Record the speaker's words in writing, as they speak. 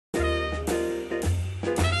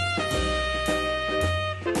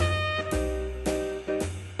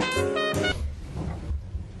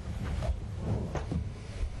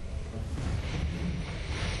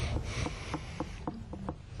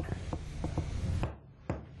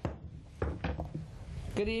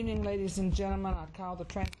Good evening, ladies and gentlemen. I call the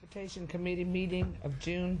Transportation Committee meeting of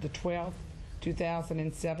June the 12th,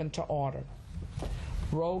 2007 to order.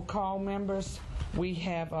 Roll call members. We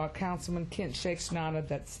have Councilman Kent Shakespeare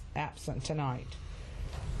that's absent tonight.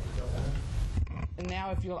 And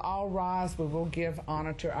now if you'll all rise, we will give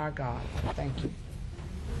honor to our God. Thank you.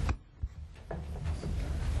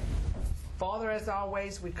 Father, as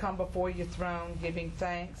always, we come before your throne giving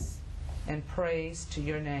thanks and praise to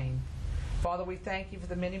your name. Father, we thank you for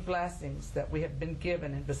the many blessings that we have been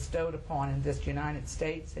given and bestowed upon in this United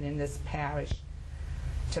States and in this parish.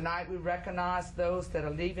 Tonight we recognize those that are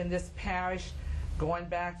leaving this parish, going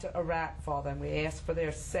back to Iraq, Father, and we ask for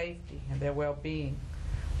their safety and their well-being.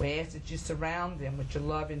 We ask that you surround them with your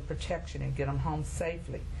love and protection and get them home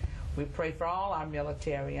safely. We pray for all our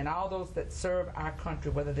military and all those that serve our country,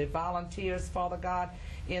 whether they're volunteers, Father God,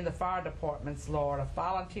 in the fire departments, Lord, or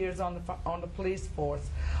volunteers on the police force,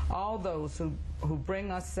 all those who bring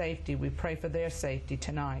us safety. We pray for their safety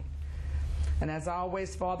tonight. And as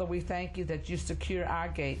always, Father, we thank you that you secure our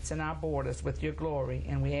gates and our borders with your glory.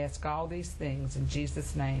 And we ask all these things in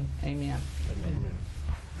Jesus' name. Amen.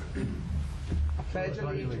 Amen. I pledge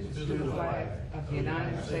allegiance to the flag of the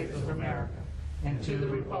United States of America and to the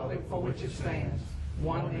republic for which it stands,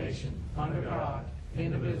 one nation, under God,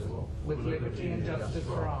 indivisible, with liberty and justice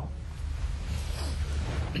for all.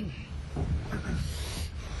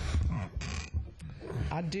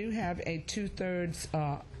 I do have a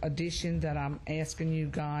 2/3 addition that I'm asking you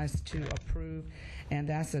guys to approve, and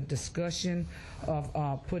that's a discussion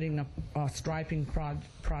of putting a striping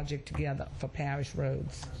project together for parish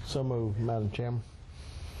roads. So moved, Madam Chairman.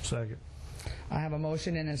 Second. I have a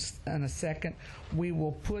motion and a second. We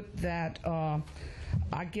will put that,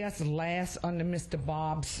 I guess, last under Mr.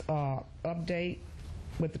 Bob's update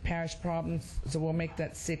with the parish problems, so we'll make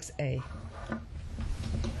that 6A.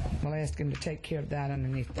 We'll ask him to take care of that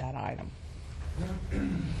underneath that item.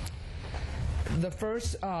 The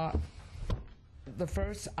first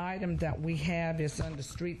item that we have is under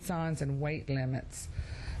street signs and weight limits.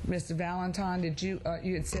 Mr. Valentine, did you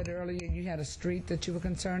had said earlier you had a street that you were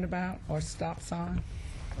concerned about, or stop sign?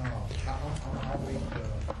 I'll wait a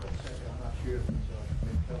second. I'm not sure if it's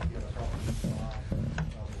been felt yet. I talked to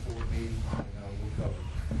Mr. before the meeting, and we'll cover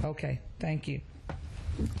it. Okay, thank you.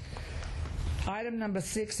 Item number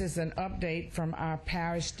 6 is an update from our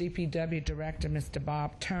parish DPW director, Mr.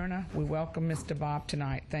 Bob Turner. We welcome Mr. Bob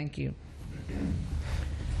tonight. Thank you.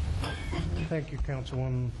 Thank you,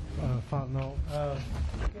 Councilwoman Fontenot.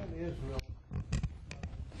 Ken Israel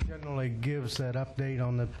generally gives that update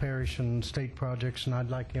on the parish and state projects, and I'd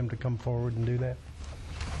like him to come forward and do that.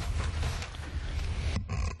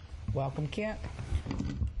 Welcome, Kent.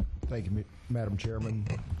 Thank you, Madam Chairman,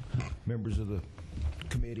 members of the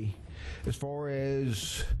committee. As far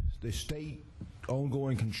as the state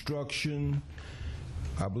ongoing construction,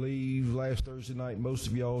 I believe last Thursday night most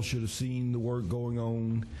of y'all should have seen the work going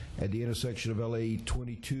on at the intersection of LA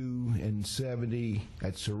 22 and 70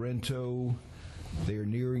 at Sorrento. They are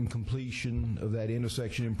nearing completion of that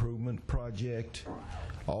intersection improvement project.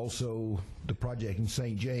 Also, the project in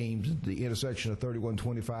St. James, the intersection of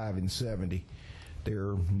 3125 and 70.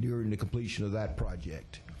 They're nearing the completion of that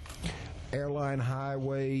project. Airline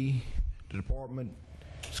Highway, the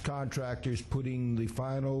department's contractor is putting the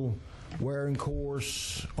final wearing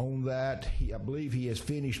course on that. I believe he has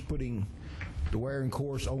finished putting the wearing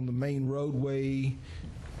course on the main roadway.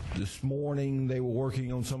 This morning they were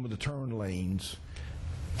working on some of the turn lanes,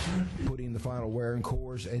 putting the final wearing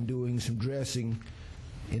course and doing some dressing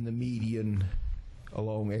in the median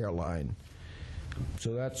along Airline.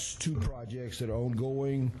 So that's 2 projects that are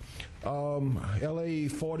ongoing. LA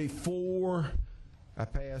 44, I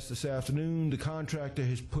passed this afternoon. The contractor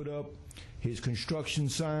has put up his construction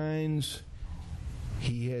signs.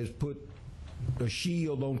 He has put a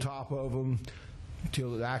shield on top of them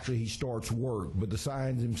until actually he starts work, but the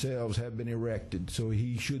signs themselves have been erected, so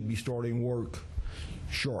he should be starting work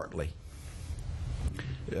shortly.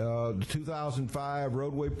 The 2005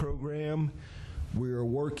 roadway program, we're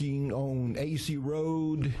working on AC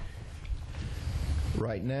Road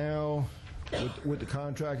right now with the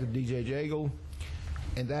contractor DJ Jagle,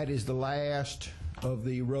 and that is the last of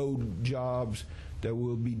the road jobs that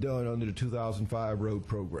will be done under the 2005 road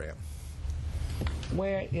program.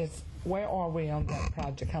 Where are we on that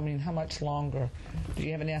project? I mean, how much longer? Do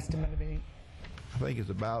you have an estimate of it? I think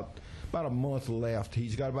it's about a month left.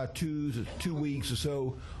 He's got about two weeks or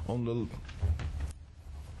so on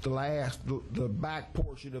the back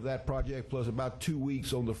portion of that project, plus about 2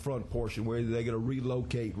 weeks on the front portion where they're going to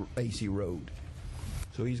relocate AC Road.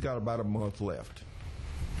 So he's got about a month left.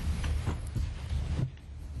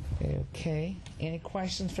 Okay. Any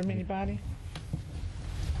questions from anybody?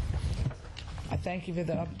 I thank you for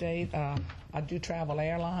the update. I do travel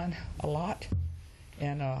airline a lot,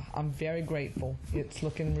 and I'm very grateful. It's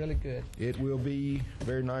looking really good. It will be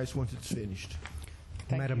very nice once it's finished.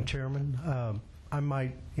 Thank Madam you. Chairman, I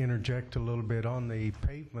might interject a little bit on the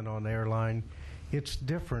pavement on airline. It's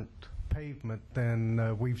different pavement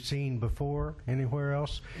than we've seen before anywhere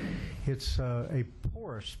else. It's a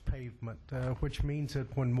porous pavement, which means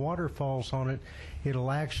that when water falls on it,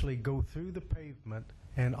 it'll actually go through the pavement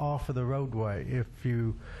and off of the roadway. If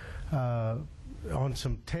you, on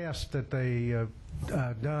some tests that they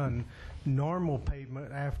done, normal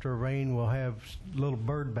pavement after rain will have little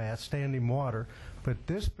bird baths, standing water, but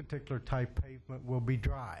this particular type pavement will be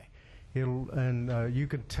dry. You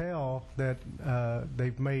can tell that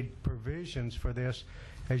they've made provisions for this.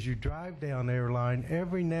 As you drive down airline,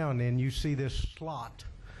 every now and then you see this slot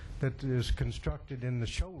that is constructed in the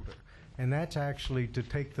shoulder, and that's actually to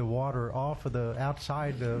take the water off of the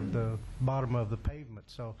outside of the bottom of the pavement.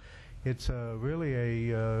 So it's really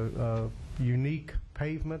a unique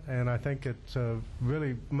pavement, and I think it's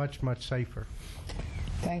really much safer.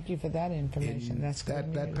 Thank you for that information. And That's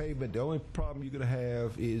good that news. pavement, the only problem you're going to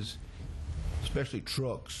have is, especially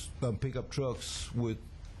trucks, pickup trucks with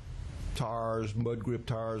tires, mud grip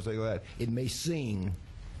tires, things like that. It may sing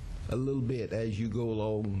a little bit as you go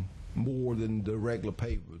along more than the regular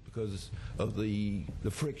pavement because of the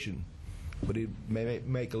friction, but it may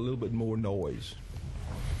make a little bit more noise.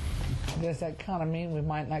 Does that kind of mean we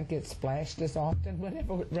might not get splashed as often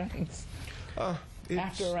whenever it rains?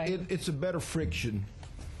 After rain? It's a better friction,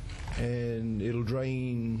 and it'll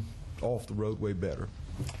drain off the roadway better.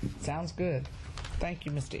 Sounds good. Thank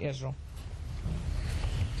you, Mr. Israel.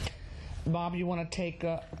 Bob, you want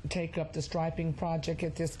to take up the striping project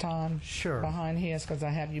at this time? Sure. Behind his, because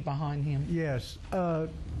I have you behind him. Yes.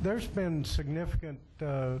 There's been significant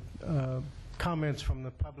comments from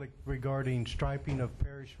the public regarding striping of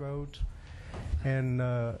parish roads, and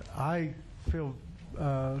I feel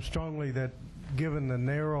strongly that given the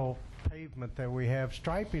narrow pavement that we have,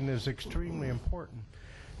 striping is extremely important.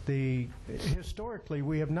 Historically,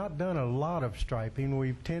 we have not done a lot of striping.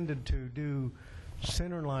 We've tended to do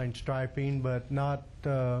centerline striping, but not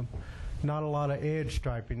a lot of edge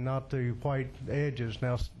striping, not the white edges.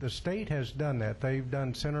 Now, the state has done that. They've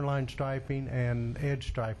done centerline striping and edge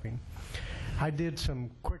striping. I did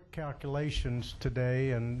some quick calculations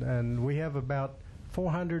today, and we have about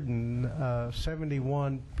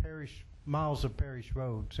 471 miles of parish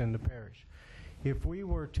roads in the parish. If we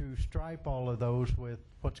were to stripe all of those with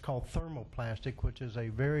what's called thermoplastic, which is a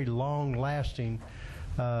very long-lasting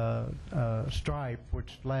stripe,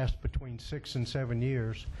 which lasts between 6 and 7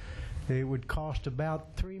 years, it would cost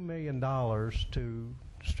about $3 million to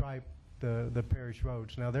stripe the parish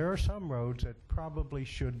roads. Now, there are some roads that probably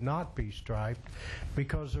should not be striped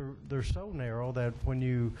because they're so narrow that when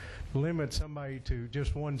you limit somebody to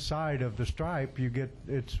just one side of the stripe,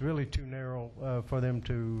 it's really too narrow for them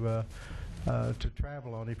to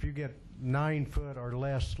travel on. If you get 9 foot or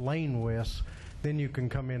less lane widths, then you can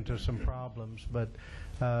come into some problems. But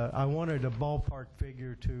I wanted a ballpark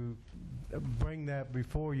figure to bring that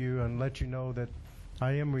before you and let you know that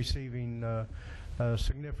I am receiving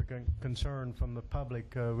significant concern from the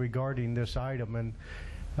public regarding this item, and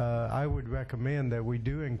I would recommend that we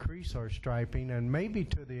do increase our striping, and maybe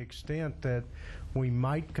to the extent that we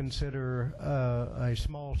might consider a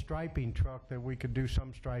small striping truck that we could do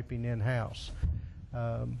some striping in-house.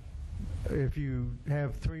 If you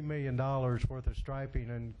have $3 million worth of striping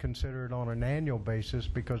and consider it on an annual basis,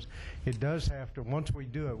 because it does have to, once we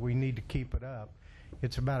do it, we need to keep it up.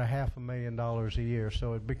 It's about $500,000 a year,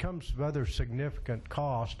 so it becomes rather significant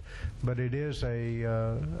cost, but it is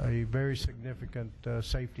a very significant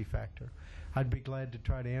safety factor. I'd be glad to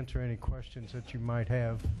try to answer any questions that you might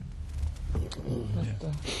have.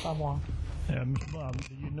 Mr. Bavois. Yeah, Mr. Bob,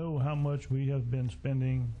 do you know how much we have been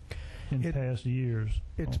spending in past years?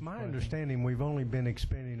 It's on my striping? understanding we've only been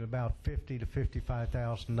expending about $50,000 to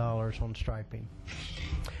 $55,000 on striping,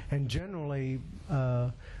 and generally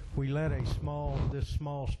we let this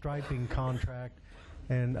small striping contract,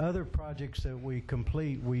 and other projects that we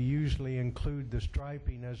complete, we usually include the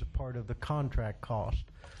striping as a part of the contract cost,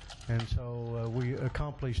 and so we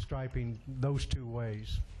accomplish striping those two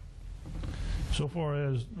ways. So far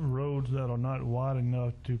as roads that are not wide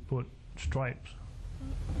enough to put stripes,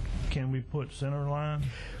 can we put center line?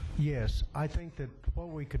 Yes, I think that what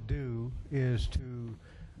we could do is to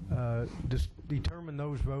determine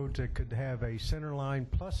those roads that could have a center line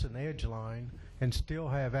plus an edge line and still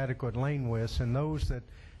have adequate lane widths, and those that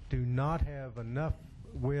do not have enough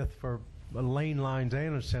width for lane lines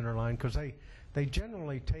and a center line, because they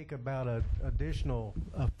generally take about a additional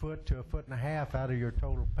a foot to a foot and a half out of your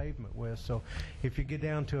total pavement width. So if you get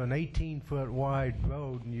down to an 18-foot wide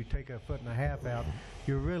road and you take a foot and a half out,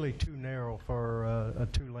 you're really too narrow for a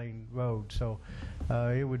two-lane road. So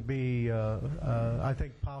it would be, I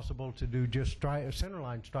think, possible to do just center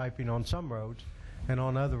line striping on some roads, and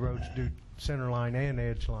on other roads do center line and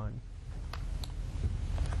edge line.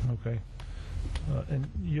 Okay. And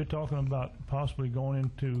you're talking about possibly going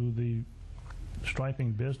into the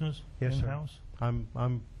striping business Yes, sir. in-house?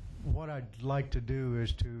 What I'd like to do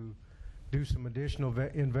is to do some additional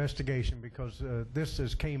investigation, because this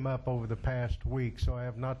has came up over the past week, so I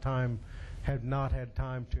have not had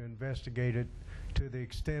time to investigate it to the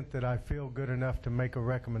extent that I feel good enough to make a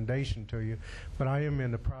recommendation to you. But I am in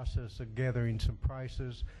the process of gathering some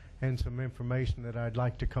prices and some information that I'd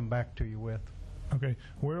like to come back to you with. Okay.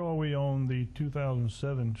 Where are we on the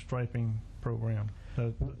 2007 striping program?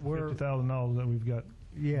 $50,000 that we've got.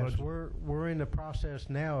 Yes, budgeted. we're in the process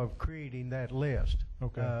now of creating that list.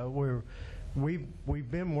 Okay.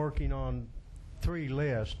 We've been working on 3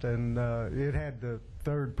 lists, and it had the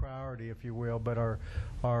third priority, if you will, but our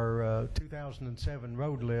 2007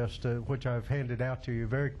 road list, which I've handed out to you,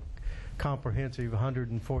 very comprehensive,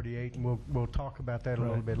 148, and we'll talk about that a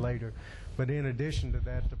little bit later. But in addition to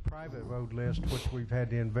that, the private road list, which we've had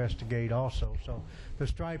to investigate also. So the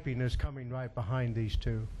striping is coming right behind these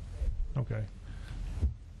two. Okay.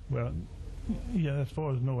 Well, yeah, as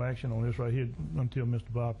far as no action on this right here until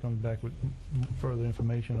Mr. Bob comes back with further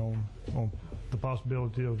information on the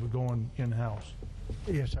possibility of going in-house.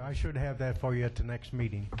 Yes, sir. I should have that for you at the next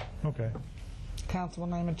meeting. Okay.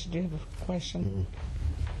 Councilman Lambert, did you have a question?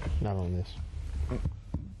 Not on this.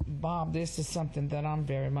 Bob, this is something that I'm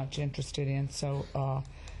very much interested in, so I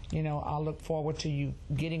look forward to you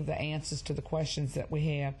getting the answers to the questions that we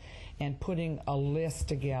have and putting a list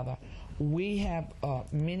together. We have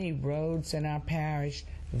many roads in our parish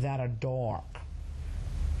that are dark,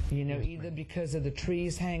 either because of the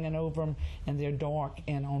trees hanging over them and they're dark,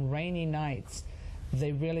 and on rainy nights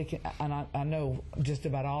they really can, and I know just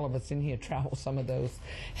about all of us in here travel some of those,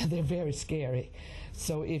 and they're very scary.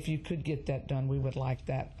 So if you could get that done, we would like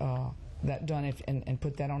that done, and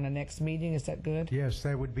put that on the next meeting. Is that good? Yes,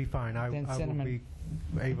 that would be fine. I Then will be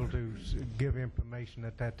able to give information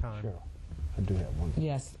at that time. Sure. I do have one.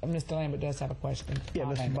 Yes, Mr. Lambert does have a question. Yeah,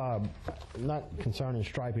 Bob Mr. Lambert. Bob, not concerning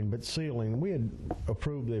striping, but sealing. We had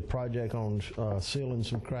approved the project on sealing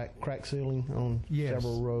some crack sealing on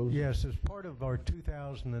several roads. Yes, as part of our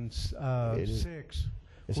 2006,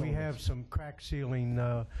 we have some crack sealing,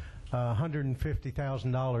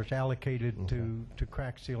 $150,000 allocated to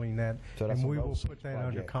crack sealing that, So that's and a we road will six put that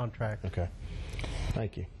under project. contract. Okay.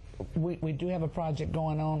 Thank you. We do have a project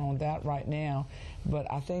going on that right now, but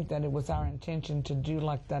I think that it was our intention to do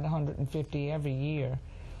like that 150 every year.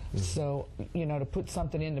 So, to put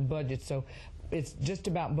something in the budget. So it's just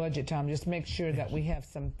about budget time. Just make sure that we have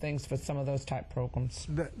some things for some of those type programs.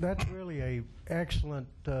 That's really a excellent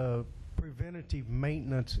preventative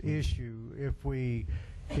maintenance issue. If we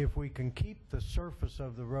can keep the surface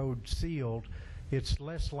of the road sealed, it's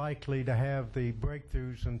less likely to have the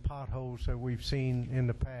breakthroughs and potholes that we've seen in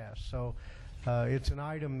the past. So it's an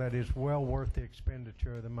item that is well worth the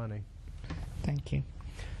expenditure of the money. Thank you.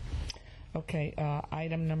 Okay,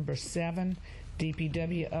 item number 7,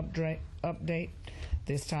 DPW update.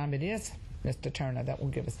 This time it is Mr. Turner that will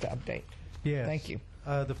give us the update. Yes. Thank you.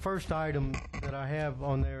 The first item that I have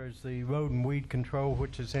on there is the road and weed control,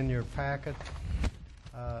 which is in your packet.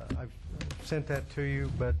 I've sent that to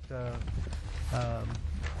you, but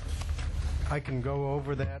I can go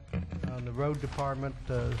over that. On the road department,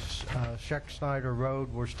 Scheck-Snyder Road,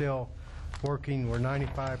 we're still working. We're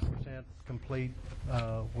 95% complete.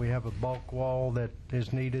 We have a bulk wall that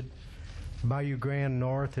is needed. Bayou Grand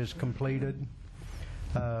North is completed.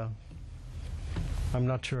 I'm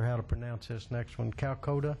not sure how to pronounce this next one.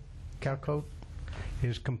 Calcote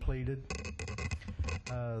is completed.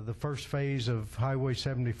 The first phase of Highway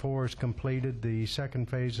 74 is completed. The second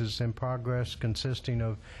phase is in progress, consisting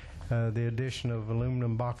of the addition of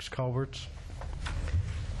aluminum box culverts.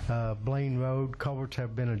 Blaine Road, culverts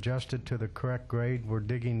have been adjusted to the correct grade. We're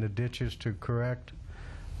digging the ditches to correct.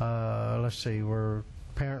 Let's see, we're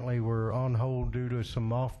on hold due to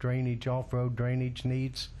some off-road drainage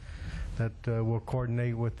needs that we'll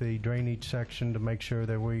coordinate with the drainage section to make sure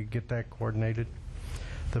that we get that coordinated.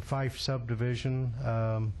 The Fife subdivision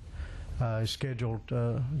is scheduled,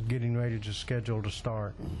 getting ready to schedule to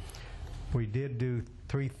start. We did do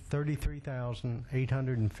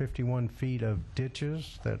 33,851 feet of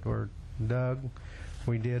ditches that were dug.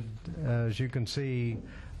 We did, as you can see,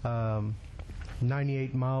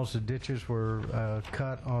 98 miles of ditches were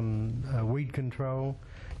cut on weed control.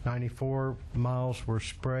 94 miles were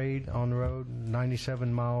sprayed on the road.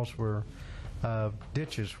 97 miles were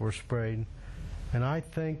ditches were sprayed. And I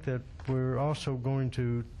think that we're also going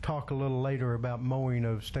to talk a little later about mowing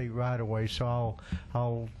of state right-of-way, so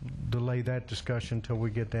I'll delay that discussion until we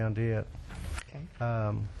get down to it.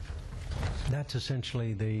 Okay. That's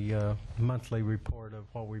essentially the monthly report of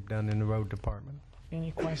what we've done in the road department.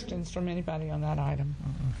 Any questions from anybody on that item?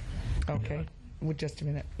 Okay. Well, just a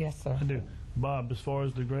minute. Yes, sir. I do. Bob, as far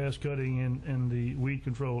as the grass cutting and the weed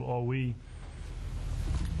control, are we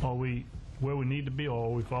where we need to be, or are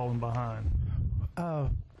we falling behind?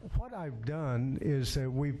 What I've done is that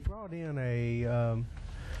we've brought in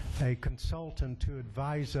a consultant to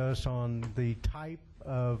advise us on the type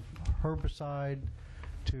of herbicide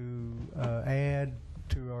to add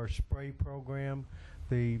to our spray program,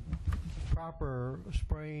 the proper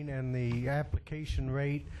spraying, and the application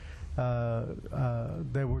rate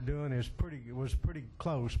that we're doing was pretty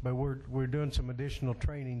close, but we're doing some additional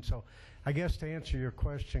training. So I guess to answer your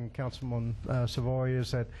question, Councilman Savoy,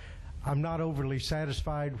 is that I'm not overly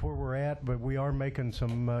satisfied where we're at, but we are making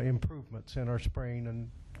some improvements in our spraying and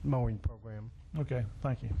mowing program. Okay,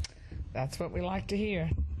 thank you. That's what we like to hear.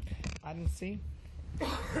 Item C?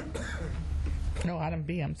 No, item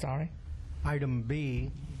B, I'm sorry. Item B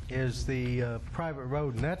is the private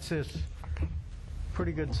road, and that's this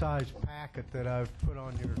pretty good sized packet that I've put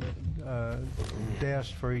on your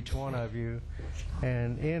desk for each one of you.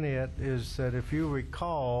 And in it is that, if you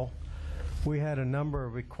recall, we had a number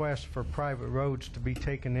of requests for private roads to be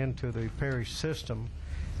taken into the parish system.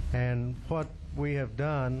 And what we have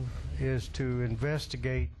done is to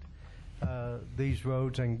investigate these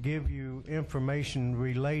roads and give you information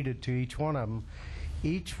related to each one of them.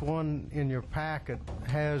 Each one in your packet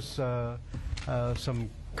has some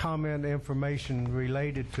comment information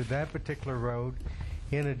related to that particular road.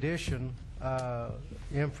 In addition,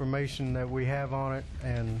 information that we have on it,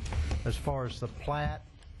 and as far as the plat,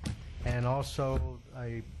 and also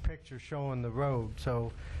a picture showing the road.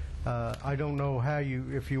 So I don't know how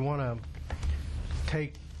if you want to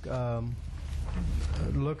take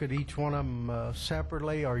look at each one of them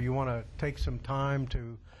separately, or you want to take some time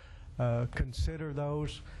to consider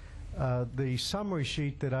those. The summary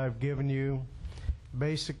sheet that I've given you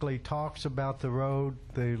basically talks about the road,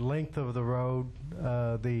 the length of the road,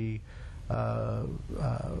 the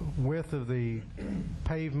width of the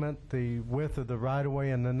pavement, the width of the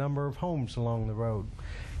right-of-way, and the number of homes along the road,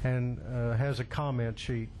 and has a comment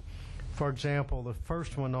sheet. For example, the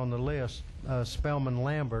first one on the list, Spellman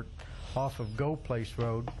Lambert, off of Go Place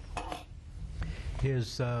Road,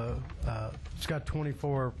 is it's got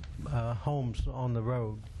 24 homes on the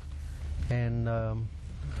road, and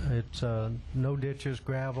it's no ditches,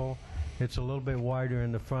 gravel. It's a little bit wider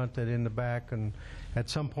in the front than in the back, and at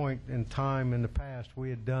some point in time in the past, we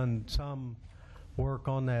had done some work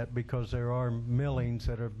on that because there are millings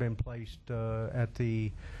that have been placed at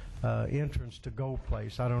the entrance to Go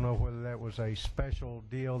Place. I don't know whether that was a special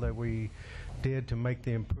deal that we did to make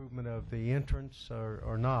the improvement of the entrance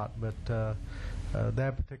or not, but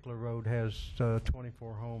that particular road has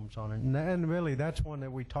 24 homes on it. And really, that's one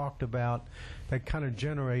that we talked about that kind of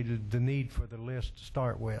generated the need for the list to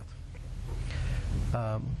start with.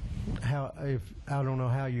 I don't know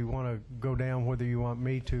how you want to go down, whether you want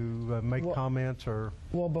me to make comments or...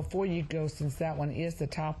 Well, before you go, since that one is the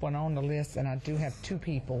top one on the list, and I do have two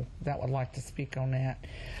people that would like to speak on that,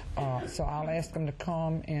 so I'll ask them to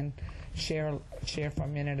come and share for a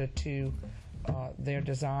minute or two their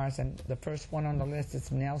desires. And the first one on the list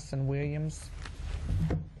is Nelson Williams.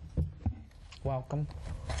 Welcome.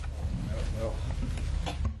 Well,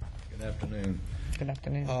 good afternoon. Good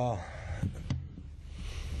afternoon.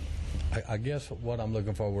 I guess what I'm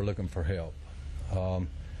looking for, we're looking for help.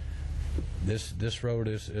 This road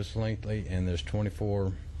is lengthy, and there's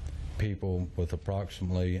 24 people with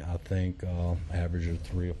approximately, I think, average of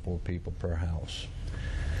 3 or 4 people per house.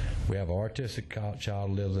 We have an autistic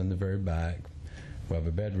child lives in the very back. We have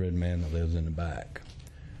a bedridden man that lives in the back.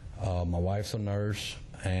 My wife's a nurse,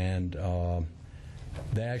 and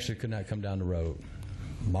they actually could not come down the road.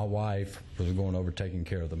 My wife was going over taking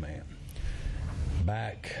care of the man.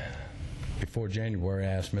 Back before January, I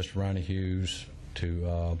asked Mr. Ronnie Hughes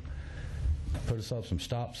to put us up some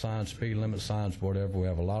stop signs, speed limit signs, whatever. We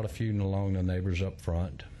have a lot of feuding along the neighbors up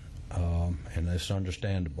front, and it's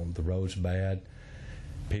understandable. The road's bad.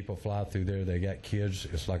 People fly through there. They got kids.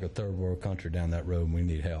 It's like a third world country down that road, and we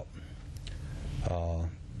need help.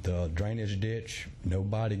 The drainage ditch,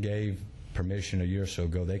 nobody gave permission a year or so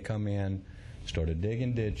ago. They come in, started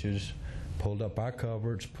digging ditches, pulled up our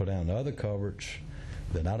culverts, put down other culverts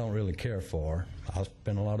that I don't really care for. I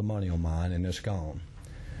spent a lot of money on mine, and it's gone.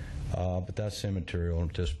 But that's immaterial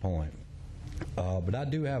at this point. But I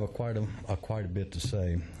do have quite a bit to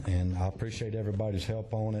say, and I appreciate everybody's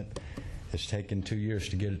help on it. It's taken 2 years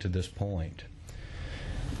to get it to this point.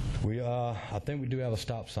 I think we do have a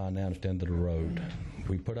stop sign down at the end of the road.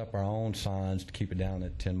 We put up our own signs to keep it down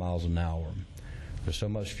at 10 miles an hour. There's so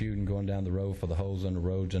much feuding going down the road for the holes in the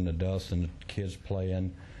roads and the dust and the kids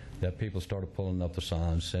playing that people started pulling up the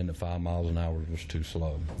signs saying that 5 miles an hour was too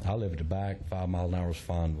slow. I live at the back. 5 miles an hour was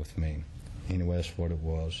fine with me. Anyway, that's what it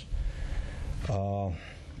was.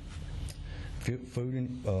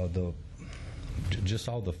 Just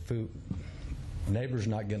all the food. Neighbors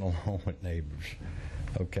not getting along with neighbors.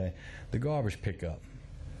 Okay, the garbage pickup.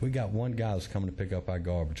 We got one guy that's coming to pick up our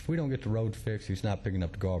garbage. If we don't get the road fixed, he's not picking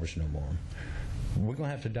up the garbage no more. We're going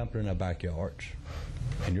to have to dump it in our backyards,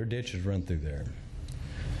 and your ditches run through there.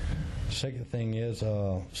 Second thing is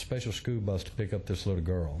special school bus to pick up this little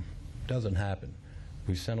girl. Doesn't happen.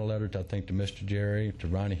 We sent a letter, I think, to Mr. Jerry, to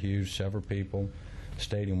Ronnie Hughes, several people,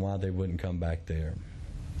 stating why they wouldn't come back there.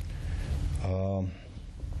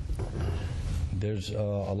 There's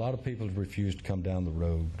a lot of people who refused to come down the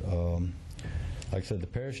road. Like I said, the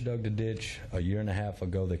parish dug the ditch a year and a half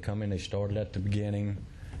ago. They come in, they started at the beginning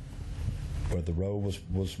where the road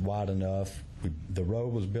was wide enough. The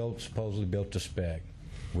road was supposedly built to spec.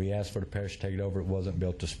 We asked for the parish to take it over. It wasn't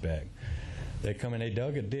built to spec. They come in, they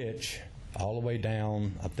dug a ditch all the way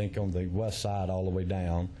down, I think on the west side all the way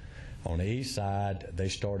down. On the east side, they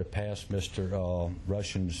started past Mr.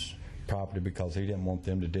 Russian's property because he didn't want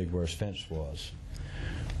them to dig where his fence was.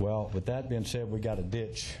 Well, with that being said, we got a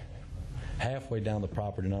ditch halfway down the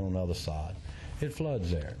property and on the other side. It floods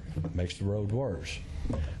there. It makes the road worse.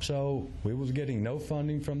 So we was getting no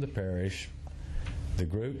funding from the parish. The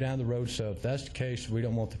group down the road said, if that's the case, we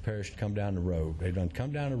don't want the parish to come down the road. They done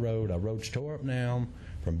come down the road. Our road's tore up now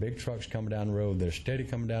from big trucks coming down the road. They're steady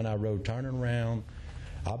coming down our road, turning around.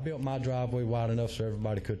 I built my driveway wide enough so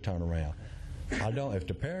everybody could turn around. If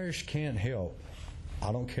the parish can't help,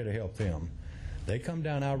 I don't care to help them. They come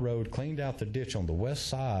down our road, cleaned out the ditch on the west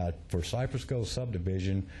side for Cypress Grove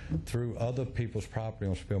subdivision through other people's property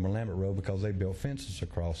on Spillman Lambert Road because they built fences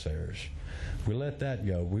across theirs. We let that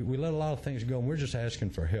go. We let a lot of things go, and we're just asking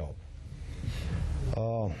for help.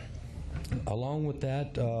 Along with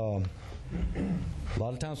that, a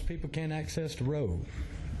lot of times people can't access the road.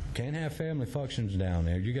 Can't have family functions down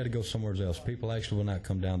there. You got to go somewhere else. People actually will not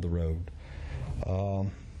come down the road.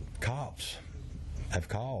 Cops have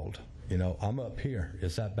called. You know, I'm up here.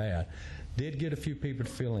 It's that bad. Did get a few people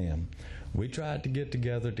to fill in. We tried to get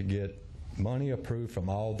together to get money approved from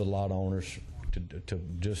all the lot owners to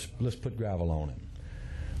just, let's put gravel on it.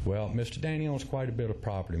 Well, Mr. Danny owns quite a bit of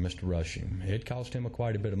property, Mr. Rushing. It cost him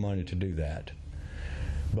quite a bit of money to do that.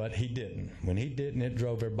 But he didn't. When he didn't, it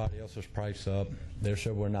drove everybody else's price up. They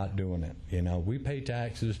said we're not doing it. You know, we pay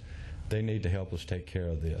taxes. They need to help us take care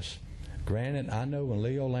of this. Granted, I know when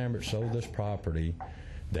Leo Lambert sold this property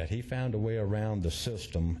that he found a way around the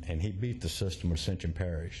system, and he beat the system with Ascension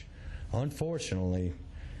Parish. Unfortunately,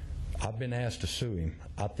 I've been asked to sue him.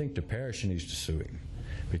 I think the parish needs to sue him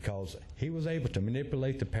because he was able to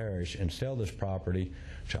manipulate the parish and sell this property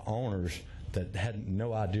to owners that had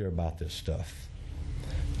no idea about this stuff.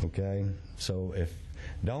 Okay, so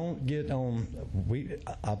don't get on.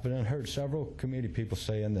 I've heard several committee people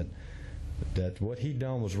saying that what he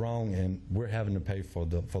done was wrong, and we're having to pay for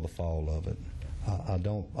the fall of it. I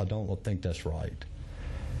don't think that's right.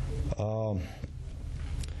 The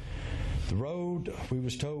road, we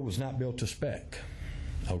was told, was not built to spec.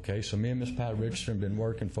 Okay, so me and Miss Pat Richardson have been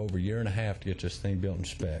working for over a year and a half to get this thing built in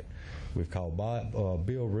spec. We've called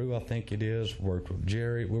Bill Rue, I think it is, worked with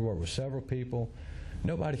Jerry. We worked with several people.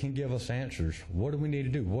 Nobody can give us answers. What do we need to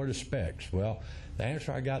do? What are specs? Well, the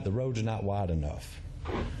answer I got, the road's not wide enough.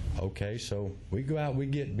 Okay, so we go out, we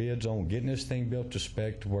get bids on getting this thing built to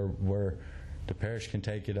spec to where the parish can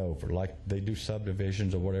take it over, like they do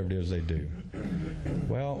subdivisions or whatever it is they do.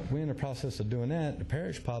 Well, we're in the process of doing that. The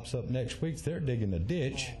parish pops up next week. They're digging a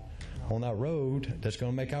ditch on our road that's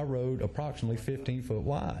going to make our road approximately 15 foot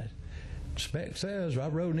wide. Spec says our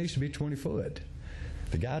road needs to be 20 foot.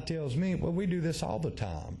 The guy tells me, well, we do this all the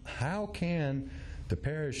time. How can the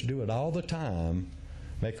parish do it all the time,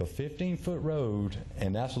 make a 15-foot road,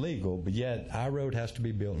 and that's legal, but yet our road has to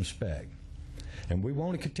be built in spec? And we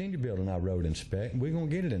want to continue building our road in spec, and we're going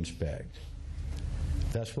to get it in spec.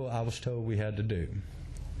 That's what I was told we had to do.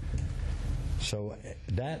 So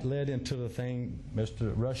that led into the thing,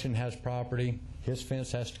 Mr. Russian has property, his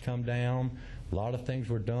fence has to come down, a lot of things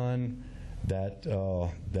were done. that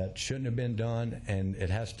that shouldn't have been done, and it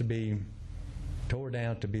has to be tore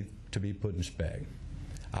down to be put in spec.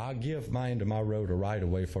 I'll give my end of my road a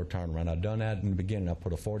right-of-way for a turnaround. I've done that in the beginning. I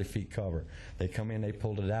put a 40-foot cover. They come in, they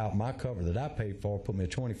pulled it out. My cover that I paid for put me a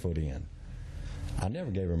 20-foot in. I never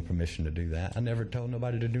gave them permission to do that. I never told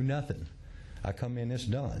nobody to do nothing. I come in, it's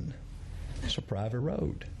done. It's a private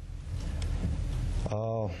road.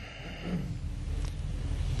 The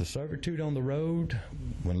servitude on the road,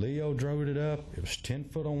 when Leo drove it up, it was 10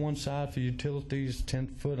 foot on one side for utilities, 10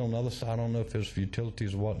 foot on the other side. I don't know if it was for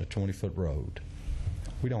utilities or what, in a 20-foot road.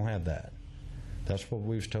 We don't have that. That's what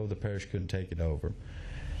we was told the parish couldn't take it over.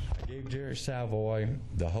 I gave Jerry Savoy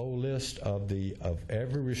the whole list of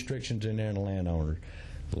every restrictions in there in the landowner.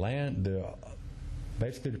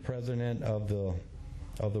 Basically the president of the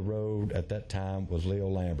road at that time was Leo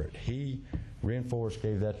Lambert. He reinforced,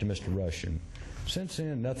 gave that to Mr. Russian. Since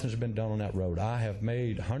then, nothing's been done on that road. I have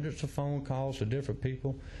made hundreds of phone calls to different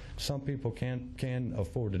people. Some people can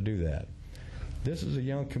afford to do that. This is a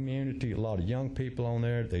young community, a lot of young people on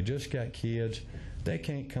there. They just got kids. They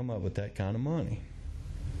can't come up with that kind of money.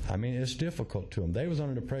 I mean, it's difficult to them. They was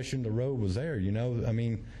under the impression the road was there, you know. I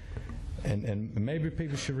mean, and maybe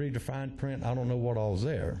people should read the fine print. I don't know what all's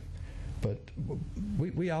there. But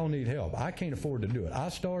we all need help. I can't afford to do it. I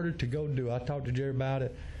started to go do it. I talked to Jerry about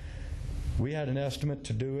it. We had an estimate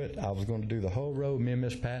to do it. I was going to do the whole road, me and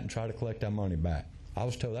Miss Pat, and try to collect our money back. I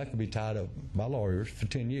was told that could be tied up by lawyers for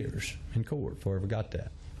 10 years in court before I ever got that.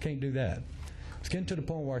 Can't do that. It's getting to the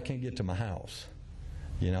point where I can't get to my house.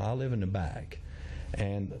 You know, I live in the back.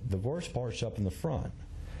 And the worst part's up in the front.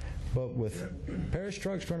 But with Parish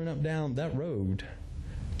trucks running up down that road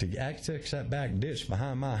to access that back ditch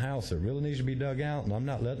behind my house that really needs to be dug out, and I'm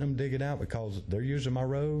not letting them dig it out because they're using my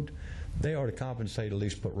road, they ought to compensate, at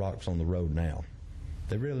least put rocks on the road now.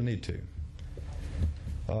 They really need to.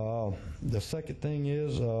 The second thing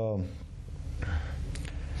is the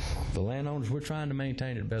landowners, we're trying to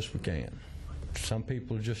maintain it best we can. Some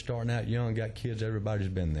people are just starting out young, got kids, everybody's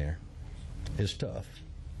been there. It's tough.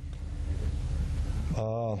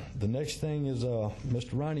 The next thing is Mr.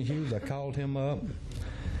 Ronnie Hughes. I called him up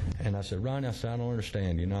and I said, Ronnie, I said, I don't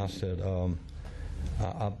understand. You know, I said,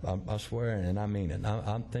 I swear, and I mean it,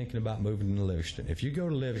 I'm thinking about moving to Livingston. If you go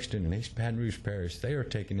to Livingston and East Baton Rouge Parish, they are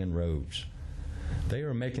taking in roads. They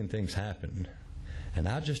are making things happen. And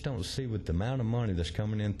I just don't see, with the amount of money that's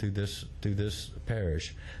coming in through this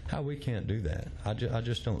parish, how we can't do that. I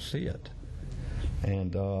just don't see it.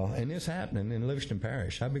 And it's happening in Livingston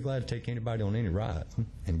Parish. I'd be glad to take anybody on any ride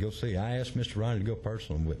and go see. I asked Mr. Ronnie to go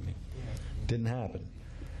personally with me. Didn't happen.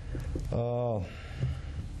 Let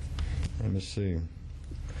me see.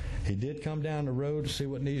 He did come down the road to see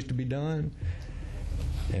what needs to be done.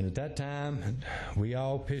 And at that time, we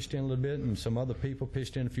all pitched in a little bit, and some other people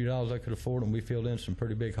pitched in a few dollars I could afford, and we filled in some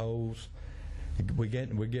pretty big holes. We're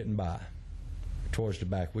getting by towards the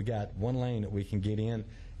back. We got one lane that we can get in,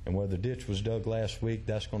 and where the ditch was dug last week,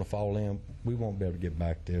 that's going to fall in. We won't be able to get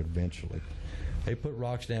back there eventually. They put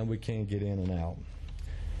rocks down, we can't get in and out.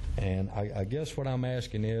 And I guess what I'm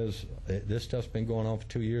asking is, this stuff's been going on for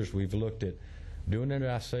 2 years. We've looked at doing it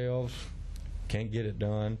ourselves, can't get it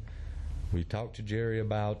done. We talked to Jerry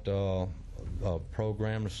about a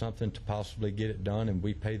program or something to possibly get it done, and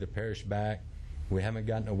we pay the parish back. We haven't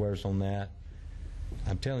gotten nowhere on that.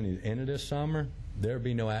 I'm telling you, end of this summer, there'll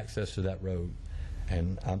be no access to that road.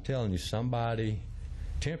 And I'm telling you,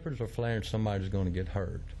 tempers are flaring, somebody's going to get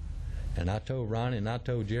hurt. And I told Ronnie and I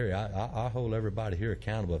told Jerry, I hold everybody here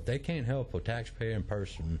accountable. If they can't help a taxpayer in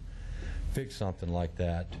person fix something like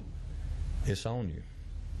that, it's on you.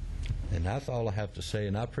 And that's all I have to say.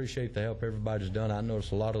 And I appreciate the help everybody's done. I know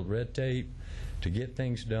it's a lot of red tape to get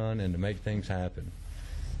things done and to make things happen.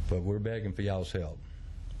 But we're begging for y'all's help,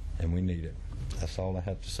 and we need it. That's all I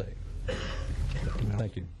have to say.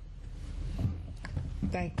 Thank you.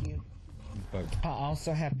 Thank you. I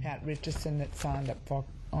also have Pat Richardson that signed up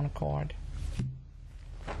on a card.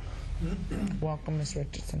 Welcome, Ms.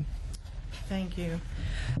 Richardson. Thank you.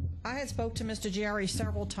 I had spoke to Mr. Jerry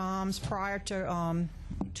several times prior to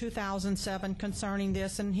 2007 concerning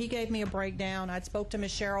this, and he gave me a breakdown. I spoke to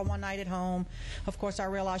Ms. Cheryl one night at home. Of course, I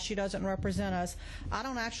realized she doesn't represent us. I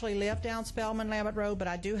don't actually live down Spellman-Lambert Road, but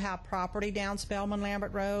I do have property down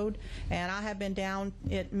Spellman-Lambert Road, and I have been down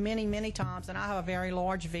it many, many times, and I have a very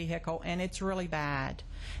large vehicle, and it's really bad.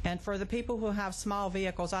 And for the people who have small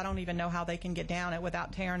vehicles, I don't even know how they can get down it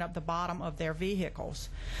without tearing up the bottom of their vehicles.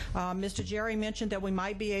 Mr. Jerry mentioned that we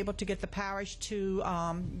might be able to get the parish to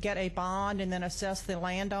get a bond and then assess the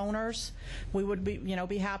land landowners, we would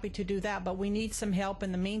be happy to do that, but we need some help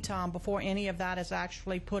in the meantime before any of that is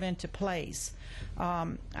actually put into place.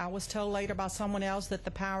 I was told later by someone else that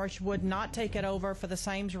the parish would not take it over for the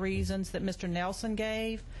same reasons that Mr. Nelson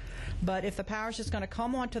gave. But if the parish is going to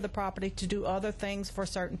come onto the property to do other things for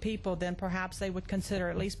certain people, then perhaps they would consider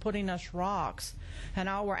at least putting us rocks. And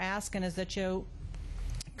all we're asking is that you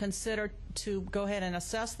consider to go ahead and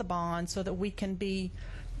assess the bond so that we can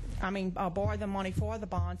borrow the money for the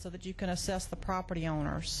bond so that you can assess the property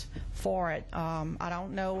owners for it. I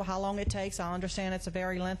don't know how long it takes. I understand it's a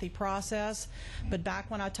very lengthy process, but back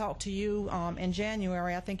when I talked to you in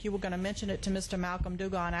January, I think you were going to mention it to Mr. Malcolm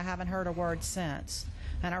Dugas, and I haven't heard a word since.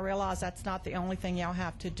 And I realize that's not the only thing y'all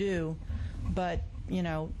have to do, but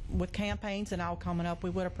with campaigns and all coming up,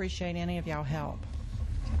 we would appreciate any of y'all help.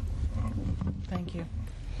 Thank you.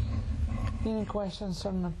 Any questions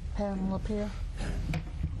from the panel up here?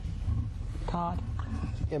 Todd?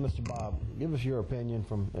 Yeah, Mr. Bob, give us your opinion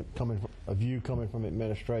coming from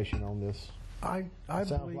administration on this. I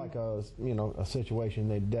Sounds believe like a situation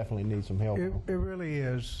they definitely need some help on. it really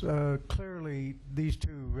is. Clearly, these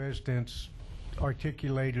two residents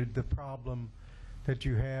articulated the problem that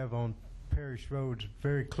you have on parish roads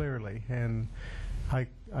very clearly, and I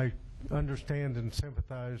understand and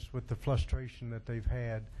sympathize with the frustration that they've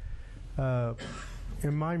had.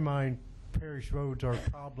 In my mind, parish roads are a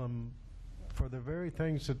problem for the very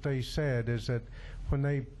things that they said, is that when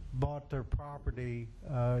they bought their property,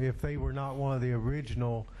 if they were not one of the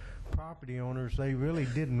original property owners, they really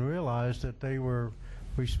didn't realize that they were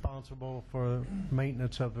responsible for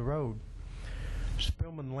maintenance of the road.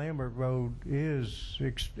 Spillman-Lambert Road it's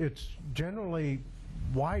generally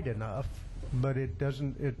wide enough, but it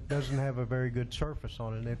doesn't have a very good surface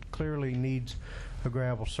on it. It clearly needs a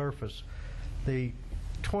gravel surface. The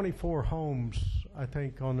 24 homes, I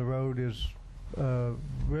think, on the road is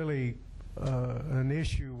really an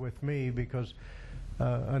issue with me, because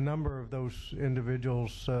a number of those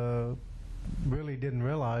individuals really didn't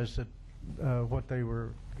realize that what they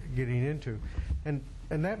were getting into. And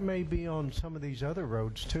that may be on some of these other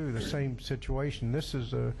roads too, the same situation. This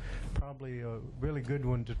is probably a really good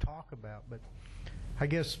one to talk about, but I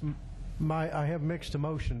guess I have mixed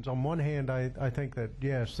emotions. On one hand, I think that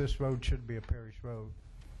yes, this road should be a parish road.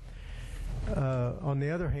 On the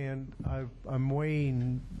other hand, I'm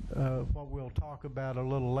weighing what we'll talk about a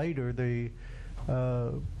little later, the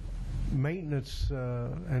maintenance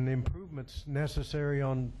and improvements necessary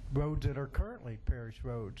on roads that are currently parish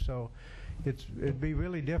roads. So it'd be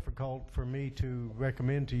really difficult for me to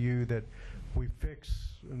recommend to you that we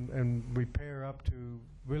fix and repair up to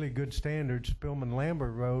really good standards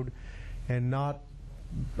Spillman-Lambert Road and not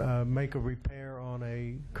make a repair on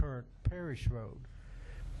a current parish road.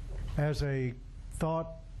 As a thought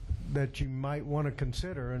that you might want to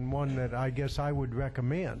consider, and one that I guess I would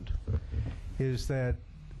recommend, is that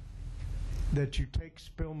you take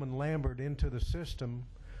Spillman-Lambert into the system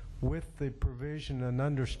with the provision and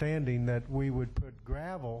understanding that we would put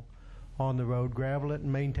gravel on the road, gravel it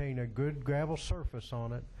and maintain a good gravel surface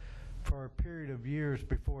on it for a period of years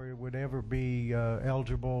before it would ever be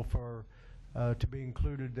eligible for to be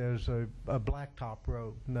included as a blacktop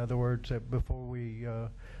road. In other words, before we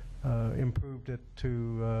improved it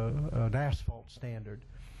to an asphalt standard.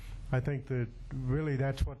 I think that really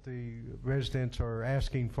that's what the residents are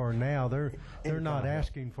asking for now. They're not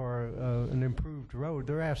asking for an improved road.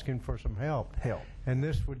 They're asking for some help. And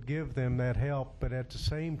this would give them that help, but at the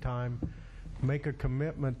same time make a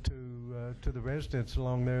commitment to the residents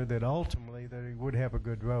along there that ultimately they would have a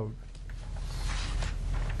good road.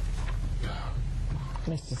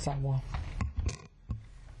 Mr. Sawal.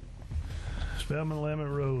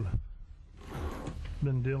 Spillman-Lambert Road.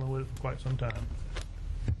 Been dealing with it for quite some time.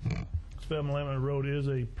 Spillman-Lambert Road is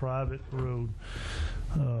a private road.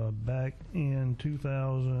 Back in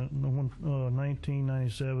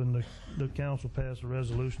 1997, the council passed a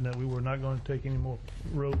resolution that we were not going to take any more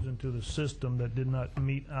roads into the system that did not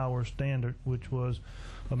meet our standard, which was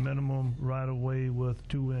a minimum right-of-way with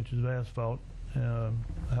 2 inches of asphalt,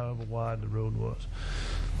 however wide the road was.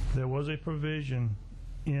 There was a provision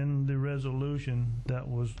in the resolution that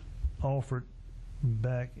was offered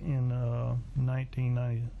back in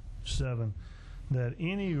 1997 that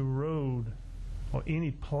any road or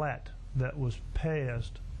any plat that was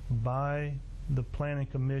passed by the Planning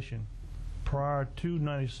Commission prior to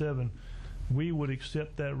 97, we would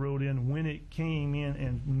accept that road in when it came in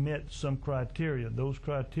and met some criteria. Those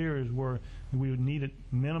criteria were we would need a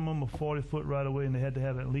minimum of 40-foot right away, and they had to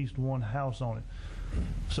have at least one house on it.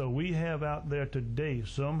 So we have out there today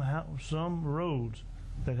some roads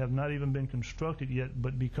that have not even been constructed yet,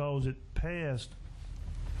 but because it passed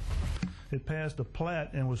it passed a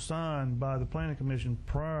plat and was signed by the Planning Commission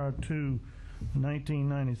prior to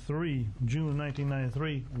 1993, June of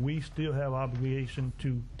 1993, we still have obligation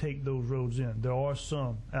to take those roads in. There are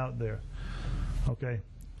some out there. Okay.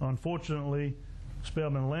 Unfortunately,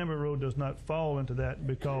 Spelman-Lambert Road does not fall into that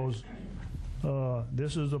because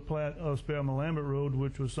this is a plat of Spelman-Lambert Road,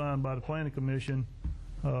 which was signed by the Planning Commission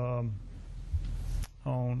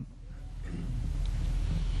on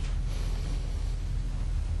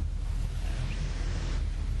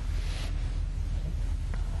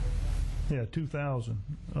Yeah, 2000,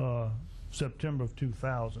 September of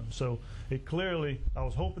 2000. So it clearly, I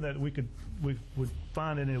was hoping that we would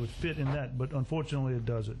find it and it would fit in that, but unfortunately it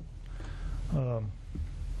doesn't.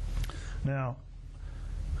 Now,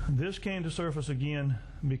 this came to surface again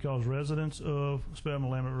because residents of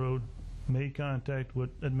Spelman-Lambert Road made contact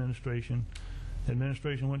with administration.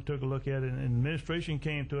 Administration went and took a look at it, and administration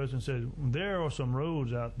came to us and said, there are some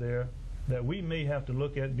roads out there that we may have to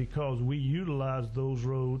look at because we utilize those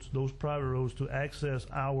roads, those private roads, to access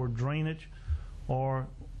our drainage or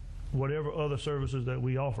whatever other services that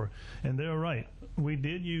we offer. And they're right. We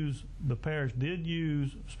did use, the parish did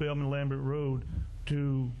use Spelman-Lambert Road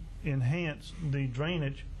to enhance the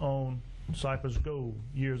drainage on Cypress Gold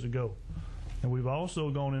years ago. And we've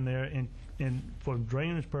also gone in there and for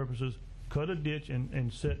drainage purposes, cut a ditch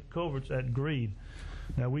and set culverts at grade.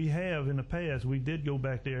 Now, we have in the past, we did go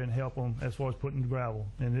back there and help them as far as putting gravel,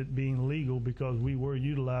 and it being legal because we were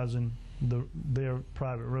utilizing their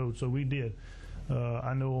private road, so we did.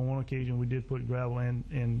 I know on one occasion we did put gravel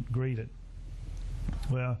and grade it.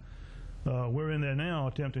 Well, we're in there now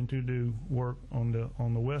attempting to do work on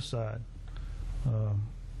the west side,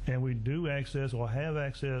 and we do access or have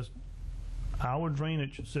accessed our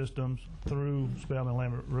drainage systems through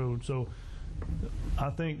Spelman-Lambert Road. So I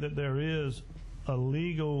think that there is a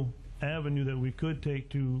legal avenue that we could take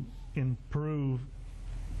to improve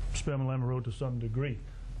Spelman-Lambert Road to some degree.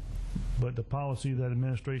 But the policy that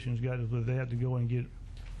administration's got is that they have to go and get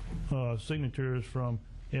signatures from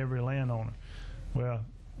every landowner. Well,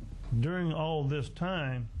 during all this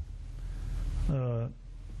time, the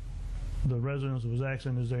residents was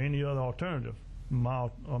asking, is there any other alternative? My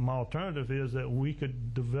alternative is that we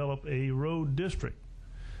could develop a road district.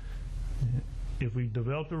 If we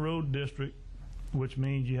developed a road district, which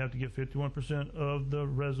means you have to get 51% of the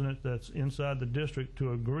residents that's inside the district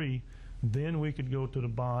to agree, then we could go to the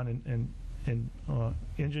bond and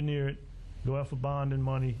engineer it, go out for bond and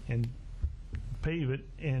money and pave it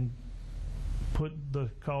and put the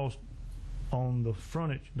cost on the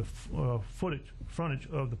frontage, the frontage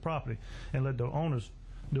of the property, and let the owners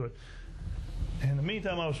do it. In the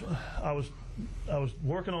meantime, I was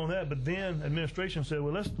working on that, but then administration said,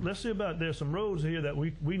 well, let's see about, there's some roads here that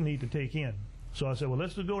we need to take in. So I said, well,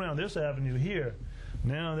 let's just go down this avenue here.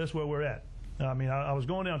 Now that's where we're at. I mean, I was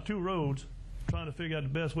going down two roads trying to figure out the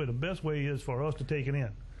best way. The best way is for us to take it in,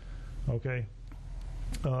 okay?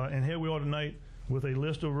 And here we are tonight with a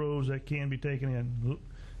list of roads that can be taken in.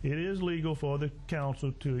 It is legal for the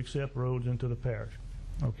council to accept roads into the parish,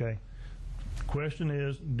 okay? Question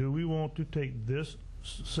is, do we want to take this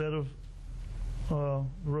set of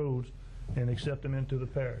roads and accept them into the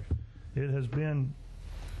parish? It has been,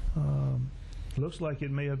 looks like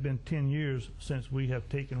it may have been 10 years since we have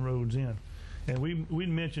taken roads in. And we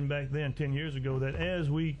mentioned back then, 10 years ago, that as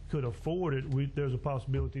we could afford it, there's a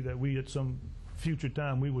possibility that we, at some future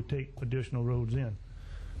time, we would take additional roads in.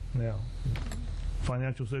 Now,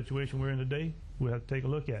 financial situation we're in today, we'll have to take a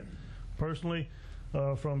look at. Personally,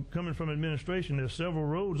 coming from administration, there's several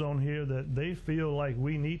roads on here that they feel like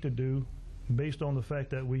we need to do based on the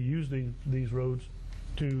fact that we use these roads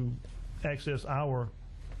to access our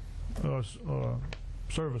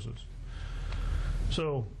services.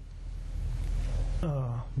 So,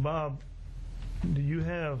 Bob, do you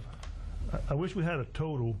have, I wish we had a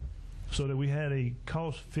total so that we had a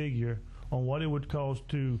cost figure on what it would cost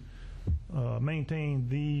to maintain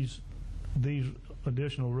these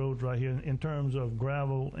additional roads right here in terms of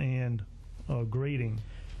gravel and grading,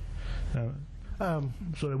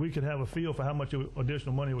 so that we could have a feel for how much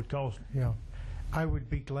additional money it would cost. Yeah, I would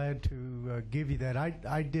be glad to give you that.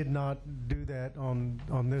 I did not do that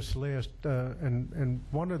on this list, and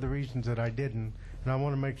one of the reasons that I didn't, and I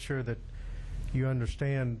want to make sure that you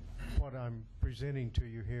understand what I'm presenting to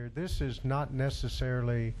you here. This is not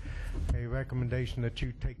necessarily a recommendation that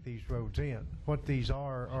you take these roads in. What these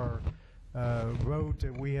are roads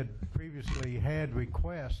that we had previously had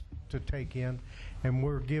requests to take in, and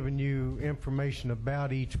we're giving you information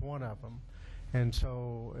about each one of them. And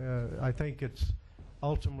so I think it's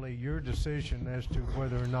ultimately your decision as to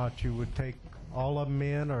whether or not you would take all of them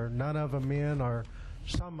in or none of them in, or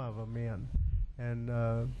some of them in,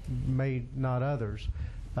 and may not others.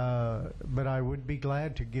 But I would be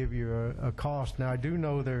glad to give you a cost. Now, I do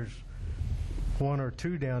know there's one or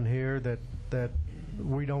two down here that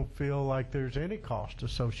we don't feel like there's any cost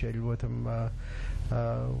associated with them.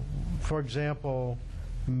 For example,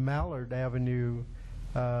 Mallard Avenue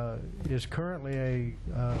is currently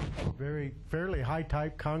a fairly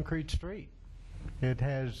high-type concrete street. It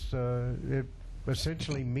has it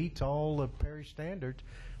essentially meets all the parish standards,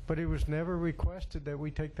 but it was never requested that we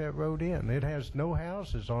take that road in. It has no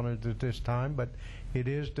houses on it at this time, but it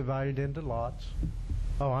is divided into lots.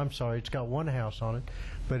 Oh, I'm sorry, it's got one house on it,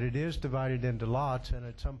 but it is divided into lots, and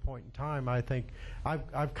at some point in time, I think,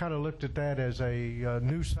 I've kind of looked at that as a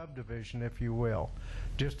new subdivision, if you will.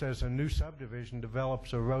 Just as a new subdivision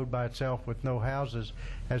develops a road by itself with no houses,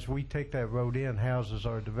 as we take that road in, houses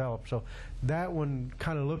are developed. So that one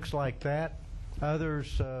kind of looks like that.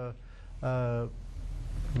 Others,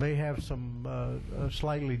 they have some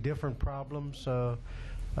slightly different problems.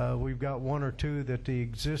 We've got one or two that the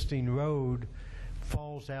existing road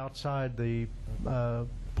falls outside the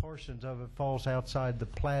portions of it falls outside the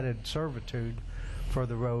platted servitude for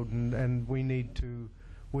the road, and we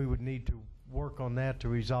would need to work on that to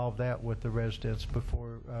resolve that with the residents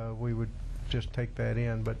before we would just take that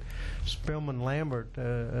in. But Spillman Lambert,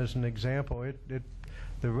 as an example,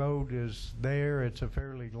 the road is there. It's a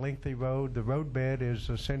fairly lengthy road. The road bed is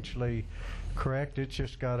essentially correct. It's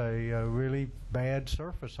just got a really bad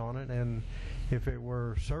surface on it, and if it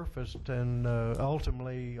were surfaced and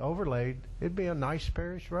ultimately overlaid, it'd be a nice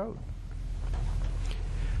parish road.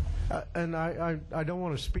 And I don't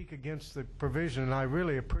want to speak against the provision, and I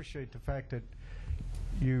really appreciate the fact that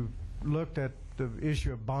you looked at the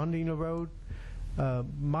issue of bonding a road.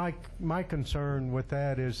 My concern with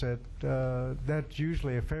that is that that's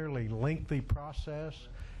usually a fairly lengthy process,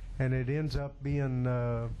 and it ends up being,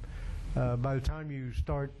 by the time you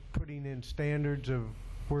start putting in standards of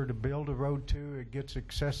where to build a road to, it gets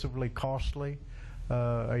excessively costly.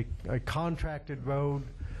 A contracted road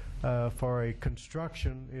for a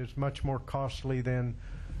construction is much more costly than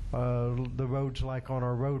the roads like on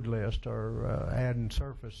our road list or adding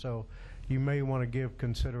surface. So you may want to give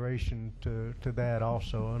consideration to that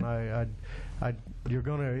also. And you're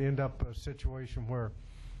going to end up a situation where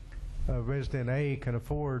resident A can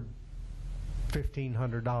afford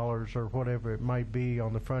 $1,500 or whatever it might be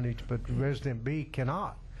on the frontage, but resident B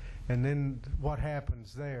cannot. And then what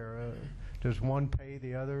happens there? Does one pay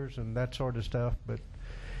the others and that sort of stuff? But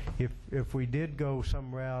if we did go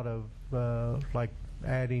some route of like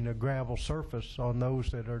adding a gravel surface on those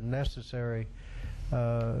that are necessary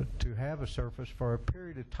to have a surface for a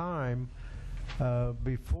period of time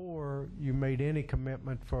before you made any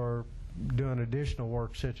commitment for doing additional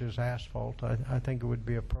work such as asphalt, I think it would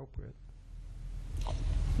be appropriate.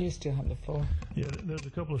 You still have the floor. Yeah, there's a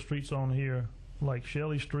couple of streets on here, like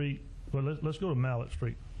Shelley Street. Well, let's go to Mallet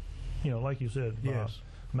Street. You know, like you said, yes.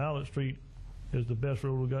 Mallet Street is the best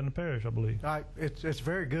road we've got in the parish, I believe. It's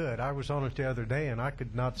very good. I was on it the other day, and I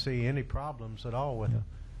could not see any problems at all with it.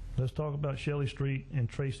 Let's talk about Shelley Street and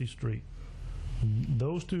Tracy Street.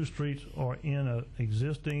 Those two streets are in an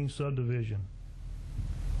existing subdivision.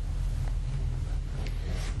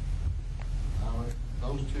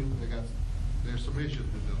 Those two, there's some issues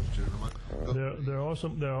with those two.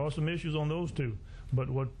 There are some issues on those two, but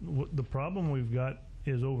what the problem we've got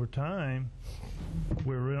is over time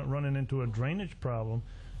we're running into a drainage problem,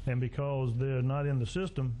 and because they're not in the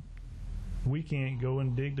system, we can't go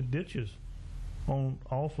and dig the ditches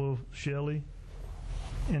off of Shelley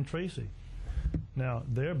and Tracy. Now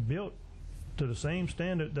they're built to the same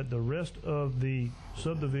standard that the rest of the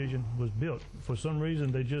subdivision was built. For some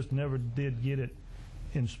reason they just never did get it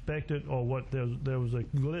inspected, or what there was a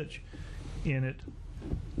glitch in it,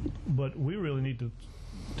 but we really need to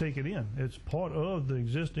take it in. It's part of the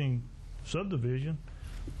existing subdivision.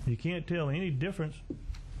 You can't tell any difference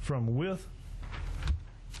from width.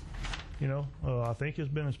 You know, I think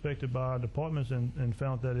it's been inspected by our departments and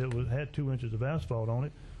found that it had 2 inches of asphalt on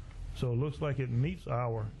it, so it looks like it meets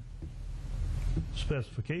our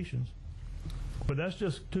specifications. But that's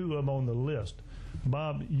just two of them on the list.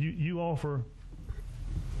 Bob, you offer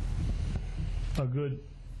a good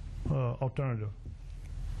alternative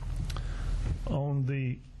on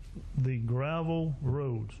the gravel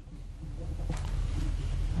roads.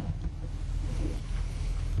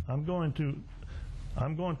 I'm going to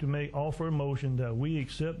offer a motion that we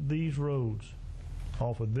accept these roads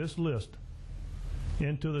off of this list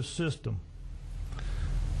into the system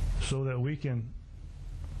so that we can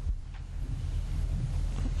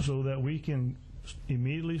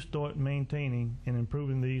immediately start maintaining and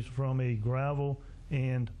improving these from a gravel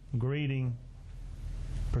and grading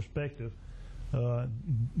perspective,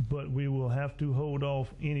 but we will have to hold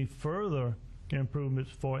off any further improvements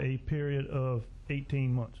for a period of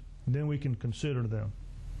 18 months. Then we can consider them.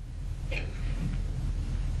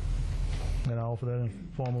 And I offer that in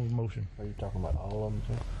form of a motion. Are you talking about all of them,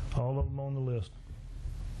 sir? All of them on the list.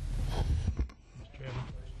 Mr. Chairman.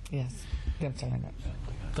 Yes.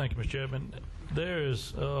 Thank you, Mr. Chairman. There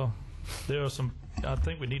are some, I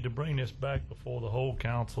think we need to bring this back before the whole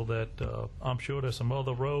council, that I'm sure there's some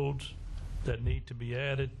other roads that need to be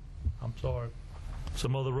added.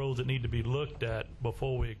 Some other roads that need to be looked at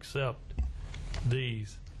before we accept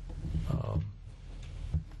these.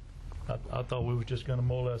 I thought we were just going to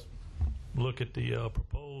more or less look at the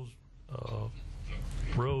proposed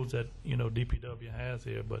roads that DPW has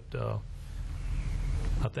here, but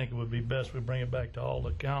I think it would be best we bring it back to all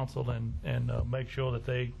the council and make sure that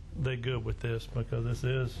they're good with this, because this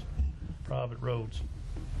is private roads.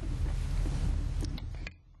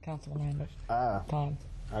 Councilman Lambert.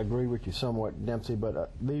 I agree with you somewhat, Dempsey,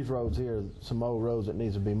 but these roads here, some old roads that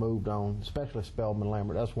needs to be moved on, especially Spelman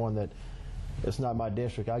Lambert. That's one that, it's not my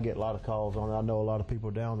district. I get a lot of calls on it. I know a lot of people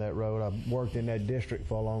down that road. I've worked in that district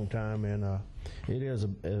for a long time, and it is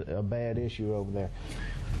a bad issue over there.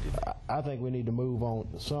 I think we need to move on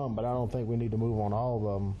some, but I don't think we need to move on all of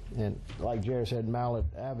them. And like Jerry said, Mallet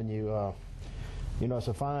Avenue, it's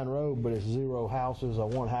a fine road, but it's 0 houses or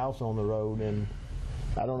 1 house on the road, and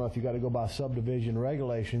I don't know if you got to go by subdivision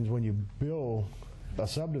regulations. When you build a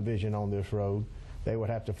subdivision on this road, they would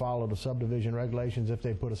have to follow the subdivision regulations if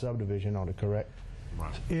they put a subdivision on it, correct?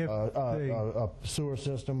 Right. If a sewer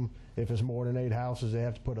system, if it's more than 8 houses, they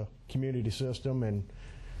have to put a community system, and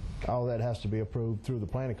all that has to be approved through the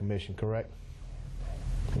planning commission, correct?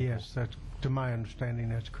 Yes, that's, to my understanding,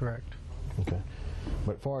 that's correct. Okay.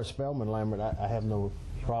 But as far as Spelman Lambert, I have no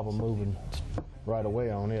problem moving right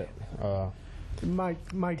away on it.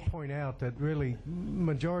 Might point out that really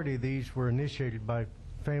majority of these were initiated by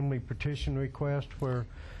family petition request, where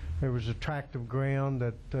there was a tract of ground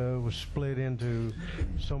that was split into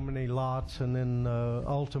so many lots, and then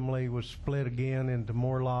ultimately was split again into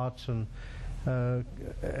more lots, and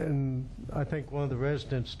I think one of the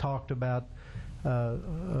residents talked about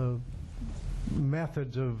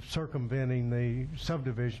methods of circumventing the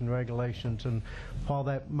subdivision regulations, and while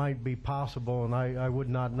that might be possible, and I would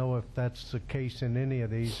not know if that's the case in any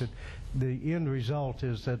of these, the end result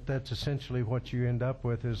is that that's essentially what you end up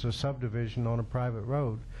with, is a subdivision on a private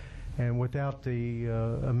road. And without the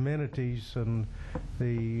amenities and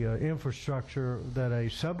the infrastructure that a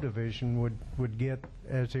subdivision would get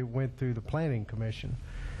as it went through the planning commission.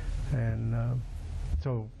 And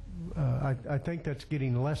so I think that's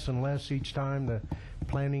getting less and less each time. The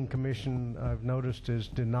planning commission, I've noticed, is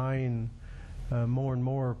denying more and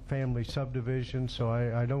more family subdivisions, so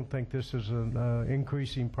I don't think this is an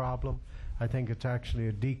increasing problem. I think it's actually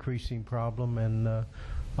a decreasing problem, and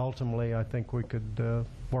ultimately I think we could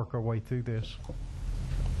work our way through this.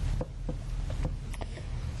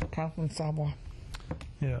 Councilman Savoy.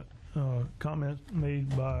 Yeah, comments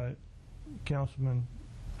made by Councilman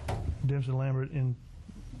Dempsey Lambert in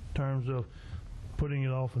terms of putting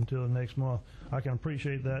it off until the next month. I can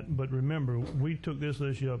appreciate that, but remember, we took this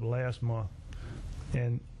issue up last month,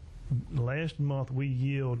 and last month we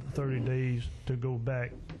yielded 30 days to go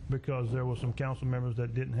back because there were some council members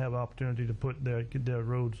that didn't have opportunity to put their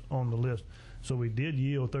roads on the list. So we did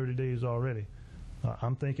yield 30 days already.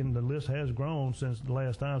 I'm thinking the list has grown since the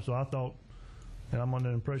last time, so I thought, and I'm under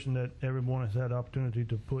the impression that everyone has had opportunity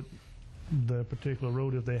to put the particular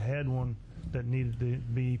road, if they had one that needed to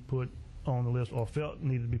be put on the list or felt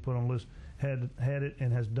needed to be put on the list, had it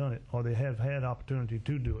and has done it, or they have had opportunity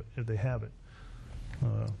to do it if they have it,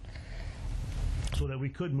 so that we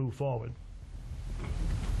could move forward.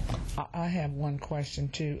 I have one question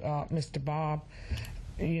too, Mr. Bob.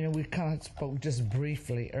 We kind of spoke just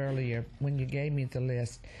briefly earlier when you gave me the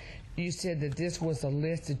list. You said that this was a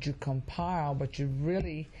list that you compiled, but you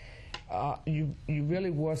really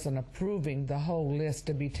wasn't approving the whole list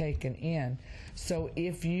to be taken in. So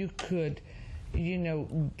if you could,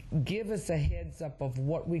 give us a heads up of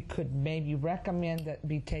what we could maybe recommend that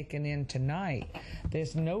be taken in tonight.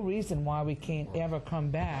 There's no reason why we can't ever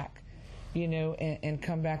come back, and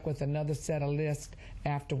come back with another set of lists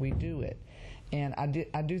after we do it. And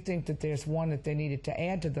I do think that there's one that they needed to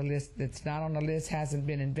add to the list that's not on the list, hasn't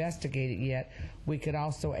been investigated yet. We could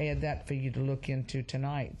also add that for you to look into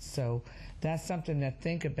tonight. So that's something to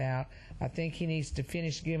think about. I think he needs to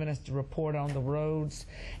finish giving us the report on the roads,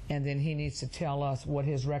 and then he needs to tell us what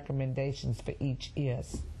his recommendations for each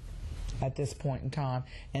is. at this point in time,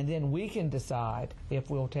 and then we can decide if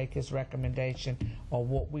we'll take his recommendation or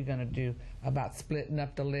what we're going to do about splitting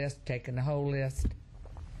up the list, taking the whole list.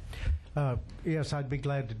 Yes, I'd be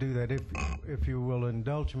glad to do that. If you will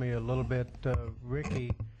indulge me a little bit,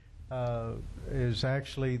 Ricky is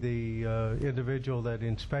actually the individual that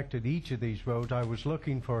inspected each of these roads. I was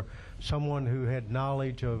looking for someone who had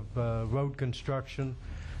knowledge of road construction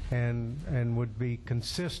and would be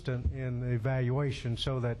consistent in the evaluation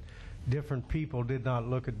so that different people did not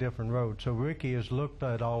look at different roads. So Ricky has looked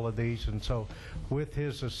at all of these, and so with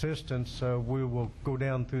his assistance, we will go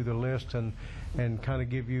down through the list and kind of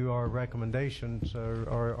give you our recommendations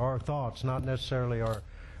or our thoughts, not necessarily our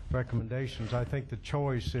recommendations. I think the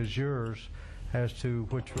choice is yours as to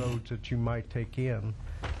which roads that you might take in.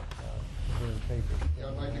 Yeah,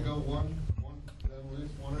 I'd like to go one at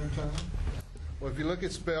a time. Well, if you look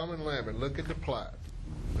at Spellman Lambert, look at the plat,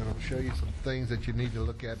 and I'll show you some things that you need to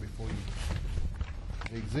look at before you.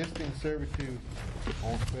 The existing servitude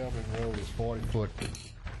on Spellman Road is 40-foot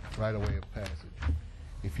right-of-way of passage.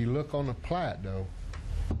 If you look on the plat, though,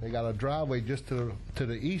 they got a driveway just to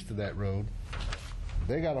the east of that road.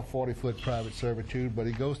 They got a 40-foot private servitude, but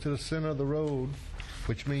it goes to the center of the road,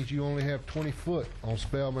 which means you only have 20 foot on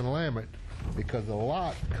Spellman Lambert because the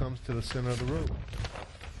lot comes to the center of the road.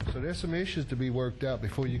 So there's some issues to be worked out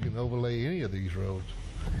before you can overlay any of these roads.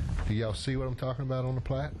 Do y'all see what I'm talking about on the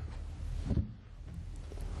plat?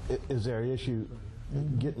 Is there an issue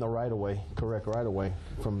getting the correct right-of-way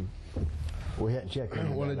from, we hadn't checked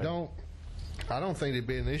into Well, that. I don't think it'd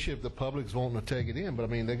be an issue if the public's wanting to take it in, but I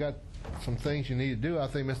mean, they got some things you need to do. I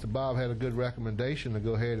think Mr. Bob had a good recommendation to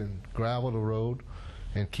go ahead and gravel the road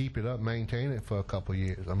and keep it up, maintain it for a couple of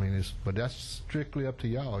years. I mean, but that's strictly up to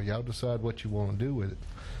y'all. Y'all decide what you want to do with it.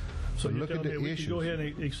 So you're look at telling me the we issues. could go ahead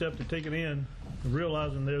and accept it, take it in,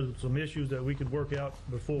 realizing there's some issues that we could work out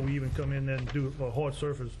before we even come in there and do a hard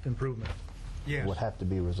surface improvement? Yes. Would have to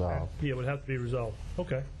be resolved. Yeah, it would have to be resolved.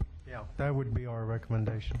 Okay. Yeah, that would be our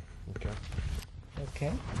recommendation. Okay.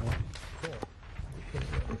 Okay.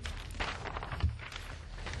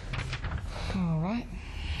 All right.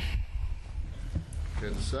 Okay,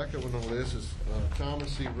 the second one on the list is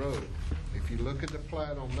Thomas C. Road. If you look at the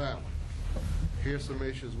plat on that one, here's some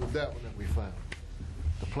issues with that one that we found.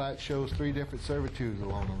 The plat shows 3 different servitudes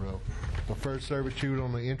along the road. The first servitude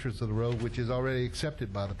on the entrance of the road, which is already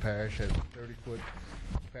accepted by the parish, has a 30-foot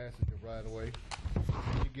passage of right-of-way.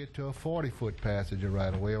 Then you get to a 40-foot passage of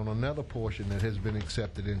right-of-way on another portion that has been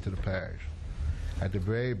accepted into the parish. At the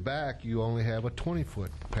very back, you only have a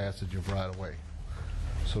 20-foot passage of right-of-way.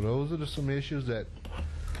 So those are some issues that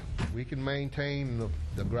we can maintain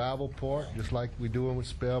the gravel part, just like we're doing with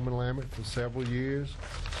Spellman Lambert for several years.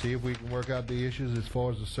 See if we can work out the issues as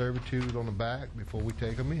far as the servitude on the back before we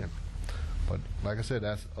take them in. But like I said,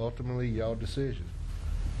 that's ultimately y'all decision.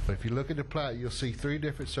 But if you look at the plat, you'll see 3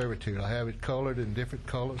 different servitudes. I have it colored in different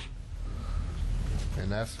colors,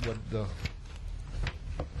 and that's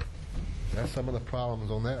some of the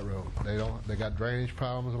problems on that road. They got drainage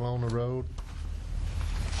problems along the road.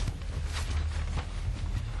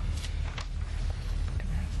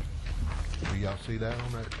 Do y'all see that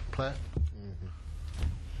on that plat?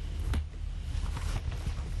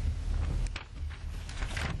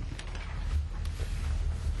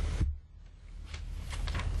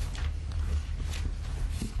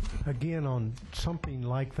 Again, on something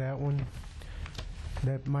like that one,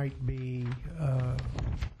 that might be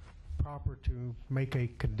proper to make a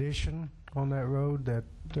condition on that road that,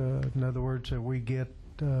 in other words, that we get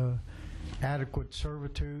adequate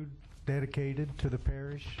servitude dedicated to the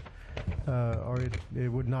parish, or it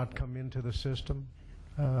would not come into the system.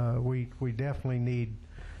 We definitely need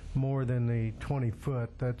more than the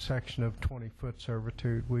 20-foot, that section of 20-foot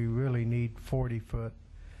servitude. We really need 40-foot.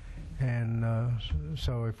 And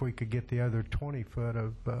so if we could get the other 20-foot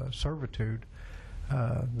of servitude,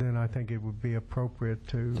 then I think it would be appropriate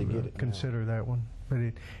to consider that one. But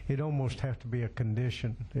it almost has to be a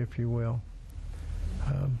condition, if you will.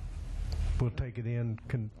 We'll take it in,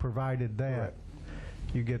 provided that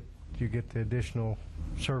you get the additional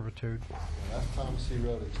servitude. Well, that's Thomas C.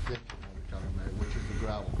 Road extension that we're talking about, which is the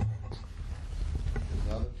gravel.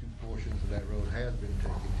 The other 2 portions of that road has been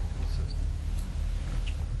taken into the system.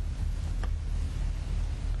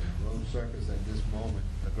 The road surface at this moment,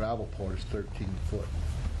 the gravel part is 13 foot.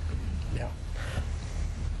 Yeah.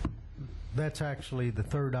 That's actually the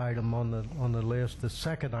 3rd item on the list. The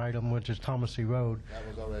 2nd item, which is Thomas C. Road,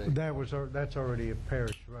 That was already that's already a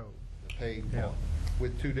parish road. the paved part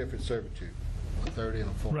with 2 different servitudes, a 30 and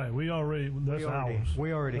a 40. Right. That's ours.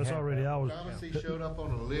 That's already ours. Thomas C. showed up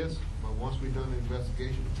on the list, but once we done the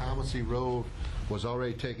investigation, Thomas C. Road was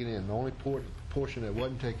already taken in. The only portion that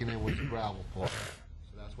wasn't taken in was the gravel part.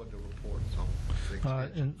 So that's what the report's on. The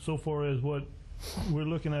extension. And so far as what we're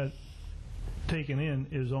looking at taking in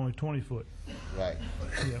is only 20 foot. Right.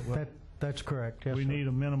 Yeah, well, That's correct, yes, we sir. need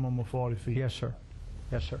a minimum of 40 feet. Yes, sir.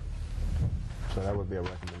 Yes, sir. So that would be a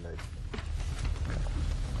recommendation.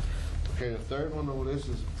 Okay, the third one on this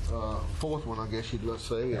is, fourth one, I guess you'd let's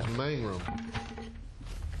say, is main room.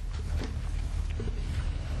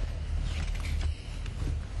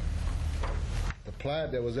 The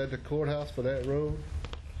plat that was at the courthouse for that road,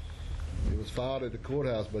 it was filed at the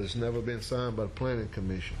courthouse, but it's never been signed by the planning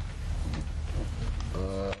commission.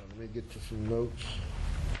 Let me get to some notes.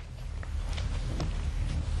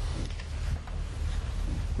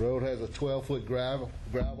 Road has a 12-foot gravel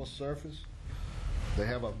surface. They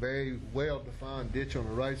have a very well-defined ditch on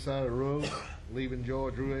the right side of the road, leaving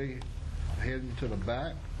George Ray, heading to the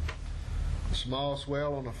back. A small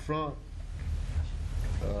swell on the front.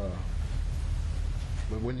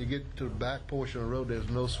 But when you get to the back portion of the road, there's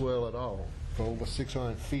no swell at all for over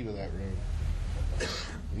 600 feet of that road.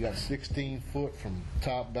 You got 16 foot from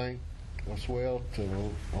top bank of swell to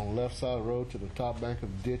on the left side of the road to the top bank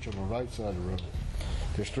of the ditch on the right side of the road.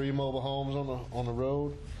 There's 3 mobile homes on the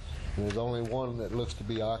road, and there's only one that looks to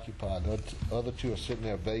be occupied. The other 2 are sitting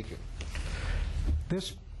there vacant.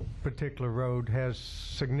 This particular road has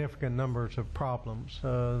significant numbers of problems.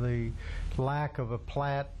 The lack of a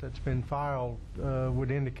plat that's been filed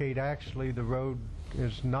would indicate actually the road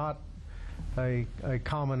is not a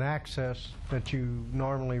common access that you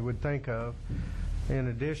normally would think of. In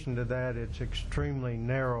addition to that, it's extremely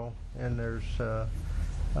narrow, and there's a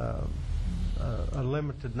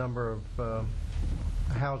limited number of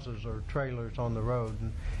houses or trailers on the road.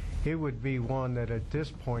 And it would be one that at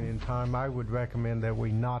this point in time I would recommend that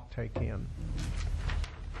we not take in.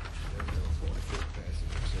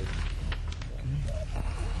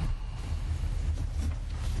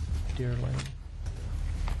 Deer Lane.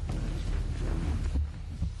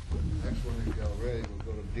 Next one, if y'all ready, we'll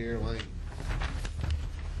go to Deer Lane.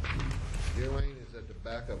 Deer Lane is at the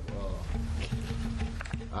back of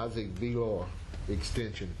Isaac Velor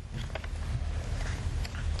extension.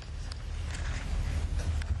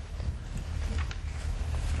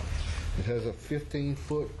 It has a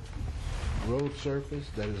 15-foot road surface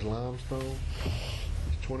that is limestone.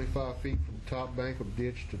 It's 25 feet from top bank of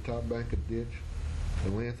ditch to top bank of ditch.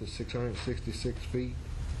 The length is 666 feet.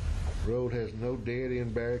 Road has no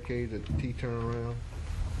dead-end barricades at the T-turnaround.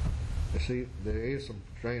 You see, there is some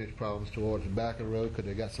drainage problems towards the back of the road because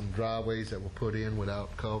they got some driveways that were put in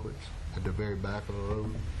without culverts at the very back of the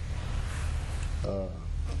road. The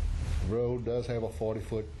road does have a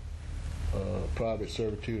 40-foot private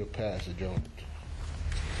servitude of passage on it.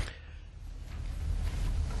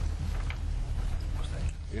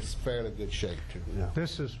 It's fairly good shape, too. Yeah.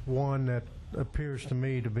 This is one that appears to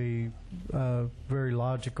me to be very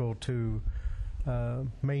logical to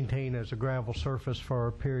maintain as a gravel surface for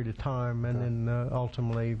a period of time and then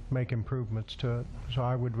ultimately make improvements to it. So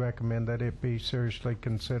I would recommend that it be seriously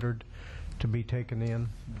considered to be taken in.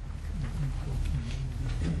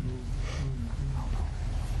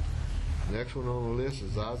 Next one on the list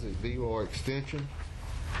is Isaac Velor extension.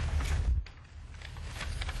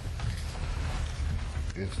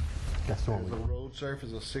 That's the one There's a road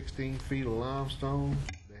surface of 16 feet of limestone.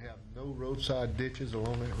 They have no roadside ditches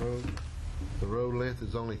along that road. The road length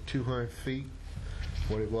is only 200 feet.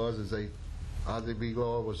 What it was is Isaac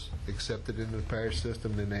Velor was accepted into the parish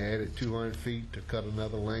system, then they added 200 feet to cut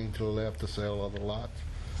another lane to the left to sell other lots,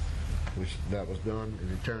 which that was done,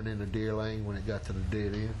 and it turned into Deer Lane when it got to the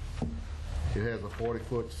dead end. It has a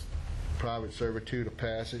 40-foot private servitude of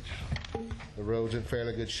passage. The road's in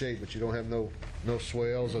fairly good shape, but you don't have no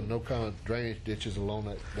swells or no kind of drainage ditches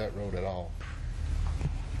along that road at all.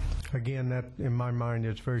 Again, that in my mind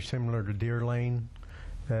is very similar to Deer Lane,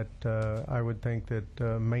 that I would think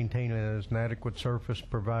that maintaining it as an adequate surface,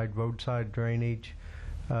 provide roadside drainage,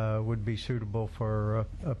 would be suitable for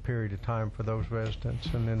a period of time for those residents,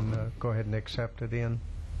 and then go ahead and accept it in.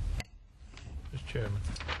 Mr. Chairman.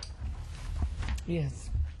 Yes.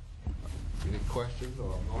 Any questions?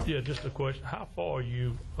 Yeah, just a question. How far are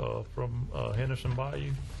you from Henderson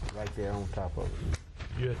Bayou? Right there on top of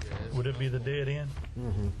it. Would it be the dead end?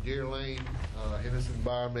 Mm-hmm. Deer Lane, Henderson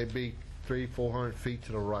Bayou may be 300-400 feet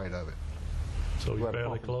to the right of it. So you're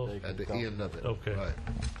fairly close? At the end of it. Okay. Right.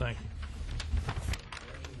 Thank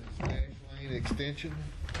you. Ash Lane extension.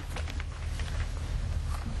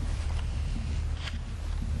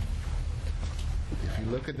 If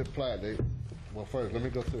you look at the plat, well, first, let me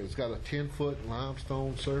go through it. It's got a 10-foot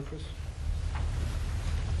limestone surface.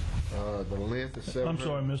 The length is 700. I'm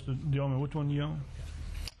sorry, Mr. Dillman, which one you on?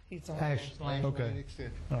 He's on Ash- Lane. Okay. Lane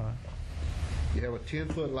extension. All right. You have a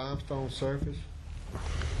 10-foot limestone surface.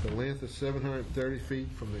 The length is 730 feet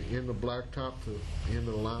from the end of blacktop to the end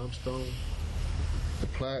of the limestone. The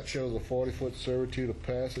plat shows a 40-foot servitude of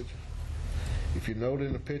passage. If you note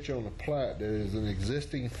in the picture on the plat, there is an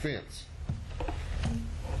existing fence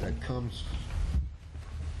that comes.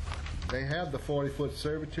 They have the 40-foot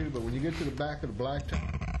servitude, but when you get to the back of the blacktop,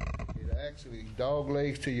 it actually dog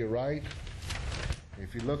legs to your right.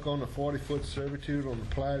 If you look on the 40-foot servitude on the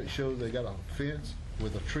plat, it shows they got a fence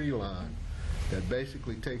with a tree line that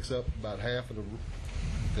basically takes up about half of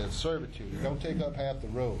the servitude. It don't take up half the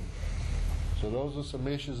road. So those are some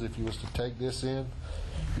issues. If you was to take this in,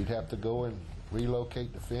 you'd have to go and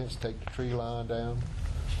relocate the fence, take the tree line down.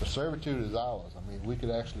 The servitude is ours. I mean, we could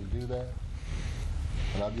actually do that.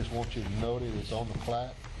 But I just want you to note it. It's on the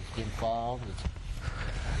plat. It's been filed. It's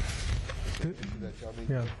an issue that y'all need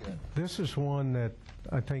to Yeah, look at. this is one that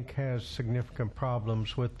I think has significant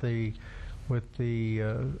problems with the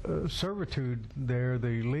servitude there.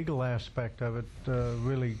 The legal aspect of it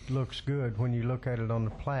really looks good when you look at it on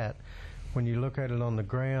the plat. When you look at it on the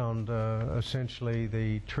ground, essentially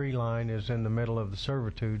the tree line is in the middle of the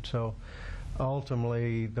servitude. So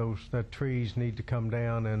ultimately, the trees need to come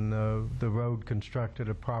down and the road constructed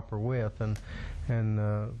a proper width.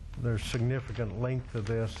 And there's significant length of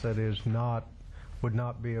this that would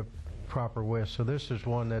not be a proper width. So this is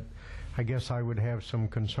one that I guess I would have some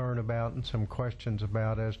concern about and some questions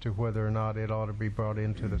about as to whether or not it ought to be brought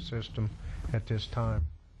into the system at this time.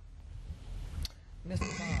 Mr.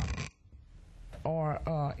 Bob,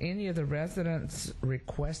 are any of the residents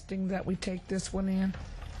requesting that we take this one in?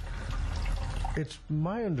 It's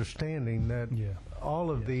my understanding that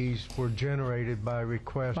all of these were generated by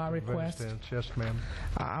request. By of request? residents. Yes, ma'am.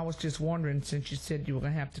 I was just wondering, since you said you were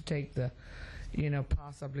going to have to take the,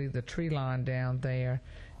 possibly the tree line down there,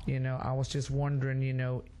 I was just wondering,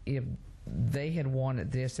 if they had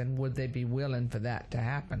wanted this and would they be willing for that to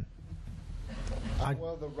happen?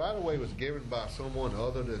 Well, the right-of-way was given by someone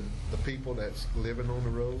other than the people that's living on the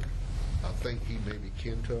road. I think he may be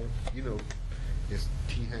kin to them. It's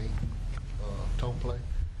T. Hank Tomplay.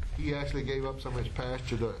 He actually gave up some of his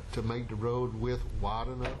pasture to make the road width wide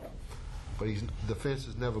enough. But the fence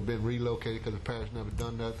has never been relocated because the parish never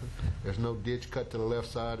done nothing. There's no ditch cut to the left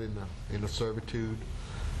side in the servitude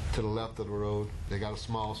to the left of the road. They got a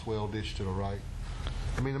small swell ditch to the right.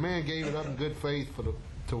 I mean, the man gave it up in good faith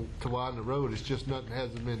to widen the road. It's just nothing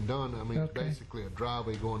hasn't been done. I mean, Okay. It's basically a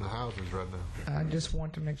driveway going to houses right now. I just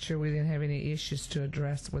want to make sure we didn't have any issues to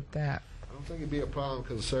address with that. I don't think it'd be a problem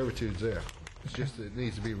because the servitude's there. It's just that it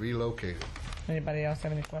needs to be relocated. Anybody else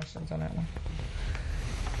have any questions on that one?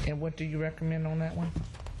 And what do you recommend on that one?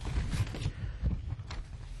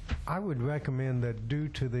 I would recommend that due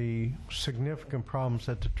to the significant problems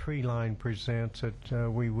that the tree line presents,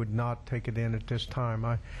 that we would not take it in at this time.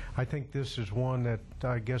 I think this is one that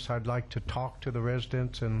I guess I'd like to talk to the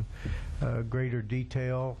residents in greater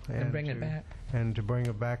detail. And bring it back. And to bring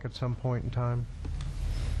it back at some point in time.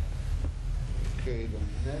 Okay,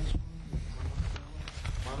 the next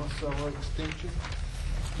one, Monticello Extension.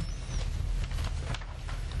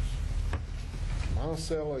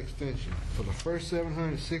 Monticello Extension. For the first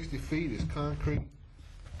 760 feet is concrete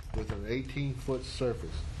with an 18-foot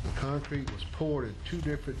surface. The concrete was poured in two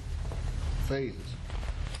different phases.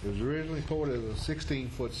 It was originally poured as a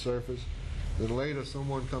 16-foot surface. Then later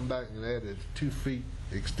someone come back and added 2 feet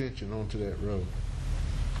extension onto that road.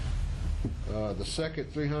 The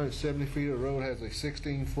second 370 feet of road has a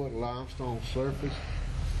 16-foot limestone surface.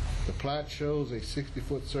 The plat shows a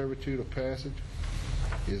 60-foot servitude of passage.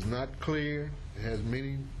 It is not clear. It has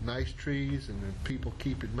many nice trees, and then people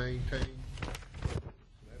keep it maintained. So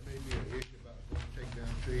that may be an issue about going to take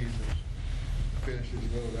down trees and finish this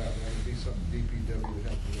road out. That would be something DPW would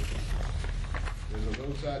have to look at. There's a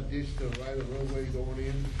roadside ditch to the right of the roadway going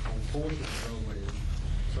in on portions of the roadway.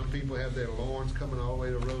 Some people have their lawns coming all the way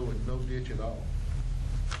to the road with no ditch at all.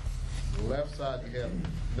 On the left side, you have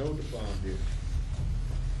no defined ditch.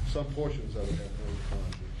 Some portions of it have no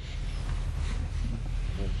defined ditch.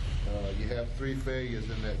 You have 3 failures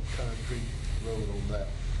in that concrete road on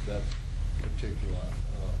that particular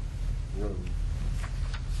road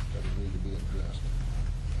that need to be addressed.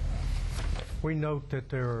 We note that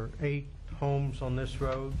there are 8 homes on this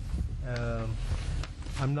road.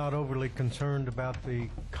 I'm not overly concerned about the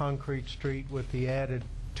concrete street with the added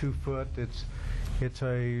 2 foot. It's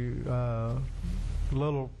a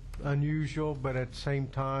little unusual, but at the same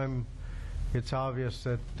time, it's obvious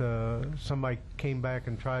that somebody came back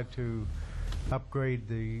and tried to upgrade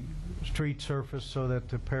the street surface so that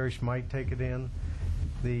the parish might take it in.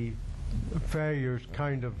 The failures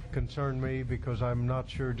kind of concern me because I'm not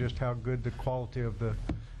sure just how good the quality of the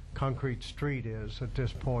concrete street is at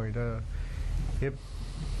this point. It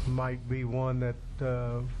might be one that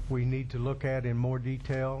we need to look at in more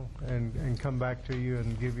detail and come back to you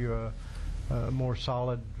and give you a more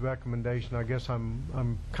solid recommendation. I guess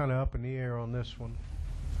I'm kind of up in the air on this one.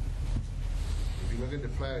 If you look at the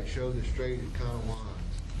plat, it shows it straight, it kind of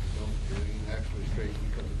winds. It ain't actually straight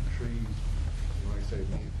because of the trees. Like I say,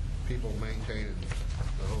 people maintaining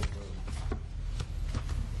the whole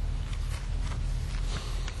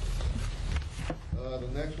road.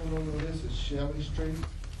 The next one on the list is Shelley Street.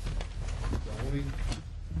 The only,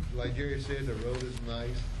 like Jerry said, the road is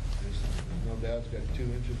nice. There's no doubt it's got 2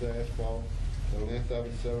 inches of asphalt. The length of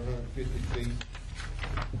it is 750 feet.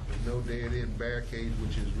 There's no dead-end barricades,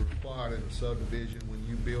 which is required in a subdivision. When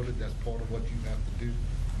you build it, that's part of what you have to do.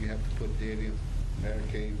 You have to put dead-end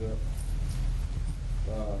barricades up.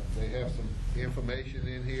 They have some information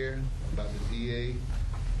in here about the DA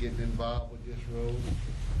getting involved with this road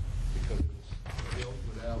because it was built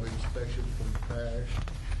without inspection from the parish.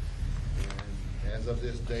 And as of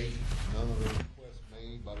this date, none of the requests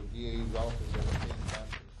made by the DA's office have been back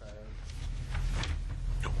to the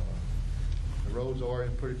parish. The roads are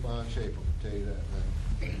in pretty fine shape, I can tell you that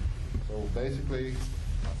now. So basically,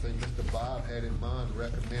 I think Mr. Bob had in mind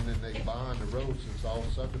recommending they bond the road since all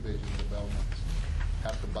subdivision developments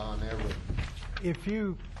have to bond their road. If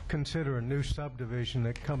you consider a new subdivision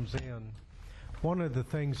that comes in, one of the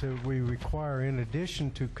things that we require, in addition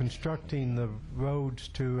to constructing the roads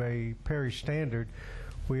to a parish standard,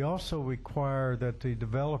 we also require that the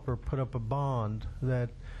developer put up a bond that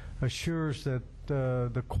assures that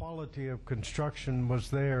the quality of construction was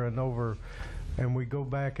there and over, and we go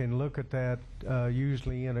back and look at that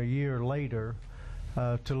usually in a year later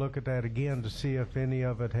to look at that again to see if any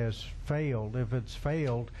of it has failed. If it's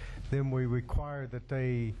failed, then we require that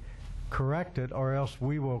they correct it, or else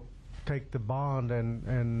we will take the bond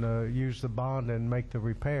and use the bond and make the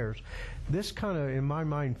repairs. This kind of, in my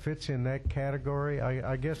mind, fits in that category.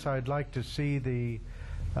 I guess I'd like to see the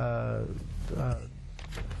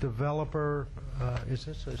developer. Is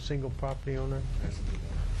this a single property owner?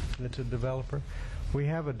 It's a developer. We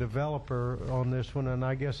have a developer on this one, and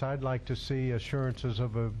I guess I'd like to see assurances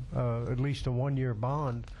of at least a 1-year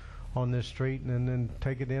bond on this street, and then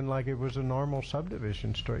take it in like it was a normal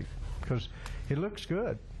subdivision street, because it looks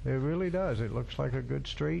good. It really does. It looks like a good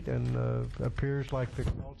street, and appears like the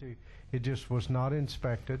quality. It just was not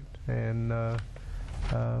inspected, and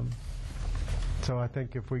so I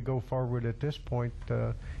think if we go forward at this point,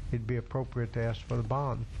 it'd be appropriate to ask for the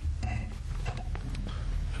bond.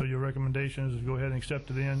 So your recommendation is to go ahead and accept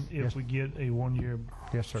it in if Yes. we get a 1-year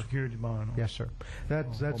Yes, sir. security bond? Yes, sir.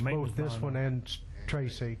 That's both this one and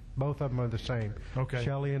Tracy. Both of them are the same. Okay.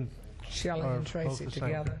 Shelley and both Tracy the same.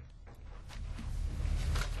 together.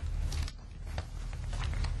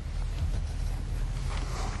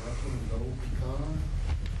 Next one is Old Pecan.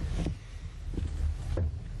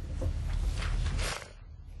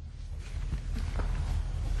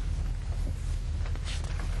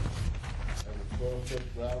 Has a 12-foot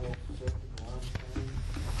gravel surface limestone.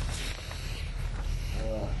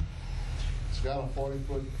 It's got a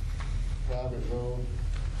 40-foot private road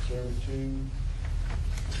servitude.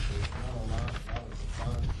 There's not a lot of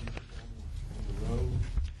defined features on the road.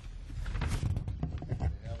 They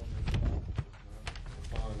have them in the back. It's not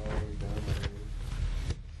defined all the way down the road.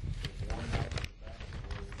 There's one house in the back of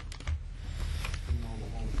the road, two on the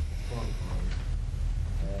front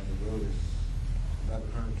of the road. The road is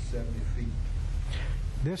 1,170 feet.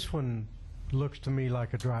 This one looks to me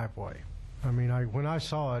like a driveway. I mean, when I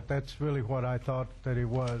saw it, that's really what I thought that it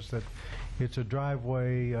was, that it's a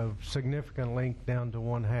driveway of significant length down to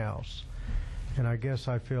one house. And I guess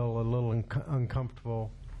I feel a little uncomfortable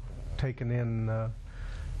taking in a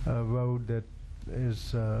road that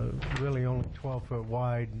is really only 12 foot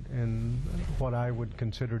wide and what I would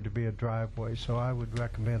consider to be a driveway. So I would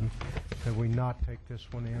recommend that we not take this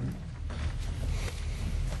one in.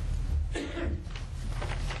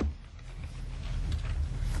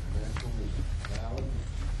 Next one is Ballard.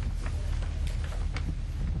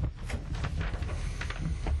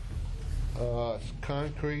 It's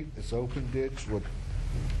concrete, it's open ditch,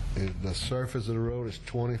 the surface of the road is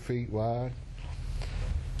 20 feet wide.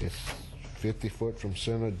 It's 50 foot from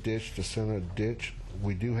center ditch to center ditch.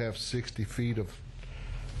 We do have 60 feet of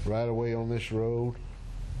right-of-way on this road.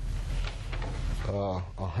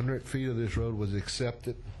 100 feet of this road was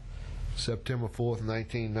accepted September 4th,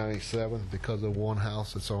 1997 because of one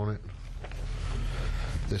house that's on it.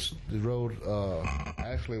 The road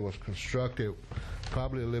actually was constructed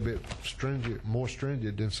probably a little bit more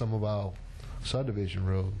stringent than some of our subdivision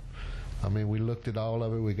roads. I mean, we looked at all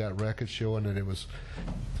of it. We got records showing that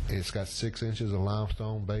it's got 6 inches of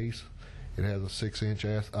limestone base. It has a 6-inch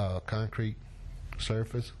concrete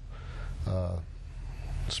surface.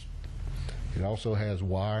 It also has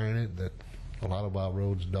wire in it that a lot of our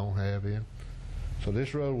roads don't have in. So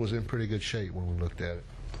this road was in pretty good shape when we looked at it.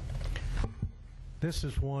 This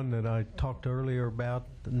is one that I talked earlier about,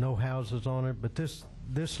 no houses on it, but this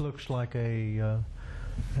looks like a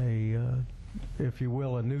if you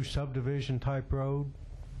will, a new subdivision type road.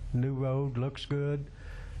 New road, looks good.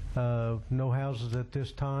 No houses at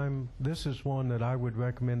this time. This is one that I would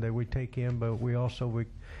recommend that we take in, but we also would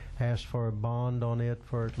ask for a bond on it,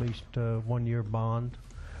 for at least 1-year bond,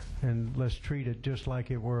 and let's treat it just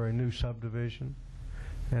like it were a new subdivision.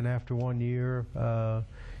 And after 1 year,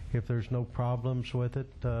 if there's no problems with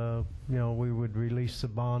it, we would release the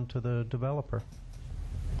bond to the developer.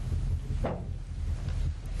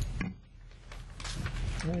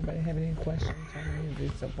 Anybody have any questions on any of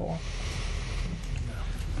these so far?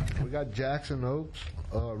 We got Jackson Oaks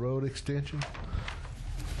Road extension.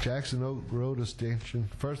 Jackson Oak Road extension.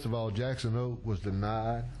 First of all, Jackson Oak was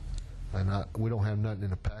denied, and we don't have nothing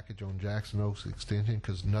in the package on Jackson Oaks extension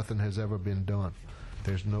because nothing has ever been done.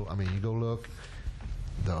 There's no. I mean, you go look.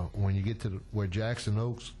 When you get to where Jackson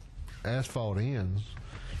Oaks asphalt ends,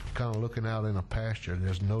 you're kind of looking out in a pasture.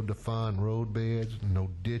 There's no defined road beds, no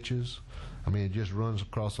ditches. I mean, it just runs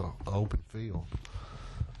across an open field.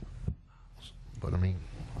 But I mean,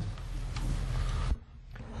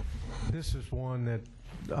 this is one that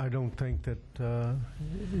I don't think that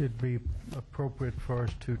it'd be appropriate for us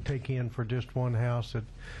to take in for just one house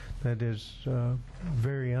that is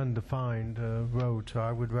very undefined road. So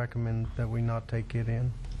I would recommend that we not take it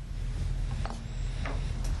in.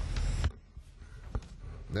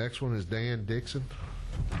 Next one is Dan Dixon.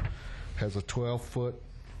 Has a 12-foot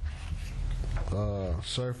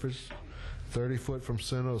surface, 30 foot from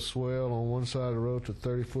center of swell on one side of the road to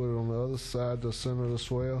 30 foot on the other side of the center of the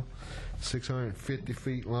swell, 650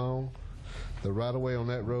 feet long. The right-of-way on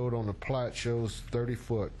that road on the plat shows 30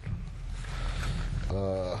 foot.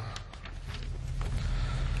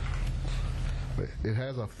 It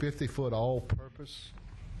has a 50-foot all-purpose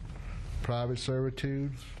private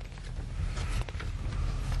servitude.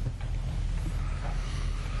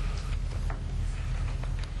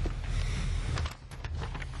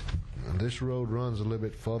 This road runs a little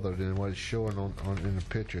bit further than what it's showing in the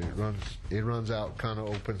picture. It runs out, kind of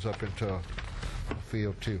opens up into a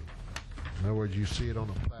field too. In other words, you see it on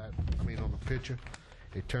the plat. I mean, on the picture,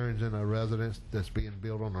 it turns in a residence that's being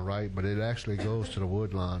built on the right, but it actually goes to the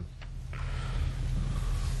wood line.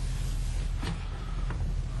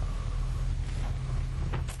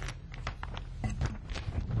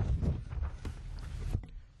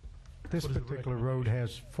 This particular road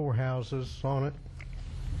has 4 houses on it.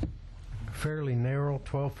 Fairly narrow,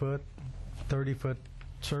 12-foot, 30-foot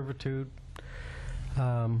servitude.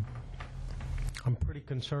 I'm pretty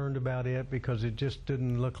concerned about it because it just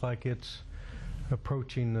didn't look like it's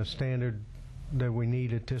approaching the standard that we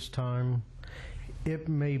need at this time. It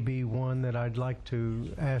may be one that I'd like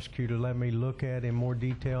to ask you to let me look at in more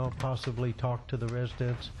detail, possibly talk to the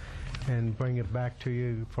residents and bring it back to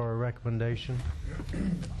you for a recommendation.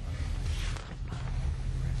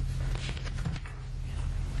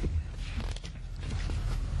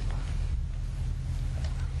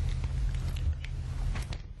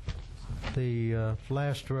 The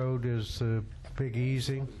last road is Big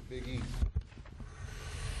Easy. Big Easy.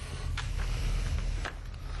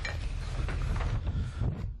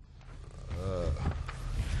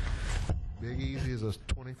 Big Easy is a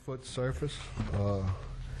 20-foot surface.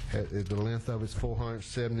 The length of it is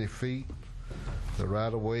 470 feet. The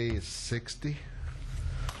right-of-way is 60.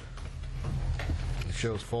 It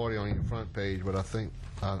shows 40 on your front page, but I think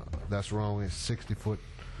that's wrong. It's 60-foot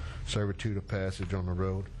servitude of passage on the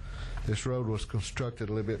road. This road was constructed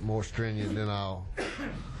a little bit more stringent than our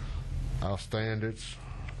standards.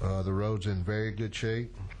 The road's in very good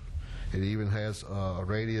shape. It even has a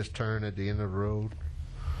radius turn at the end of the road.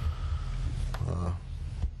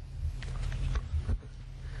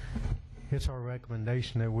 It's our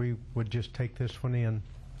recommendation that we would just take this one in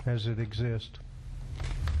as it exists.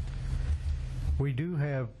 We do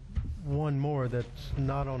have one more that's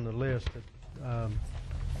not on the list that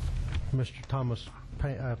Mr. Thomas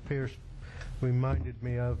Pierce reminded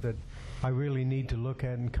me of that I really need to look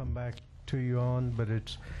at and come back to you on, but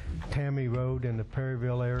it's Tammy Road in the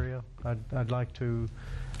Perryville area. I'd like to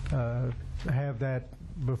have that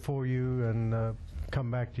before you and come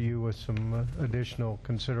back to you with some additional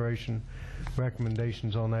consideration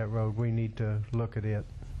recommendations on that road. We need to look at it.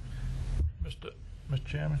 Mr.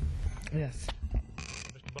 Chairman, Yes.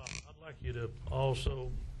 Mr. Bob, I'd like you to also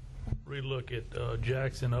relook at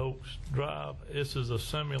Jackson Oaks Drive. This is a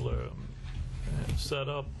similar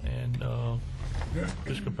setup, and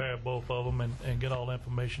just compare both of them and get all the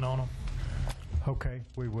information on them. Okay,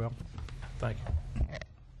 we will. Thank you.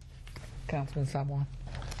 Councilman Sawan.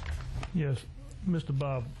 Yes, Mr.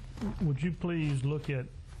 Bob, would you please look at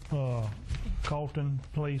Carlton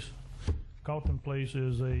Place? Carlton Place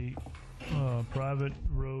is a private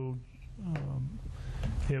road.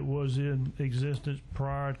 It was in existence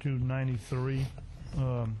prior to '93.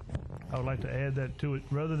 I would like to add that to it,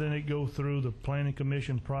 rather than it go through the planning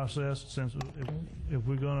commission process, since if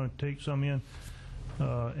we're going to take some in,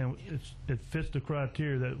 and it fits the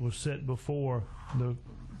criteria that was set before the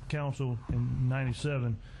council in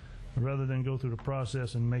 '97, rather than go through the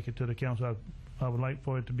process and make it to the council, I would like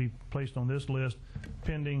for it to be placed on this list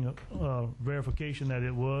pending verification that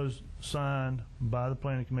it was signed by the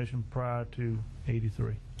planning commission prior to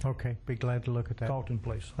 '83. Okay, be glad to look at that. Carlton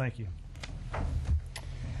Place. Thank you.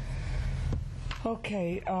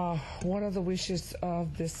 Okay, what are the wishes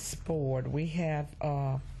of this board? We have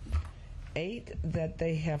 8 that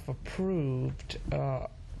they have approved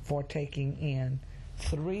for taking in.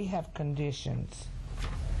 3 have conditions.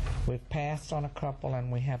 We've passed on a couple,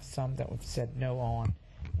 and we have some that we've said no on.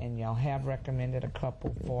 And y'all have recommended a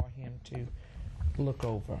couple for him to look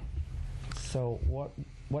over. So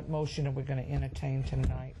what motion are we going to entertain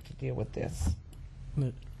tonight to deal with this?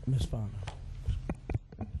 Ms. Fonda.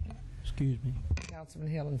 Excuse me. Councilman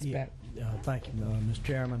Hillens back. Thank you, Mr.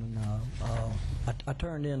 Chairman. I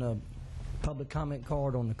turned in a public comment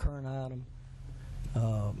card on the current item.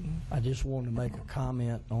 I just wanted to make a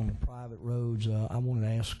comment on the private roads. I wanted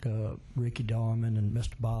to ask Ricky Darman and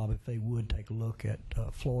Mr. Bob if they would take a look at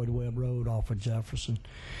Floyd Webb Road off of Jefferson.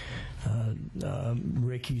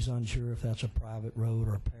 Ricky's unsure if that's a private road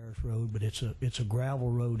or a parish road, but it's a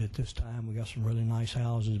gravel road at this time. We got some really nice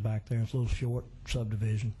houses back there. It's a little short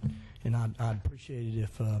subdivision, and I'd appreciate it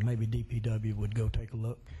if maybe DPW would go take a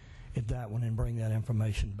look at that one and bring that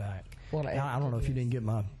information back. Well, I don't know if you didn't get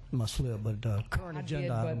my slip, but current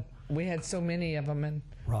agenda item. But we had so many of them, and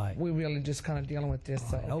right. we really just kind of dealing with this.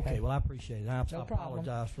 Right. So, okay, well, I appreciate it. I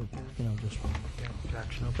apologize for just.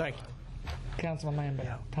 Thank you. Councilman Lambert.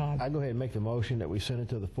 Yeah. Todd. I go ahead and make the motion that we send it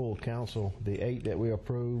to the full council. The 8 that we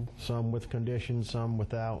approve, some with conditions, some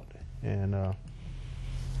without, and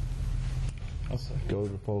go to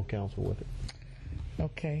the full council with it.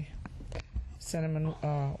 Okay.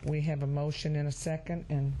 Senator, we have a motion and a second,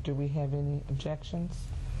 and do we have any objections?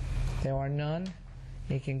 There are none.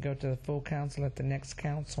 It can go to the full council at the next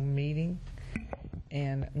council meeting.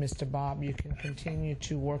 And Mr. Bob, you can continue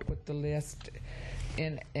to work with the list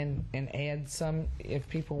and add some if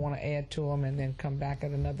people want to add to them, and then come back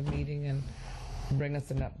at another meeting and bring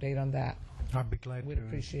us an update on that. I'd be glad to. We'd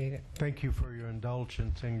appreciate it. Thank you for your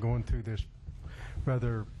indulgence in going through this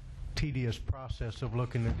rather tedious process of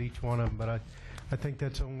looking at each one of them, but I think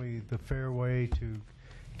that's only the fair way to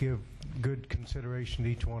give good consideration to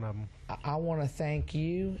each one of them. I want to thank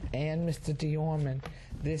you and Mr. DeOrman.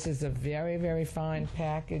 This is a very, very fine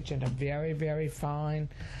package and a very, very fine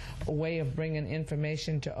way of bringing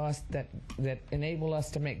information to us that enable us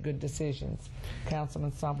to make good decisions.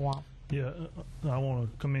 Councilman Savoy. Yeah, I want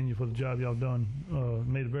to commend you for the job y'all done.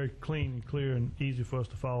 Made it very clean and clear and easy for us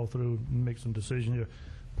to follow through and make some decisions here.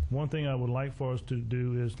 One thing I would like for us to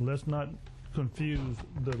do is let's not confuse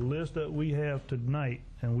the list that we have tonight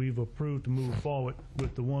and we've approved to move forward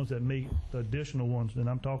with the ones that make the additional ones. And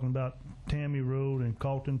I'm talking about Tammy Road and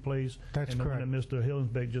Carlton Place. That's and correct. And Mr.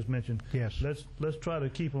 Hillensbeck just mentioned. Yes. Let's try to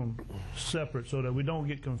keep them separate so that we don't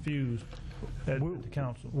get confused at the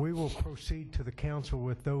council. We will proceed to the council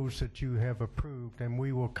with those that you have approved, and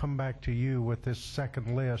we will come back to you with this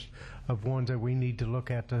second list of ones that we need to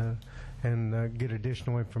look at and get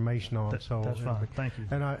additional information on. That's fine. Thank you.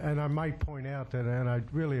 And I might point out that, and I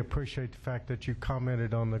really appreciate the fact that you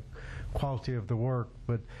commented on the quality of the work,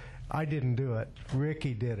 but I didn't do it.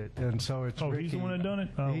 Ricky did it, and so it's Ricky. He's the one that done it?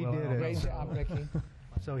 Oh, he did it. Great job, Ricky.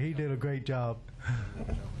 So he did a great job.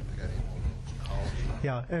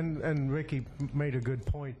 Yeah, and Ricky made a good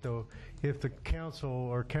point, though. If the council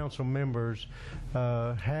or council members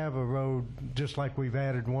have a road, just like we've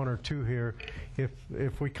added 1 or 2 here,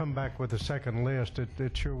 if we come back with a second list,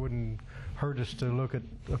 it sure wouldn't hurt us to look at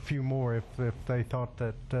a few more if they thought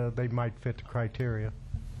that they might fit the criteria.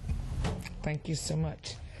 Thank you so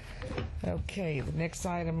much. Okay, the next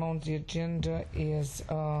item on the agenda is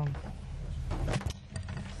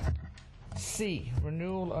 6. C,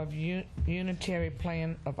 renewal of unitary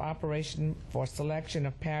plan of operation for selection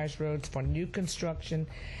of parish roads for new construction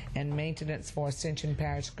and maintenance for Ascension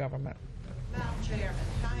Parish government. Madam Chairman,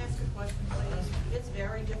 can I ask a question, please? It's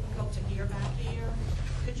very difficult to hear back here.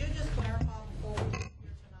 Could you just clarify before we leave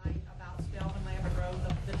here tonight about Spelman Lambert Road,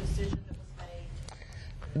 the decision that was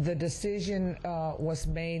made? The decision was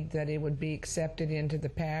made that it would be accepted into the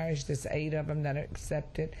parish. There's 8 of them that are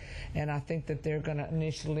accepted, and I think that they're going to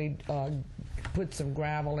initially put some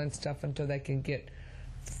gravel and stuff until they can get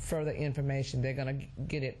further information. They're going to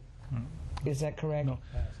get it. Is that correct? No.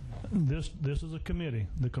 This is a committee.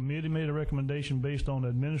 The committee made a recommendation based on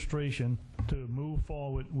administration to move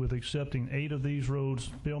forward with accepting 8 of these roads,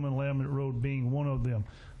 Spelman Lambert Road being one of them.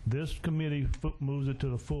 This committee moves it to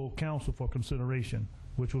the full council for consideration,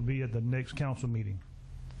 which will be at the next council meeting.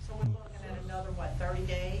 So we're looking at another, what, 30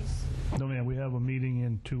 days? No, ma'am, we have a meeting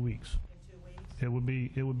in 2 weeks. In 2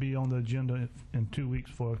 weeks? It would be on the agenda in 2 weeks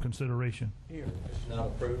for consideration. Here, it's not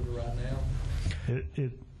approved right now?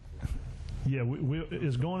 Yeah,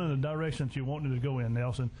 it's going in the direction that you wanted it to go in,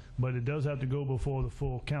 Nelson, but it does have to go before the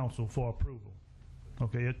full council for approval.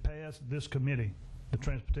 Okay, it passed this committee, the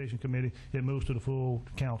Transportation Committee. It moves to the full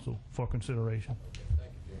council for consideration.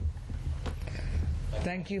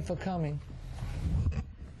 Thank you for coming.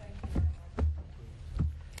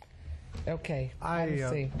 Okay, item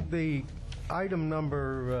C. The item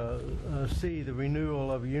number C, the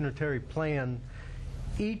renewal of a unitary plan,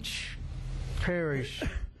 each parish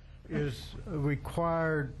is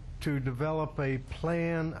required to develop a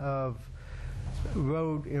plan of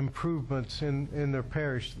road improvements in their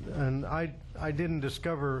parish. And I didn't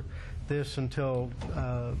discover this until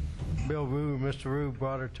Bill Rue, Mr. Rue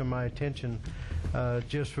brought it to my attention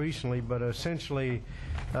just recently, but essentially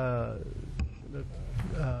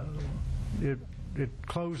it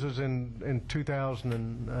closes in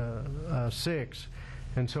 2006,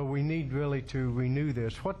 and so we need really to renew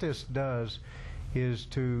this. What this does is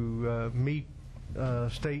to meet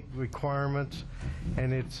state requirements,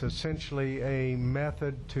 and it's essentially a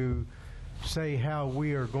method to say how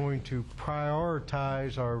we are going to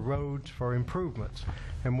prioritize our roads for improvements.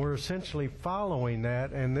 And we're essentially following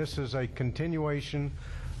that, and this is a continuation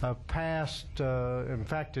of past, in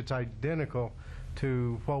fact, it's identical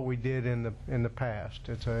to what we did in the past.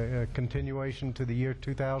 It's a continuation to the year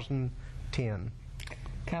 2010.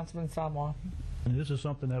 Councilman Samoa. And this is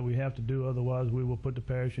something that we have to do, otherwise we will put the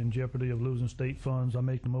parish in jeopardy of losing state funds. I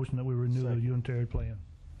make the motion that we renew the unitary plan.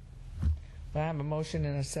 I have a motion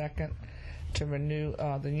and a second to renew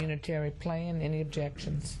the unitary plan. Any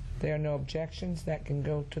objections? There are no objections. That can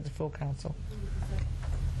go to the full council.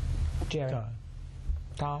 Jerry.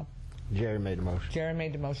 Todd. Jerry made the motion. Jerry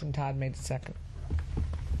made the motion. Todd made the second.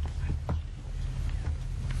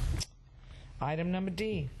 Item number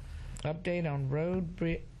D, update on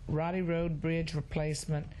Roddy Road Bridge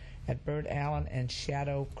replacement at Bird Allen and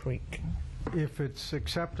Shadow Creek. If it's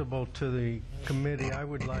acceptable to the committee, I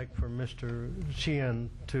would like for Mr. Sheehan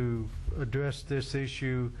to address this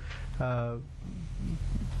issue.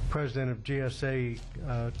 President of GSA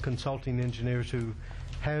Consulting Engineers, who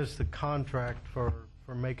has the contract for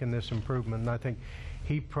making this improvement, and I think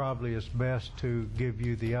he probably is best to give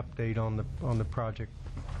you the update on the project.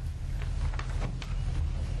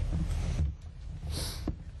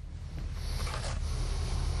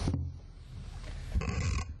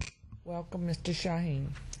 Welcome, Mr.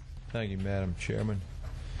 Shaheen. Thank you, Madam Chairman.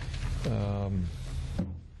 Summary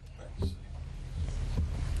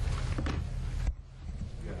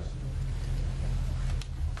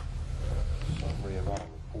of our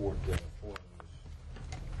report for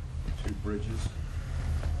those 2 bridges.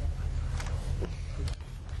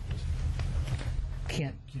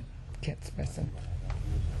 Kent Smithson.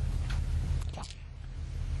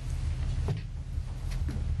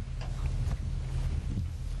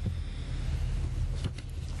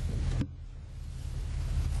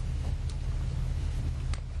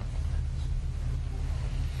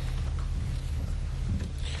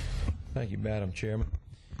 Thank you, Madam Chairman.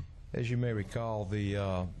 As you may recall,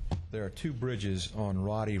 there are 2 bridges on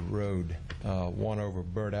Roddy Road, one over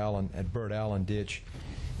Bird Allen Ditch,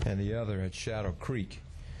 and the other at Shadow Creek,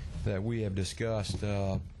 that we have discussed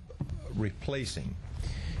replacing.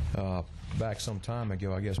 Back some time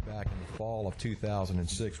ago, I guess back in the fall of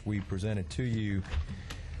 2006, we presented to you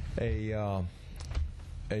a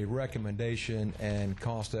recommendation and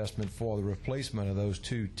cost estimate for the replacement of those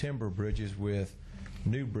 2 timber bridges with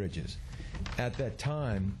new bridges. At that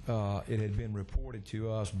time, it had been reported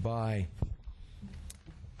to us by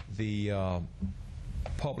the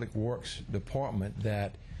Public Works Department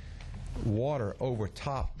that water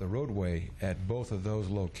overtopped the roadway at both of those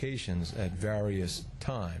locations at various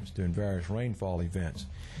times during various rainfall events.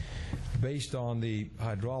 Based on the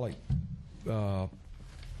hydraulic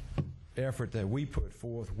effort that we put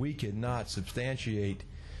forth, we could not substantiate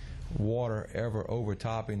water ever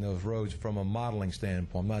overtopping those roads from a modeling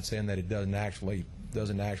standpoint. I'm not saying that it doesn't actually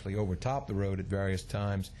overtop the road at various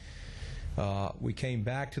times. We came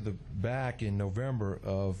back in November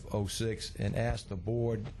of '06 and asked the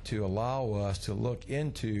board to allow us to look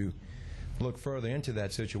further into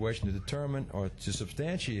that situation to determine or to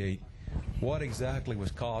substantiate what exactly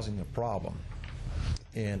was causing the problem.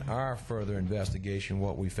 In our further investigation,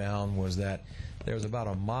 what we found was that there was about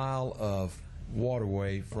a mile of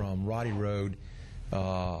waterway from Roddy Road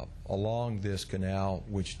along this canal,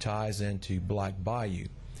 which ties into Black Bayou.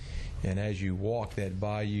 And as you walk that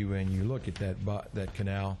bayou and you look at that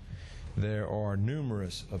canal, there are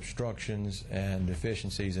numerous obstructions and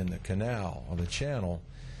deficiencies in the canal or the channel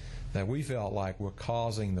that we felt like were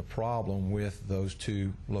causing the problem with those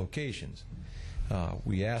two locations.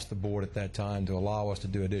 We asked the board at that time to allow us to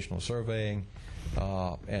do additional surveying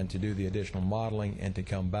and to do the additional modeling and to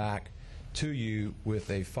come back to you with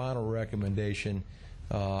a final recommendation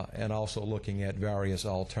and also looking at various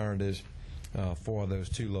alternatives for those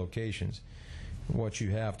two locations. What you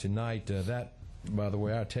have tonight, that, by the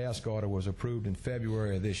way, our task order was approved in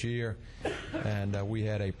February of this year, and we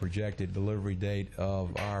had a projected delivery date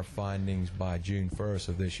of our findings by June 1st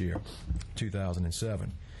of this year,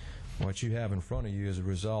 2007. What you have in front of you is a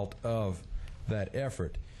result of that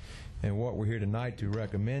effort, and what we're here tonight to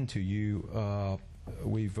recommend to you,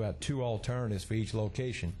 we've got two alternatives for each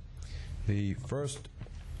location. The first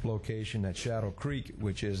location at Shadow Creek,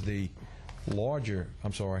 which is the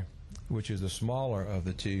smaller of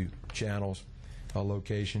the two channels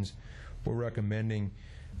locations, we're recommending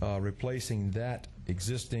replacing that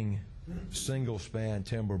existing single-span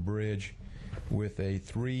timber bridge with a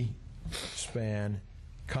 3-span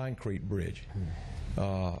concrete bridge,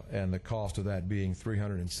 and the cost of that being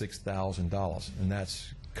 $306,000, and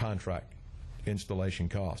that's contract installation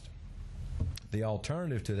cost. The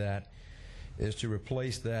alternative to that is to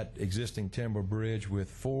replace that existing timber bridge with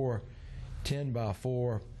 4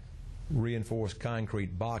 10-by-4 reinforced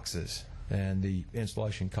concrete boxes, and the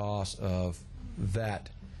installation cost of that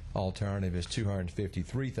alternative is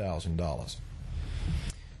 $253,000.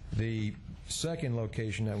 The second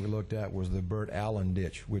location that we looked at was the Burt Allen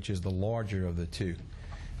ditch, which is the larger of the two.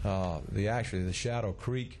 The Shadow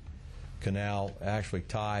Creek Canal actually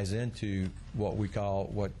ties into what we call,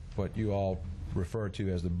 what you all refer to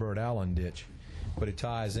as the Burt Allen ditch, but it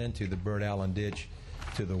ties into the Burt Allen ditch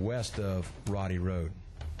to the west of Roddy Road.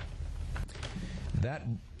 That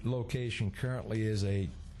location currently is a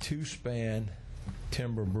 2-span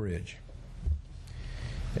timber bridge,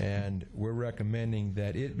 and we're recommending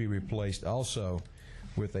that it be replaced also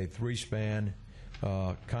with a 3-span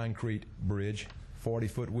concrete bridge,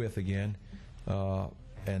 40-foot width again,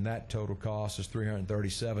 and that total cost is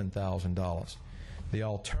 $337,000. The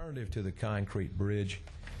alternative to the concrete bridge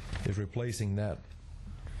is replacing that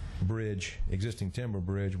bridge, existing timber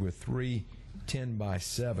bridge, with 3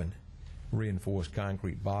 10-by-7 reinforced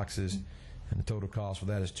concrete boxes, and the total cost for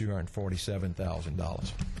that is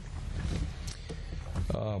 $247,000.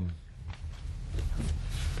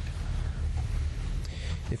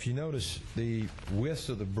 If you notice, the width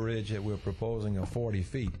of the bridge that we're proposing are 40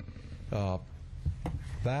 feet.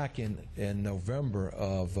 Back in November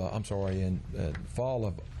of,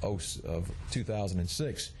 fall of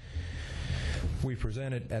 2006, we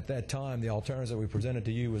presented, at that time, the alternatives that we presented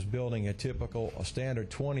to you was building a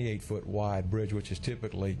standard 28-foot wide bridge, which is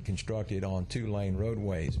typically constructed on 2-lane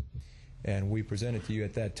roadways. And we presented to you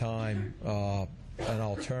at that time an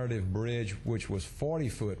alternative bridge which was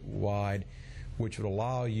 40-foot wide, which would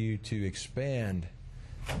allow you to expand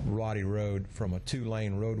Roddy Road from a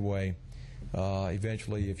 2-lane roadway.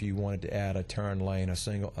 Eventually, if you wanted to add a turn lane, a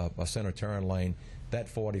center turn lane, that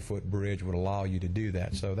 40-foot bridge would allow you to do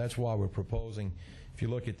that. So that's why we're proposing, if you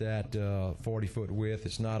look at that 40-foot width,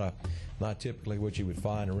 it's not typically what you would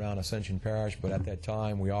find around Ascension Parish, but at that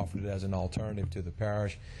time we offered it as an alternative to the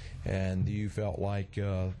parish, and you felt like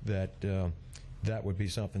that would be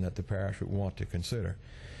something that the parish would want to consider.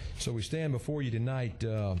 So we stand before you tonight.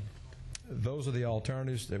 Those are the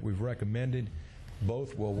alternatives that we've recommended.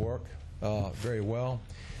 Both will work very well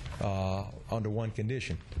under one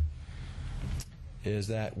condition, is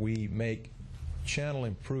that we make channel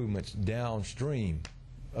improvements downstream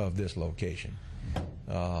of this location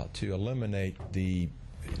to eliminate the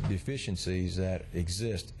deficiencies that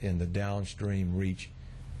exist in the downstream reach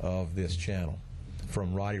of this channel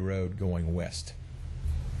from Roddy Road going west.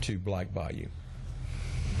 to Black Bayou.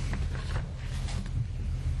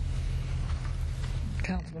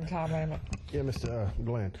 Councilman Tom Raymond. Yeah, Mr.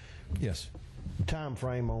 Glenn. Yes. Time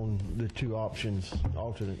frame on the two alternates.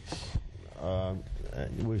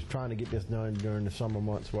 We was trying to get this done during the summer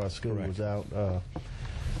months while school Correct. was out.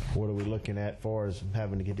 What are we looking at as far as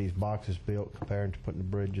having to get these boxes built compared to putting the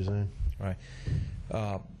bridges in? Right.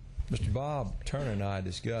 Mr. Bob Turner and I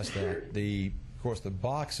discussed that. Of course, the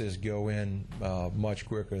boxes go in much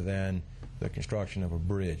quicker than the construction of a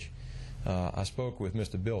bridge. I spoke with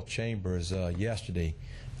Mr. Bill Chambers yesterday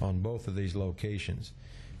on both of these locations,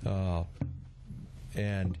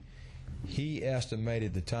 and he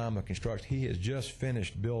estimated the time of construction. He has just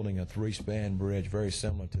finished building a 3-span bridge very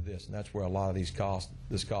similar to this, and that's where a lot of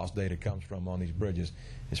this cost data comes from on these bridges,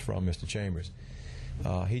 is from Mr. Chambers.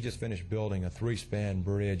 He just finished building a 3-span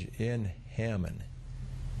bridge in Hammond,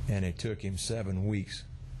 and it took him 7 weeks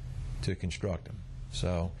to construct them.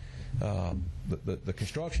 So the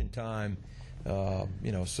construction time,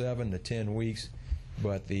 7 to 10 weeks,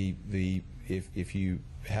 but if you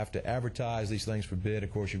have to advertise these things for bid,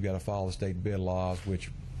 of course you've got to follow the state bid laws,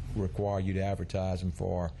 which require you to advertise them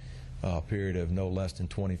for a period of no less than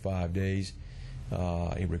 25 days.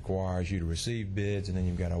 It requires you to receive bids, and then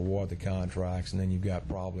you've got to award the contracts, and then you've got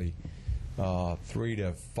probably 3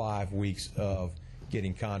 to 5 weeks of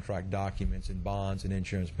getting contract documents and bonds and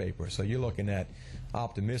insurance paper. So you're looking at,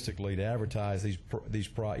 optimistically, to advertise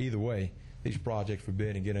either way, these projects for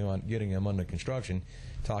bid and getting them under construction,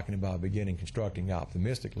 talking about beginning constructing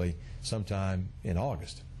optimistically sometime in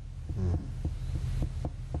August.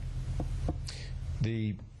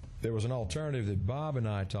 There was an alternative that Bob and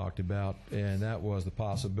I talked about, and that was the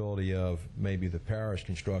possibility of maybe the parish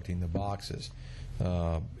constructing the boxes.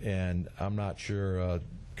 And I'm not sure,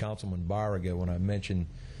 Councilman Barriga, when I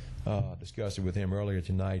discussed it with him earlier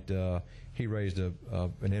tonight, he raised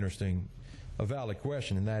an interesting, a valid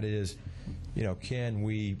question, and that is, can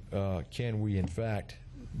we in fact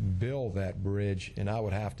build that bridge? And I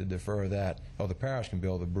would have to defer that, or the parish can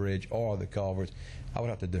build the bridge or the culverts. I would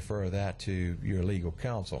have to defer that to your legal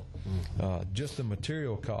counsel. Just the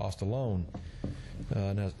material cost alone,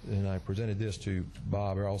 and I presented this to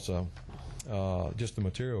Bob also, just the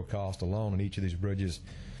material cost alone on each of these bridges,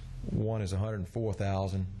 one is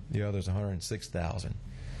 $104,000, the other is $106,000.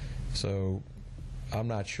 So I'm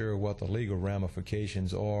not sure what the legal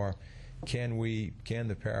ramifications are. Can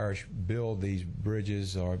the parish build these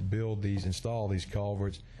bridges or install these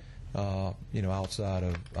culverts, outside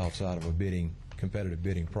of a competitive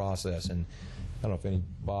bidding process? And I don't know if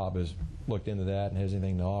Bob has looked into that and has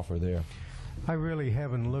anything to offer there. I really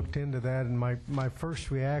haven't looked into that, and my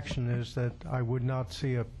first reaction is that I would not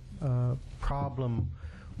see a problem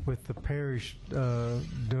with the parish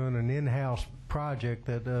doing an in-house project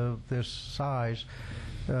of this size.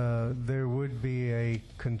 There would be a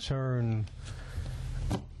concern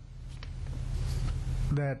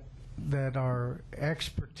that our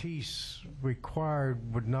expertise required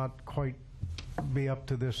would not quite be up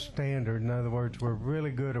to this standard. In other words, we're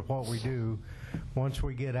really good at what we do. Once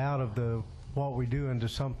we get out of what we do into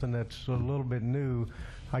something that's a little bit new,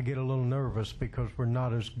 I get a little nervous because we're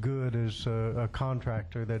not as good as a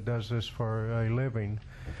contractor that does this for a living.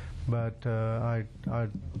 But I'd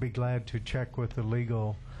be glad to check with the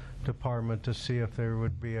legal department to see if there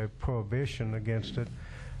would be a prohibition against it.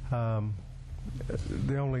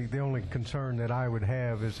 The only concern that I would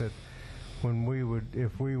have is that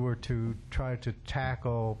if we were to try to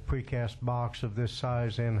tackle precast box of this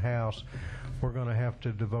size in-house, we're going to have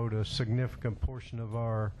to devote a significant portion of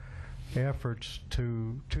our efforts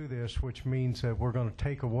to this, which means that we're going to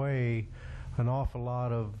take away an awful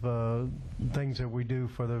lot of things that we do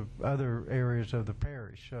for the other areas of the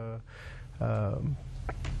parish.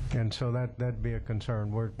 And so that'd be a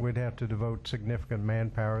concern. We'd have to devote significant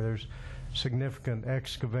manpower. There's significant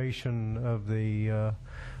excavation of the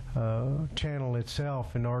channel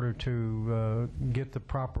itself in order to get the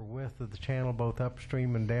proper width of the channel, both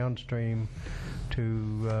upstream and downstream,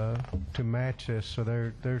 to match this.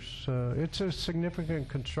 So it's a significant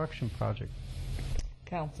construction project.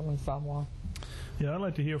 Councilman Samoa. Yeah, I'd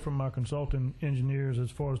like to hear from our consulting engineers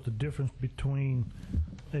as far as the difference between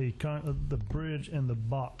the bridge and the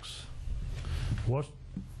box.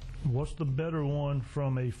 What's the better one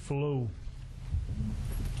from a flow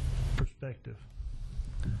perspective?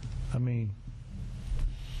 I mean,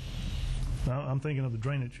 I'm thinking of the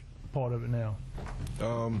drainage part of it now.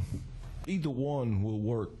 Either one will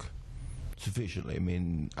work sufficiently. I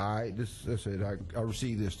mean, I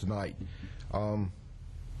received this tonight.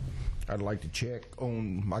 I'd like to check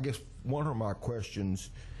on, I guess one of my questions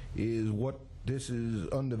is this is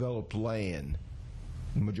undeveloped land.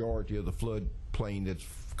 majority of the flood plain that's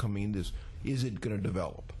coming, is it going to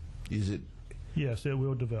develop? Is it? Yes, it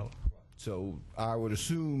will develop. So I would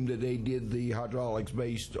assume that they did the hydraulics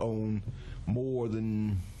based on more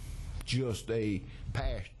than just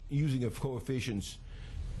using of coefficients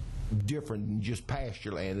different than just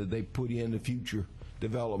pasture land, that they put in the future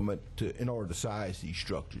development in order to size these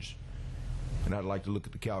structures. And I'd like to look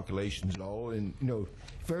at the calculations and all. And, you know,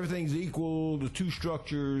 if everything's equal, the two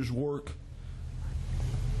structures work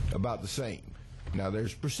about the same. Now,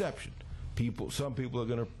 there's perception. Some people are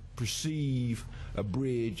going to perceive a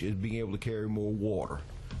bridge as being able to carry more water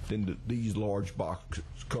than these large box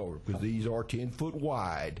covers, because these are 10-foot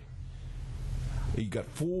wide. You got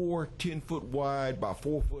 4 10-foot wide by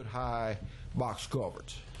 4-foot high box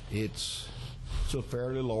covers. It's a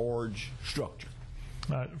fairly large structure.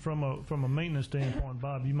 From a maintenance standpoint,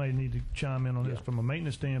 Bob, you may need to chime in on this. From a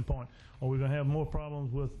maintenance standpoint, are we going to have more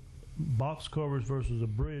problems with box covers versus a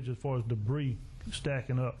bridge as far as debris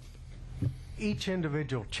stacking up? Each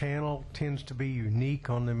individual channel tends to be unique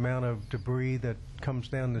on the amount of debris that comes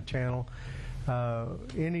down the channel.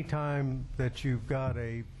 Anytime that you've got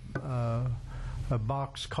a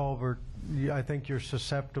box culvert, I think you're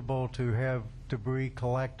susceptible to have debris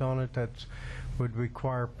collect on it. That would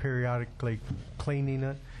require periodically cleaning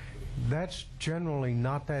it. That's generally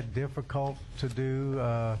not that difficult to do.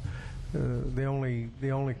 The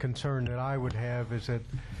only concern that I would have is that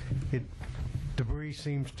debris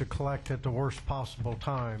seems to collect at the worst possible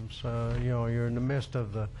times. You know, you're in the midst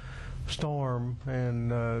of the storm,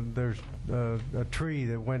 and there's a tree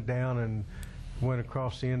that went down and went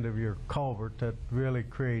across the end of your culvert. That really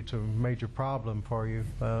creates a major problem for you.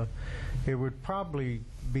 It would probably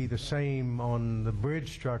be the same on the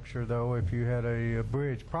bridge structure, though. If you had a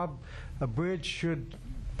bridge, a bridge should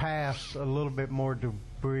pass a little bit more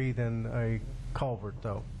debris than a culvert,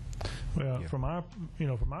 though. Well, from our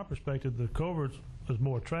perspective, the culverts is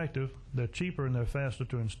more attractive. They're cheaper and they're faster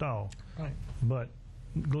to install. Right. But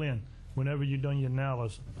Glenn, whenever you've done your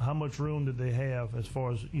analysis, how much room did they have as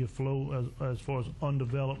far as your flow, as far as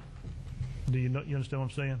undeveloped? You understand what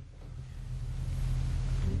I'm saying?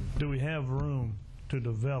 Do we have room to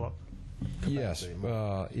develop? Yes.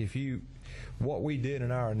 What we did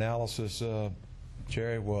in our analysis,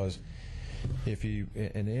 Jerry, was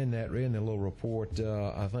in the little report,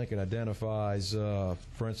 I think it identifies,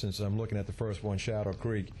 for instance, I'm looking at the first one, Shadow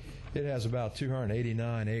Creek. It has about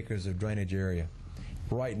 289 acres of drainage area.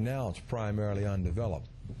 Right now, it's primarily undeveloped.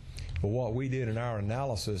 But what we did in our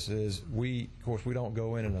analysis is, of course, we don't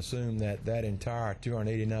go in and assume that entire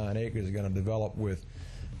 289 acres is going to develop with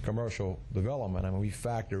commercial development. I mean, we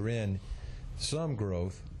factor in some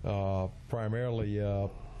growth, primarily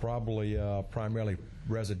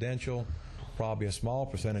residential, probably a small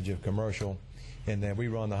percentage of commercial, and then we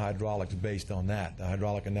run the hydraulics based on that, the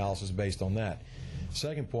hydraulic analysis based on that.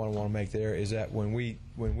 Second point I want to make there is that when we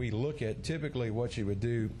look at typically what you would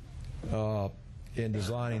do in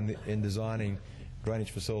designing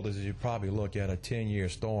drainage facilities is you probably look at a 10-year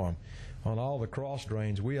storm. On all the cross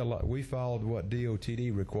drains, we followed what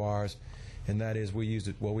DOTD requires, and that is we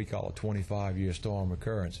used what we call a 25-year storm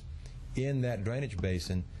occurrence in that drainage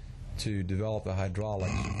basin to develop the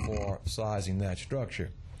hydraulics for sizing that structure.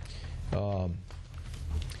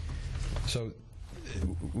 So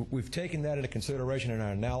we've taken that into consideration in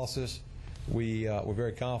our analysis. We're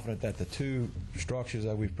very confident that the two structures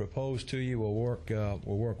that we've proposed to you will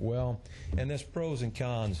work well, and there's pros and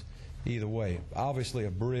cons either way. Obviously, a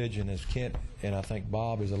bridge, and as Kent and I think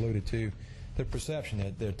Bob has alluded to, the perception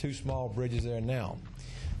that there are two small bridges there now.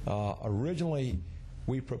 Originally,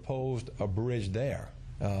 we proposed a bridge there,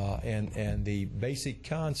 and the basic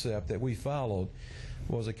concept that we followed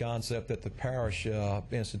was a concept that the parish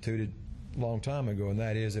instituted a long time ago, and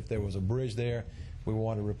that is if there was a bridge there, we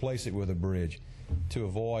wanted to replace it with a bridge to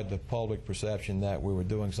avoid the public perception that we were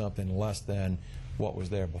doing something less than what was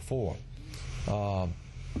there before.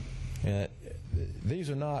 And these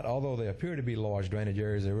are not, although they appear to be large drainage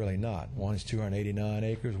areas, they're really not. One is 289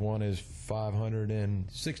 acres, one is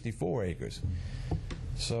 564 acres.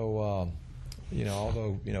 So,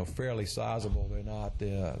 although fairly sizable,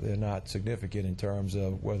 they're not significant in terms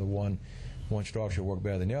of whether one structure worked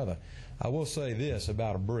better than the other. I will say this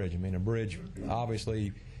about a bridge. I mean, a bridge,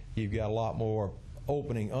 obviously, you've got a lot more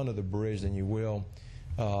opening under the bridge than you will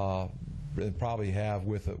probably have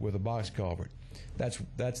with a box culvert.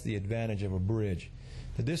 That's the advantage of a bridge.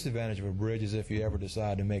 The disadvantage of a bridge is if you ever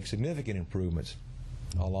decide to make significant improvements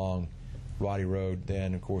along Roddy Road,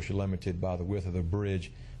 then of course you're limited by the width of the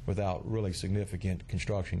bridge without really significant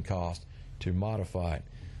construction cost to modify it.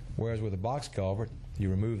 Whereas with a box culvert,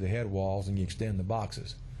 you remove the head walls and you extend the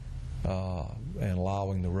boxes. and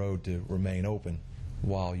allowing the road to remain open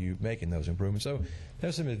while you're making those improvements. So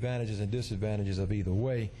there's some advantages and disadvantages of either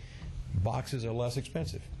way. Boxes are less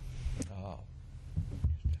expensive.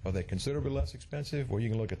 Are they considerably less expensive? Well, you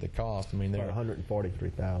can look at the cost. I mean, they're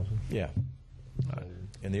 $143,000. Yeah.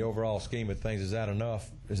 In the overall scheme of things, is that enough?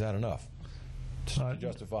 Is that enough to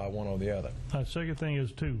justify one or the other? Second thing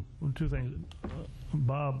is two things.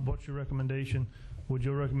 Bob, what's your recommendation? Would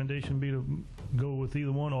your recommendation be to go with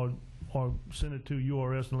either one, or send it to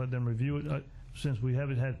URS and let them review it? Since we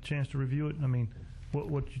haven't had a chance to review it, I mean,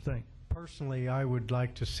 what do you think? Personally, I would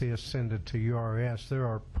like to see us send it to URS. There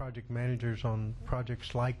are project managers on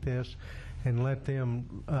projects like this, and let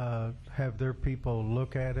them have their people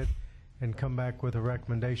look at it and come back with a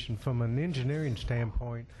recommendation. From an engineering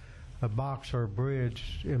standpoint, a box or a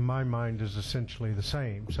bridge, in my mind, is essentially the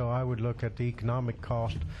same. So I would look at the economic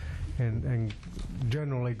cost and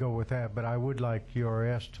generally go with that. But I would like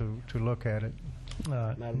URS to look at it.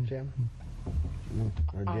 Madam Chairman?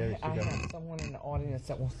 I have someone in the audience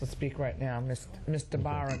that wants to speak right now. Mr.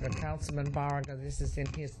 Barraga, Councilman Barraga, this is in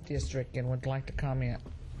his district and would like to comment.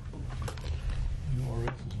 URS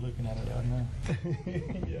is looking at it right now.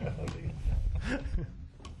 Yeah.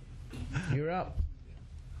 You're up.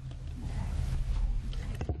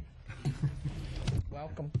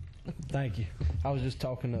 Welcome. Thank you. I was just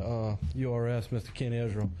talking to URS, Mr. Ken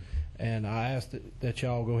Israel, and I asked that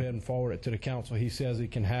y'all go ahead and forward it to the council. He says he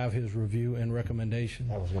can have his review and recommendation.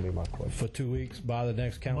 That was going to be my question. For 2 weeks by the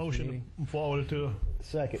next council meeting. Motion forward it to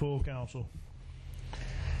Second. full council.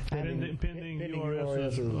 Pending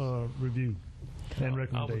URS's review and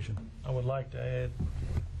recommendation. I would like to add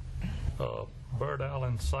Bird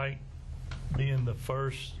Island site being the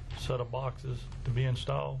first set of boxes to be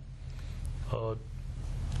installed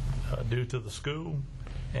due to the school,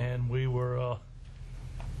 and we were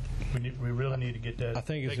we really need to get that. I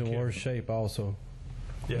think it's in worse shape also.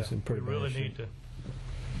 Yeah, it's in pretty we really bad shape.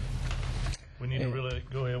 need to really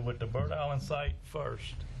go ahead with the Bird Island site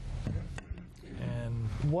first. And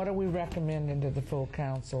what are we recommending to the full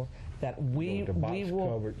council? That we're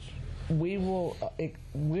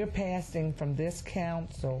passing from this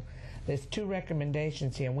council. There's two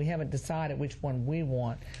recommendations here, and we haven't decided which one we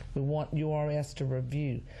want. We want URS to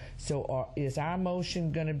review. So is our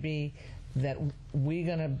motion going to be that we're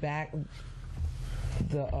going to back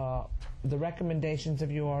the recommendations of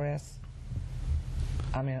URS?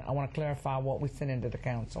 I mean, I want to clarify what we send into the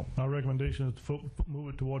council. Our recommendation is to move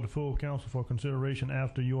it toward the full council for consideration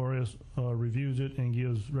after URS reviews it and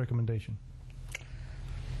gives recommendation.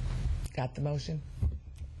 Got the motion?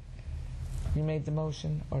 You made the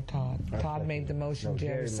motion, or Todd? Todd made the motion,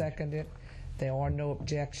 Jerry seconded. There are no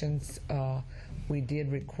objections. We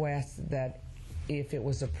did request that if it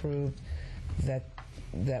was approved, that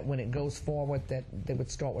when it goes forward, that they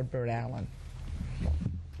would start with Bird Island.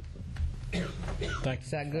 Thank you.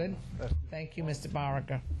 Is that good? Thank you, Mr.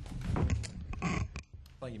 Barraga.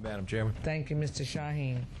 Thank you, Madam Chairman. Thank you, Mr.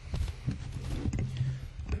 Shaheen.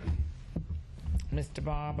 Mr.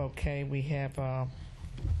 Bob, okay, we have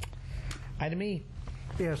item E.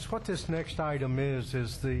 Yes, what this next item is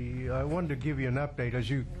I wanted to give you an update. As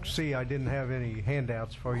you see, I didn't have any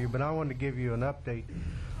handouts for you, but I wanted to give you an update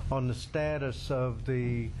on the status of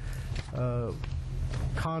the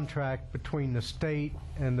contract between the state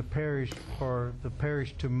and the parish for the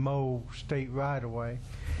parish to mow state right-of-way.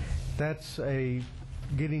 That's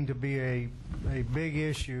getting to be a big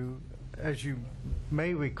issue. As you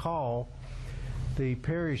may recall, the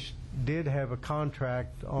parish did have a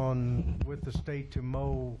contract with the state to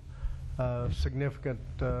mow a significant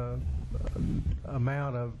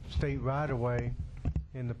amount of state right-of-way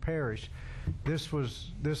in the parish. This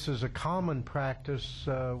is a common practice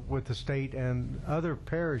with the state and other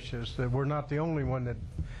parishes. That we're not the only one that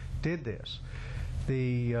did this.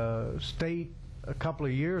 The state a couple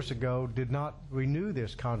of years ago did not renew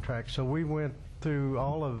this contract, so we went through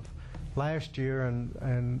all of last year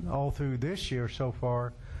and all through this year so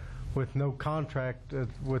far with no contract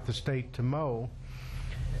with the state to mow.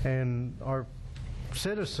 And our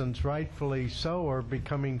citizens, rightfully so, are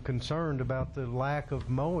becoming concerned about the lack of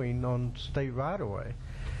mowing on state right-of-way.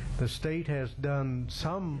 The state has done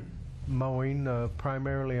some mowing,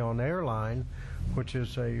 primarily on Airline, which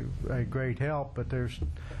is a great help, but there's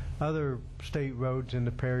other state roads in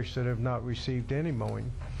the parish that have not received any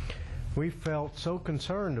mowing. We felt so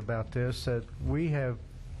concerned about this that we have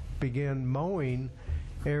begun mowing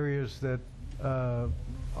areas that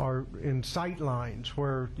are in sight lines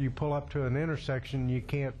where you pull up to an intersection, you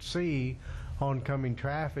can't see oncoming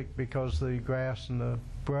traffic because the grass and the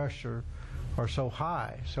brush are so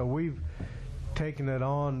high. So we've taken it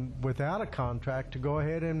on without a contract to go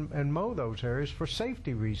ahead and mow those areas for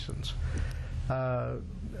safety reasons.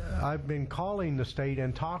 I've been calling the state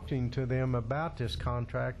and talking to them about this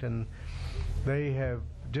contract, and they have,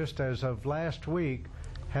 just as of last week,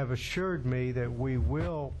 have assured me that we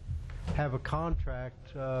will have a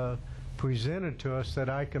contract presented to us that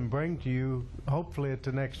I can bring to you hopefully at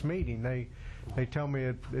the next meeting. They tell me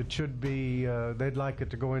it should be, they'd like it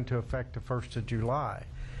to go into effect the 1st of July.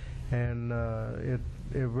 And it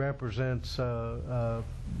represents a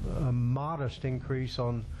modest increase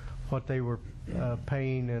on what they were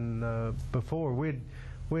paying before.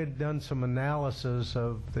 We'd done some analysis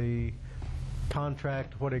of the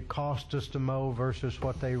contract, what it cost us to mow versus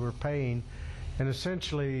what they were paying, and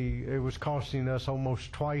essentially it was costing us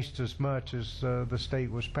almost twice as much as the state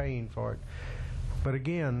was paying for it. But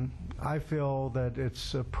again, I feel that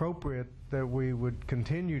it's appropriate that we would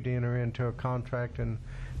continue to enter into a contract and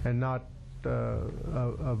not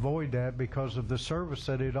avoid that because of the service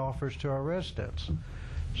that it offers to our residents.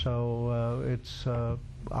 So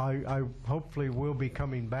I hopefully will be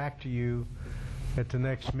coming back to you at the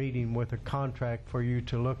next meeting with a contract for you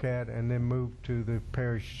to look at and then move to the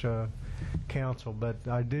parish council. But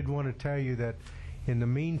I did want to tell you that in the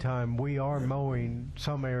meantime, we are mowing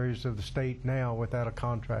some areas of the state now without a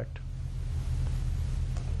contract.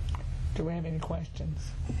 Do we have any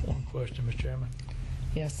questions? One question, Mr. Chairman.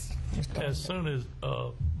 Yes. As soon as,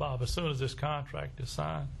 Bob, as soon as this contract is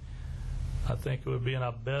signed, I think it would be in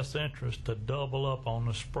our best interest to double up on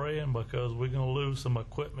the spraying because we're going to lose some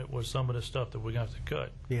equipment with some of the stuff that we're going to have to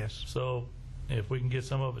cut. Yes. So if we can get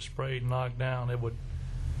some of it sprayed and knocked down, it would,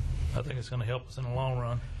 I think it's going to help us in the long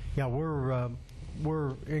run. Yeah,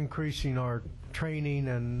 we're increasing our training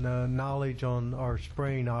and knowledge on our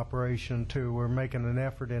spraying operation too. We're making an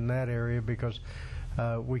effort in that area because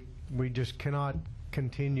we just cannot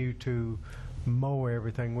continue to mow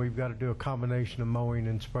everything. We've got to do a combination of mowing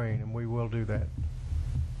and spraying, and we will do that.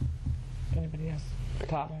 Anybody else?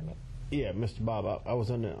 Todd? Yeah, Mr. Bob, I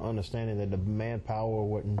was under understanding that the manpower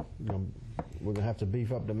wouldn't, we're going to have to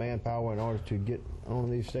beef up the manpower in order to get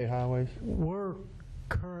on these state highways? We're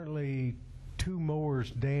currently 2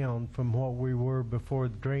 mowers down from what we were before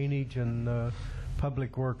the drainage and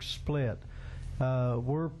public works split.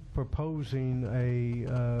 We're proposing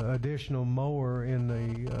a additional mower in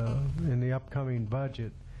the upcoming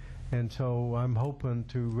budget, and so I'm hoping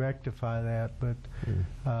to rectify that. But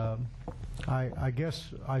I guess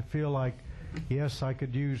I feel like, yes, I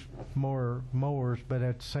could use more mowers, but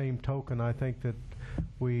at the same token, I think that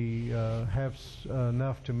we have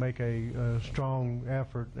enough to make a strong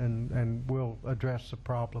effort, and we'll address the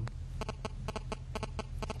problem.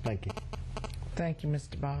 Thank you. Thank you,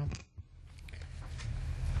 Mr. Bob.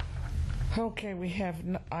 Okay, we have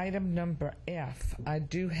item number F. I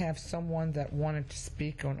do have someone that wanted to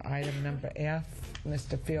speak on item number F,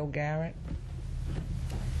 Mr. Phil Garrett.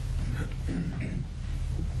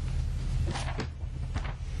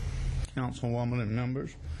 Councilwoman and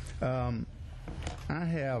members, I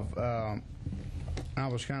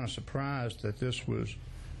was kind of surprised that this was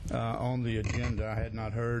on the agenda. I had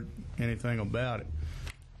not heard anything about it,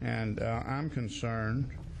 and I'm concerned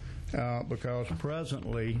because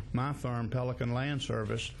presently my firm, Pelican Land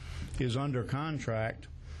Service, is under contract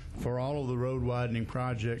for all of the road widening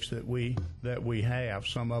projects that we have.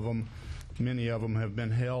 Some of them, many of them, have been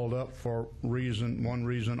held up for one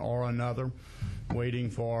reason or another, waiting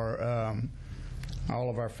for all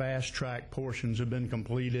of our fast track portions have been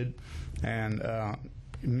completed, and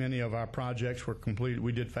many of our projects were completed.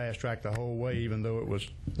 We did fast track the whole way, even though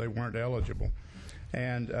they weren't eligible.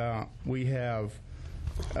 And we have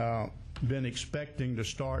been expecting to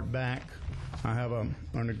start back. I have an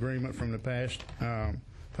agreement from the past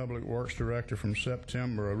Public Works Director from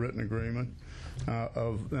September, a written agreement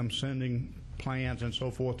of them sending plans and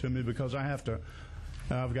so forth to me, because I've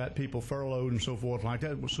got people furloughed and so forth like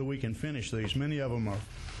that, so we can finish these. Many of them are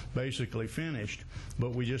basically finished,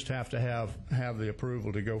 but we just have to have the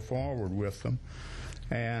approval to go forward with them.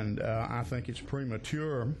 And I think it's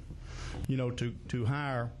premature, to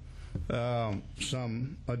hire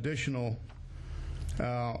some additional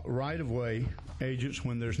right-of-way agents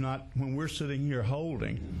when we're sitting here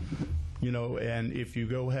holding, and if you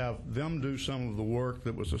go have them do some of the work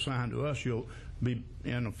that was assigned to us, you'll be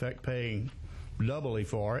in effect paying doubly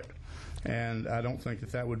for it, and I don't think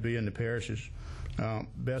that would be in the parish's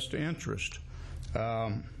best interest.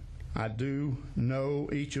 I do know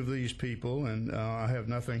each of these people, and I have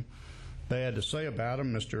nothing bad to say about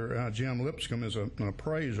them. Mr. Jim Lipscomb is an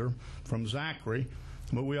appraiser from Zachary,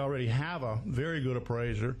 but we already have a very good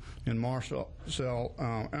appraiser in Marcel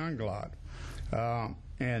Anglade.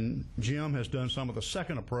 and Jim has done some of the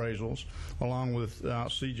second appraisals along with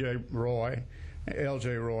LJ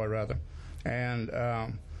Roy rather, and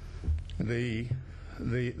the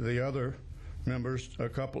other members,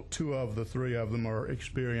 two of the three of them are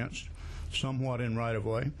experienced somewhat in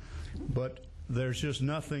right-of-way, but there's just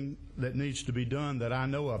nothing that needs to be done that I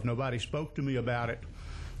know of. Nobody spoke to me about it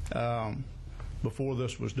before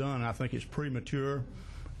this was done. I think it's premature,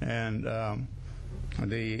 and I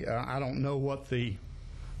don't know what the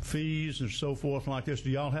fees and so forth like this. Do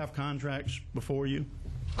y'all have contracts before you?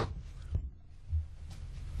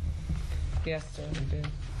 Yes, sir, we do.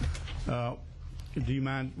 Do you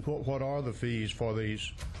mind, what are the fees for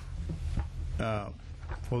these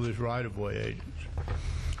right-of-way agents?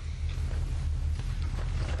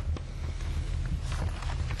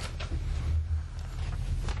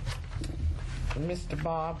 Mr.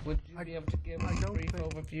 Bob, would you be able to give a brief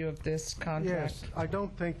overview of this contract? Yes, I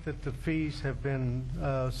don't think that the fees have been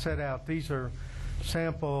set out. These are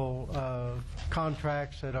sample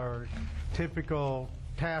contracts that are typical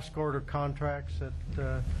task order contracts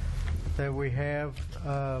that we have.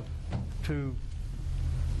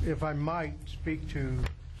 If I might speak to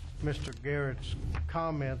Mr. Garrett's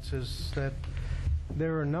comments, is that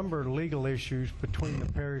there are a number of legal issues between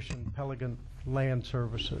the parish and Pelican Land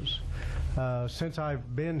Services. Since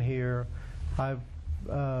I've been here, I've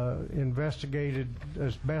investigated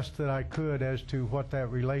as best that I could as to what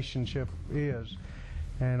that relationship is.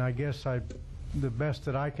 And I guess the best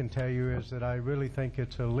that I can tell you is that I really think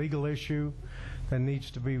it's a legal issue that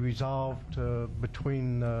needs to be resolved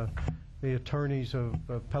between the attorneys of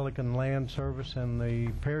Pelican Land Service and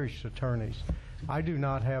the parish attorneys. I do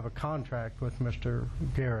not have a contract with Mr.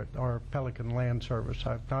 Garrett or Pelican Land Service.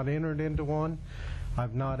 I've not entered into one.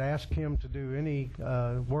 I've not asked him to do any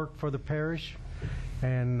work for the parish,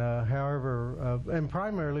 and however, and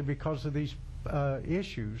primarily because of these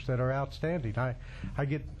issues that are outstanding. I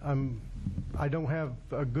don't have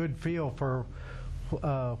a good feel for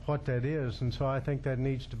what that is, and so I think that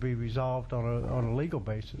needs to be resolved on a legal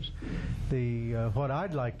basis. What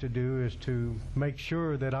I'd like to do is to make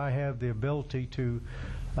sure that I have the ability to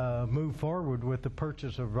move forward with the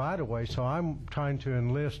purchase of right-of-way. So I'm trying to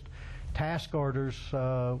enlist task orders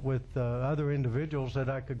with other individuals that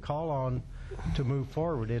I could call on to move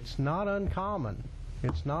forward. It's not uncommon.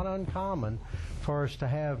 It's not uncommon for us to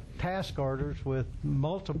have task orders with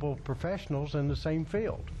multiple professionals in the same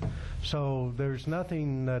field. So there's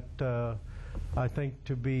nothing that I think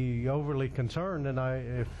to be overly concerned, and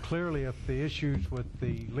if the issues with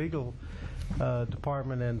the legal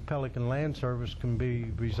department and Pelican Land Service can be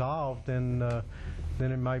resolved, then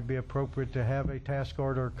it might be appropriate to have a task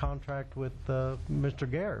order contract with Mr.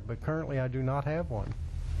 Garrett. But currently I do not have one.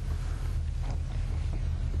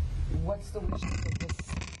 What's the wishes of this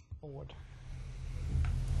board?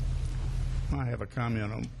 I have a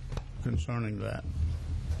comment concerning that.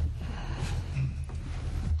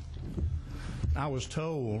 I was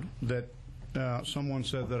told that someone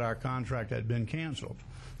said that our contract had been canceled.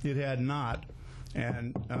 It had not.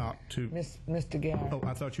 And Mr. Garrett. Oh,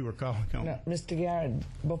 I thought you were calling. No, Mr. Garrett,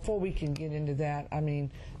 before we can get into that, I mean,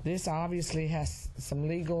 this obviously has some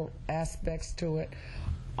legal aspects to it.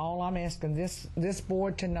 All I'm asking this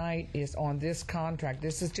board tonight is on this contract.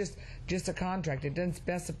 This is just a contract. It doesn't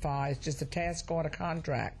specify. It's just a task order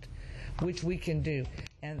contract, which we can do.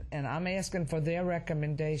 And I'm asking for their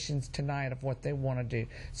recommendations tonight of what they want to do.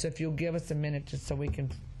 So if you'll give us a minute just so we can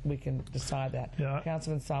decide that. Yeah,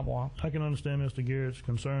 Councilman Savoy. I can understand Mr. Garrett's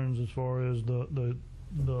concerns as far as the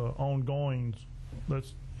ongoings that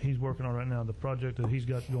he's working on right now, the project that he's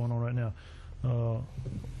got going on right now.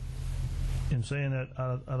 In saying that,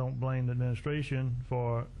 I don't blame the administration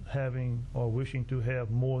for having or wishing to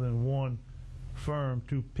have more than one firm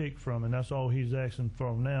to pick from, and that's all he's asking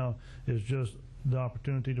for now is just the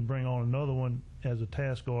opportunity to bring on another one as a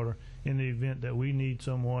task order in the event that we need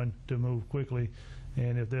someone to move quickly.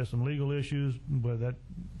 And if there's some legal issues but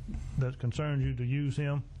that concerns you to use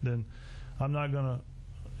him, then I'm not gonna.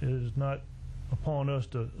 It is not upon us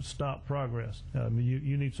to stop progress. I mean,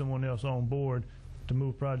 you need someone else on board to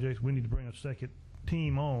move projects. We need to bring a second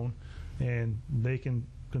team on, and they can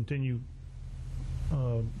continue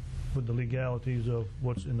with the legalities of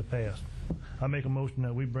what's in the past. I make a motion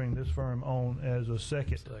that we bring this firm on as a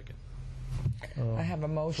second. I have a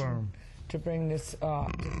motion firm. To bring this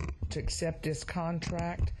to accept this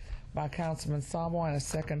contract by Councilman Savoy and a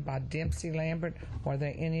second by Dempsey Lambert. Are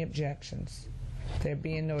there any objections? There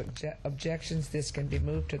being no objections, this can be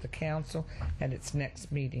moved to the council at its next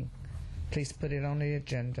meeting. Please put it on the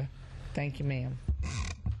agenda. Thank you, ma'am.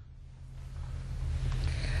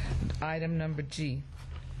 Item number G.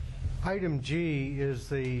 Item G is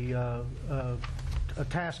the a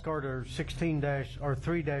task order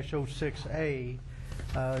 3-06A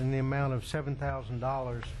in the amount of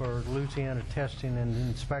 $7,000 for Louisiana testing and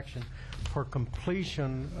inspection for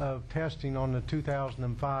completion of testing on the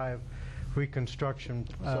 2005 reconstruction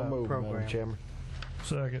So moved, program. Madam Chairman.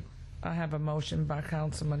 Second. I have a motion by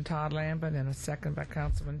Councilman Todd Lambert and a second by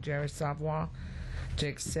Councilman Jerry Savoy to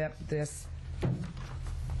accept this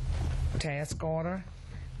task order.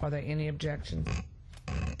 Are there any objections?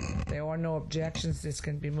 There are no objections. This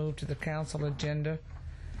can be moved to the council agenda.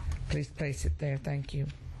 Please place it there. Thank you.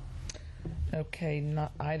 Okay,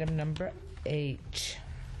 item number H.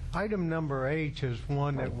 Item number H is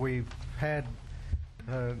one that we've had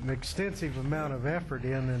an extensive amount of effort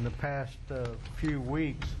in the past few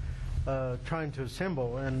weeks trying to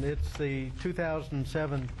assemble, and it's the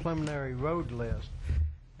 2007 preliminary road list.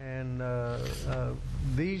 And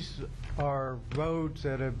these are roads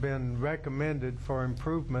that have been recommended for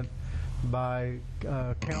improvement by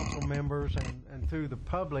council members and through the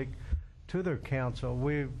public to their council.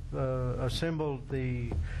 We've assembled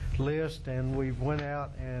the list, and we've went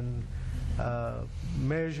out and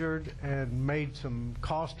measured and made some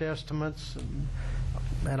cost estimates.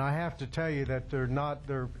 And I have to tell you that they're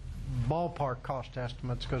ballpark cost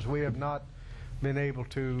estimates, because we have not been able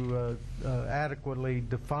to adequately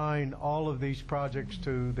define all of these projects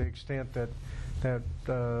to the extent that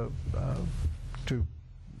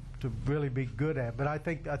to really be good at. But I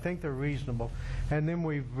think they're reasonable. And then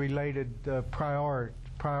we've related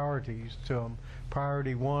priorities to them.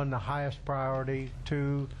 Priority 1, the highest priority;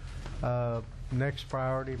 2, next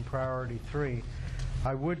priority; and priority 3.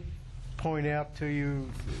 I would point out to you,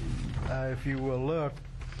 if you will look,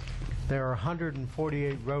 there are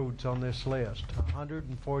 148 roads on this list,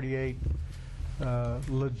 148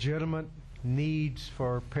 legitimate needs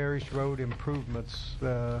for parish road improvements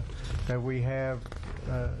that we have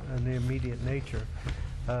in the immediate nature.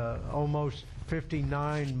 Almost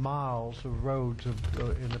 59 miles of roads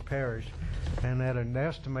in the parish, and at an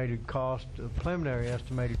estimated cost, a preliminary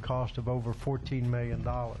estimated cost of over $14 million.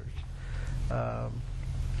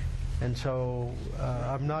 And so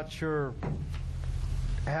I'm not sure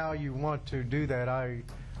how you want to do that. I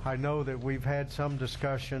know that we've had some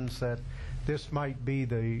discussions that this might be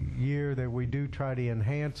the year that we do try to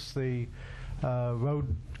enhance the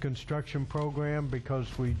road construction program, because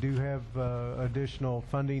we do have additional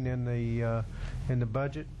funding in the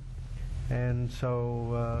budget. And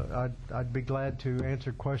so I'd be glad to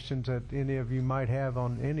answer questions that any of you might have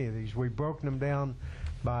on any of these. We've broken them down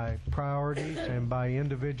by priorities and by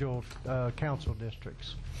individual council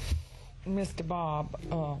districts. Mr. Bob,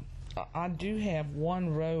 I do have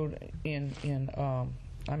one road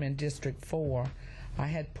I'm in District 4. I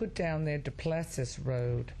had put down there Duplessis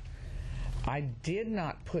Road. I did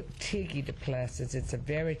not put Tiggy Duplessis. It's a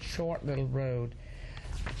very short little road.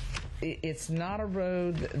 It's not a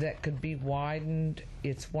road that could be widened.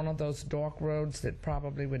 It's one of those dark roads that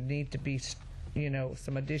probably would need to be,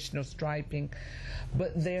 some additional striping.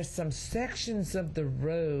 But there's some sections of the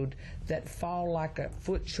road that fall like a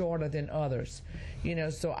foot shorter than others.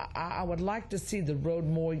 So I would like to see the road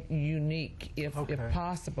more unique if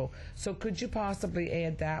possible. So could you possibly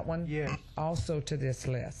add that one also to this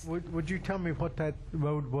list? Would you tell me what that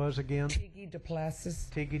road was again? Tiggy Duplessis.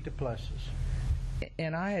 Tiggy Duplessis.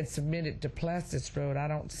 And I had submitted Duplessis Road. I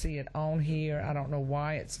don't see it on here. I don't know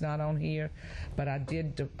why it's not on here, but I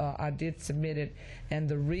did submit it, and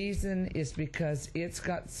the reason is because it's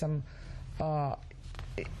got some.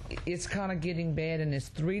 It's kind of getting bad, and there's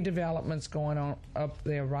 3 developments going on up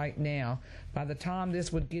there right now. By the time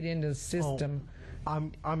this would get into the system,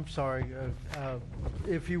 I'm sorry.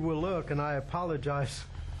 If you will look, and I apologize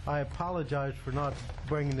for not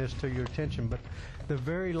bringing this to your attention, but the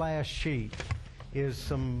very last sheet is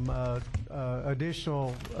some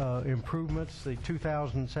additional improvements, the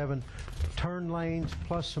 2007 turn lanes,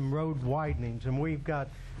 plus some road widenings. And we've got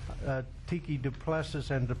Tiggy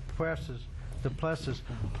Duplessis and Duplessis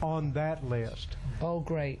on that list. Oh,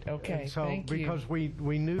 great. Okay, and so thank you. Because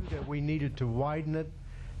we knew that we needed to widen it,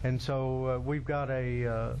 and so we've got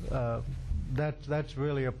that's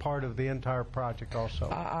really a part of the entire project also.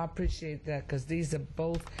 I appreciate that, because these are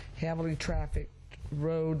both heavily trafficked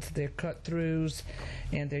roads. They're cut throughs,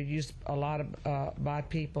 and they're used a lot of by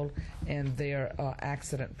people, and they're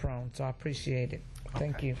accident prone. So I appreciate it.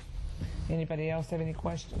 Thank you. Anybody else have any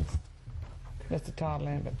questions? Mr. Todd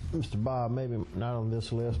Lambert. Mr. Bob, maybe not on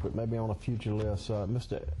this list, but maybe on a future list. On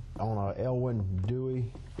Elwyn Dewey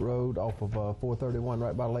Road off of 431,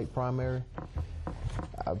 right by Lake Primary.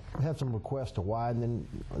 I've had some requests to widen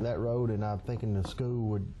that road, and I'm thinking the school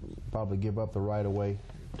would probably give up the right of way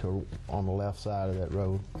on the left side of that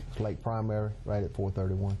road. It's Lake Primary, right at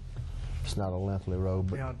 431. It's not a lengthy road,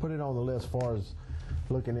 but Yeah. put it on the list as far as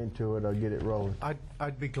looking into it or get it rolling.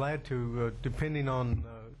 I'd be glad to, depending on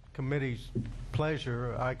committee's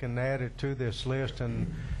pleasure, I can add it to this list and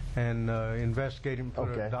investigate and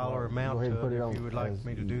put a dollar amount Go ahead and to put it it if on you would like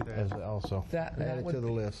me to do that. As also. Add it to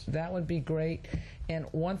the list. That would be great. And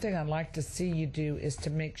one thing I'd like to see you do is to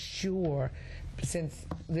make sure, since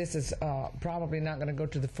this is probably not going to go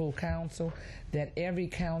to the full council, that every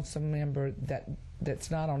council member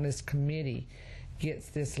that's not on this committee gets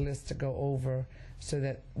this list to go over so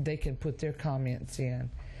that they can put their comments in.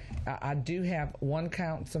 I do have one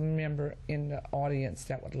council member in the audience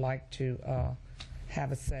that would like to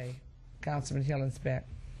have a say. Councilman Hillensbeck.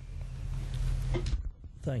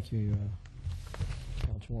 Thank you,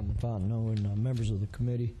 Councilwoman Fontenot and members of the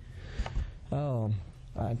committee.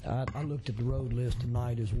 I looked at the road list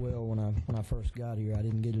tonight as well when I first got here. I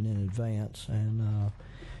didn't get it in advance, and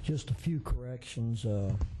just a few corrections.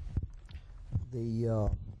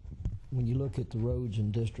 When you look at the roads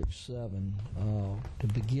in District 7, to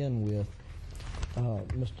begin with,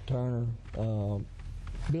 Mr. Turner,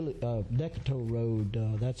 Decatur Road,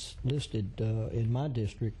 that's listed in my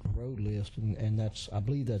district road list, and that's, I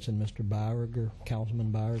believe that's in Mr. Byriger,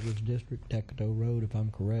 Councilman Byriger's district, Decatur Road, if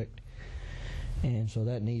I'm correct. And so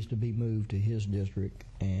that needs to be moved to his district.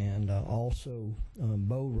 And also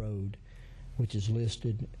Bow Road, which is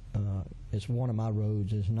listed, it's one of my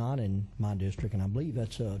roads, is not in my district, and I believe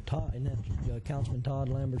that's Todd, isn't that Councilman Todd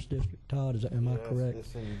Lambert's district? Todd, am I correct?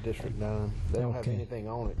 It's in District 9. They don't have anything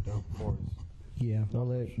on it, though, for us. Yeah,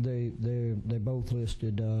 well, they're both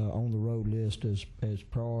listed on the road list as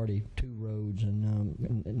priority 2 roads,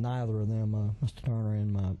 and neither of them, Mr. Turner,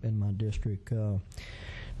 in my district.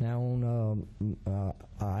 Now,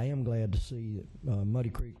 I am glad to see Muddy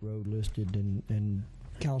Creek Road listed in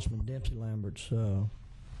Councilman Dempsey Lambert's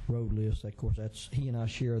road list. Of course, he and I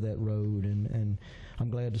share that road, and I'm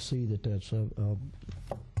glad to see that that's a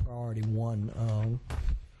priority one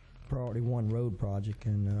road project,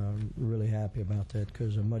 and really happy about that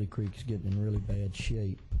because Muddy Creek is getting in really bad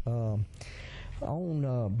shape. On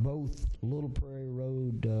both Little Prairie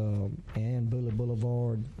Road and Bully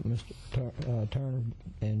Boulevard, Mr. Turner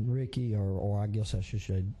and Ricky, or I guess I should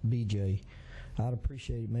say BJ, I'd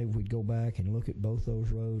appreciate it maybe if we'd go back and look at both those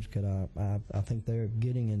roads, because I think they're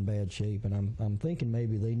getting in bad shape, and I'm thinking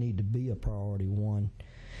maybe they need to be a priority one.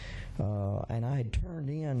 And I had turned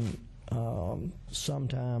in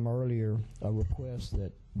sometime earlier a request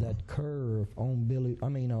that curve on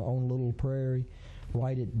on Little Prairie,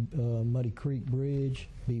 right at Muddy Creek Bridge,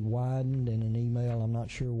 be widened in an email. I'm not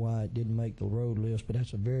sure why it didn't make the road list, but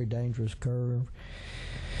that's a very dangerous curve.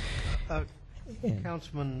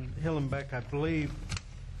 Councilman Hillenbeck, I believe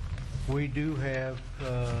we do have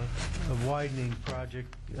a widening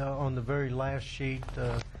project on the very last sheet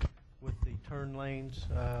with the turn lanes.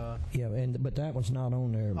 Yeah, but that one's not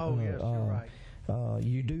on there. Oh, yes, you're right.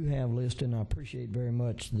 You do have listed, and I appreciate very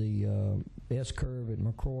much the S-curve at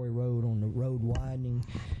McCrory Road on the road widening.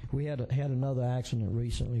 We had another accident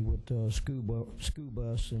recently with school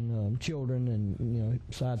bus and children, and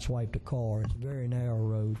sideswiped a car. It's a very narrow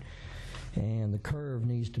road, and the curve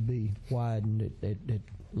needs to be widened at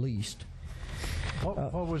least.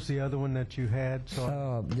 What was the other one that you had?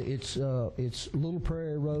 It's Little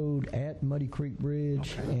Prairie Road at Muddy Creek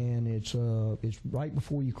Bridge, and it's right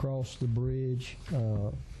before you cross the bridge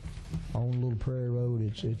on Little Prairie Road.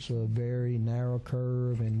 It's a very narrow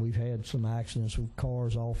curve, and we've had some accidents with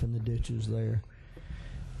cars off in the ditches there.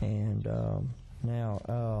 And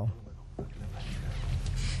now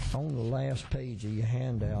on the last page of your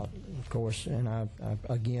handout, of course, and I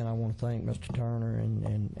want to thank Mr. Turner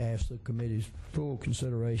and ask the committee's full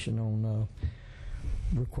consideration on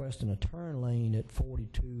requesting a turn lane at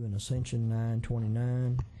 42 and Ascension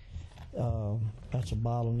 929. That's a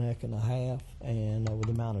bottleneck and a half, and with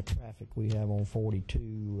the amount of traffic we have on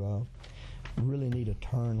 42, really need a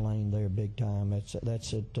turn lane there big time.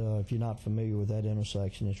 That's at if you're not familiar with that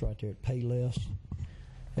intersection, it's right there at Payless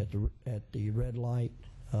at the red light.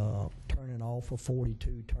 Turning off of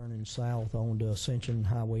 42, turning south onto Ascension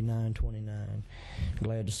Highway 929.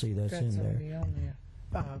 Glad to see that's in there.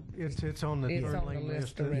 It's on the turn lane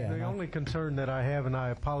list. The only concern that I have, and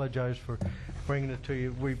I apologize for bringing it to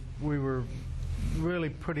you, we were really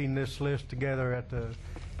putting this list together at the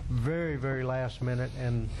very, very last minute,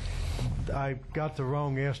 and I got the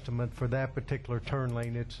wrong estimate for that particular turn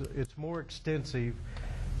lane. It's more extensive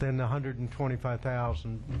than the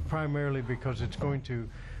 125,000, primarily because it's going to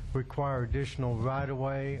require additional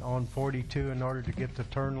right-of-way on 42 in order to get the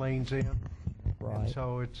turn lanes in. And Right.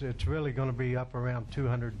 so it's really going to be up around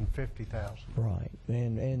 250,000. Right,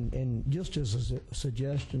 and just as a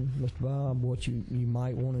suggestion, Mr. Bob, what you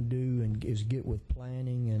might want to do is get with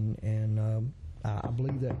planning, and I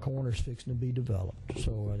believe that corner's fixing to be developed.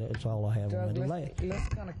 So that's all I have on Doug, that. let's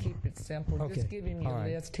kind of keep it simple. Okay. Just give him your All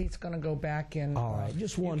right. list. He's going to go back and All right,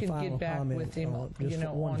 just one you can final get back comment. with him, Just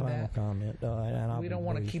one on final that. comment, and I'll We be don't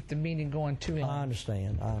want to brief. keep the meeting going too long. I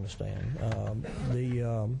understand.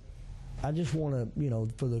 I just want to,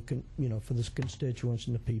 for this constituents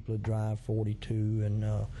and the people that drive 42, and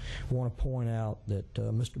want to point out that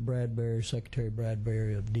Mr. Bradbury, Secretary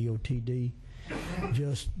Bradbury of DOTD,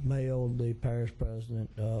 just mailed the parish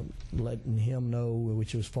president, letting him know,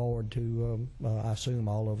 which was forwarded to, I assume,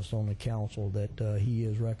 all of us on the council, that he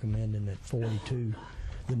is recommending that 42,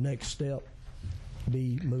 the next step,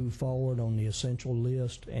 be moved forward on the essential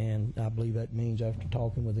list, and I believe that means, after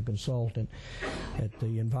talking with the consultant, that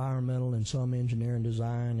the environmental and some engineering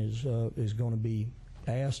design is going to be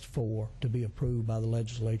asked for to be approved by the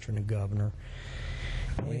legislature and the governor.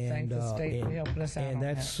 We thank the state for helping us out and on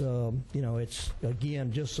that's that. It's,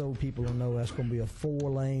 again, just so people will know, that's going to be a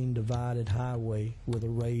 4-lane divided highway with a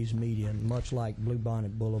raised median, much like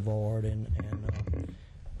Bluebonnet Boulevard and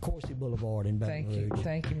Coursey Boulevard in Baton Rouge.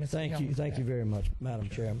 Thank you, Mr. Thank you very much, Madam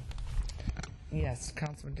Chairman. Yes,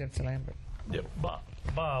 Councilman Dempsey Lambert. Yep,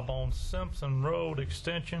 Bob, on Simpson Road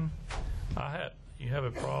extension, you have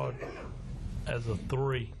it prod as a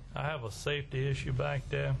 3. I have a safety issue back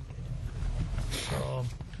there.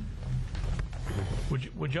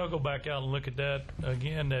 Would y'all go back out and look at that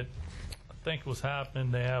again? That I think was happening.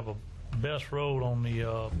 They have a best road on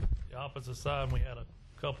the opposite side, and we had a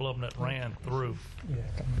couple of them that ran through.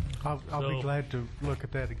 I'll be glad to look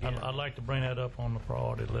at that again. I'd like to bring that up on the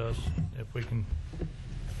priority list if we can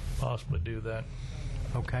possibly do that.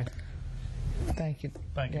 Okay. Thank you.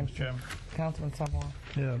 Thank you, Mr. Chairman. Councilman Savoy.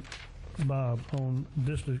 Yeah, Bob,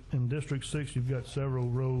 in District 6, you've got several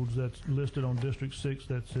roads that's listed on District 6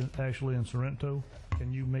 that's actually in Sorrento.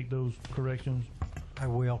 Can you make those corrections? I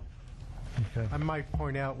will. Okay. I might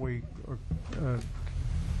point out we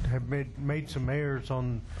have made some errors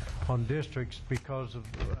on districts because of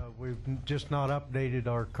we've just not updated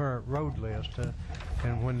our current road list.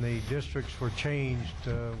 And when the districts were changed,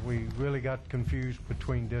 we really got confused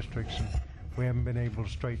between districts, and we haven't been able to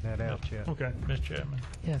straighten that out yet. Okay, Mr. Chairman.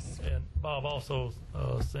 Yes. And Bob, also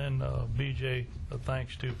send BJ a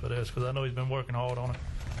thanks to for this, because I know he's been working hard on it.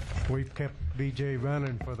 We've kept BJ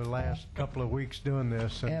running for the last couple of weeks doing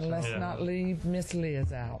this. And let's not leave Miss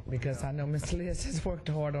Liz out, because I know Miss Liz has worked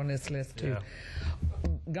hard on this list too. Yeah.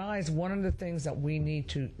 Guys, one of the things that we need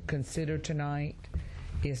to consider tonight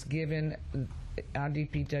is giving our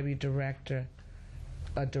DPW director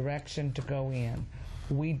a direction to go in.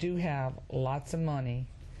 We do have lots of money.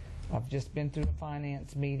 I've just been through a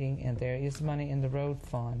finance meeting, and there is money in the road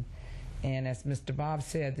fund. And as Mr. Bob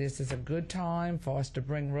said, this is a good time for us to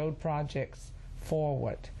bring road projects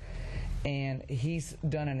forward. And he's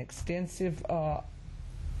done an extensive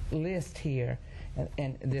list here,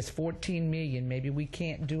 and there's 14 million. Maybe we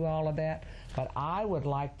can't do all of that, but I would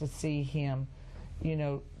like to see him,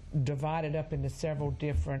 divided up into several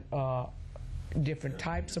different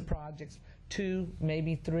types of projects. 2,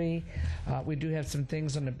 maybe 3. We do have some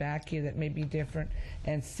things on the back here that may be different,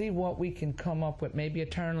 and see what we can come up with. Maybe a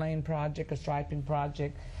turn lane project, a striping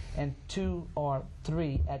project, and 2 or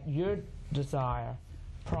 3 at your desire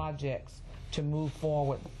projects to move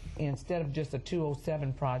forward. Instead of just a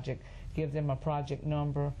 207 project, give them a project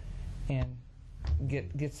number and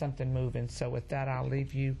get something moving. So with that, I'll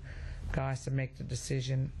leave you guys to make the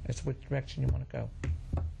decision as to which direction you want to go.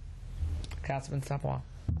 Councilman Savoy.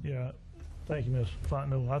 Yeah. Thank you, Ms.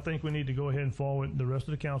 Fontenot. I think we need to go ahead and forward the rest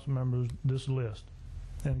of the council members this list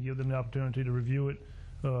and give them the opportunity to review it,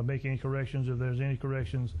 make any corrections if there's any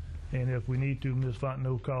corrections, and if we need to, Ms.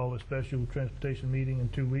 Fontenot, call a special transportation meeting in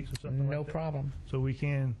 2 weeks or something like that. No problem. So we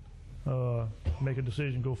can make a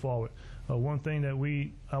decision, go forward. One thing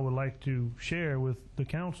that I would like to share with the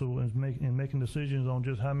council is making decisions on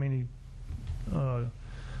just how many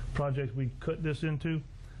projects we cut this into.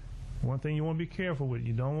 One thing you want to be careful with,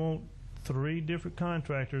 you don't want 3 different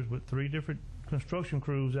contractors with 3 different construction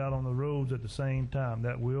crews out on the roads at the same time.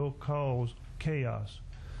 That will cause chaos.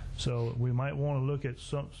 So we might want to look at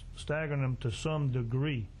staggering them to some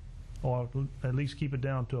degree, or at least keep it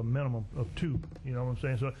down to a minimum of 2. You know what I'm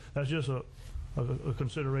saying? So that's just a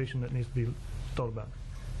consideration that needs to be thought about.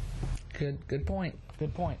 Good point.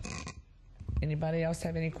 Good point. Anybody else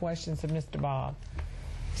have any questions of Mr. Bob?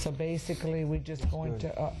 So basically, we're just going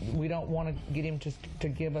to, we don't want to get him to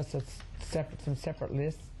give us some separate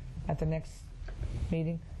lists at the next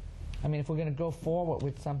meeting? I mean, if we're going to go forward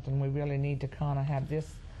with something, we really need to kind of have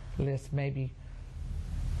this list maybe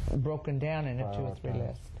broken down into 2 or 3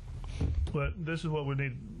 lists. But this is what we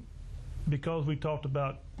need, because we talked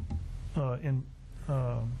about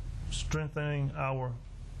strengthening our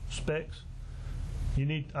specs.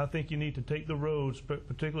 I think you need to take the roads,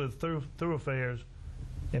 particularly the thoroughfares,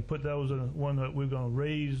 and put those in one that we're going to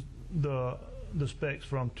raise the specs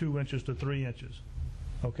from 2 inches to 3 inches.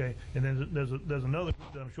 Okay, and then there's another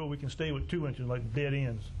group that I'm sure we can stay with 2 inches, like dead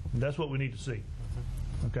ends. That's what we need to see.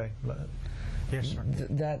 Okay. Yes, sir.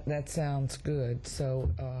 That sounds good. So,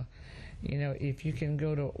 you know, if you can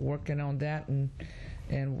go to working on that,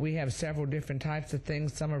 and we have several different types of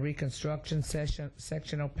things. Some are reconstruction,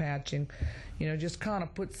 sectional patching. You know, just kind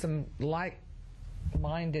of put some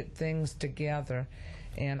like-minded things together.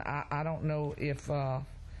 And I don't know if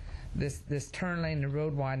this turn lane and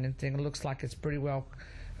road widening thing looks like it's pretty well,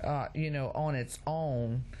 you know, on its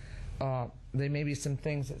own. There may be some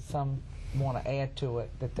things that some want to add to it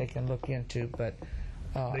that they can look into, but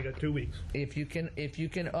they got 2 weeks. If you can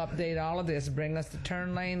update all of this, bring us the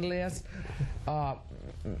turn lane list,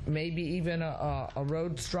 maybe even a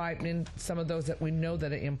road striping, some of those that we know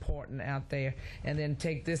that are important out there, and then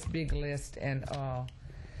take this big list and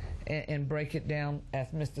break it down, as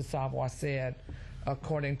Mr. Savoy said,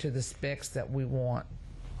 according to the specs that we want,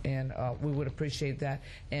 and we would appreciate that.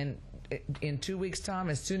 And in 2 weeks' time,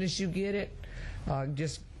 as soon as you get it,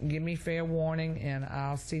 just give me fair warning, and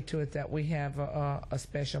I'll see to it that we have a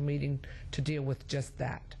special meeting to deal with just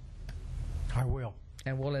that. I will.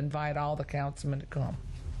 And we'll invite all the councilmen to come.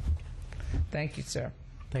 Thank you, sir.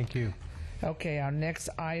 Thank you. Okay, our next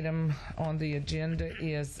item on the agenda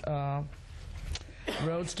is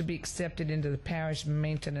roads to be accepted into the parish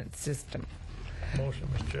maintenance system. Motion,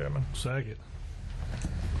 Mr. Chairman. Second.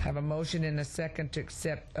 Have a motion and a second to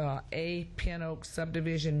accept A Pin Oak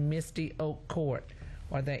subdivision, Misty Oak Court.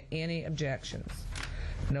 Are there any objections?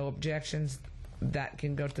 No objections. That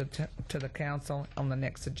can go to the council on the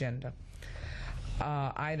next agenda.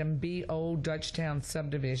 Item B, Old Dutchtown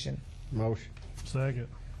subdivision. Motion. Second.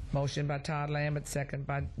 Motion by Todd Lambert, second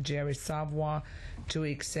by Jerry Savoy, to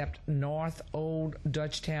accept North Old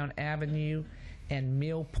Dutchtown Avenue and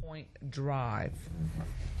Mill Point Drive.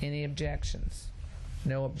 Any objections?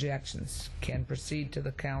 No objections. Can proceed to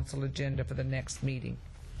the council agenda for the next meeting.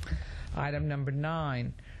 Item number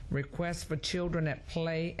 9, request for children at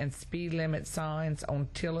play and speed limit signs on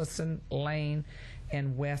Tillison Lane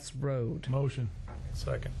and West Road. Motion.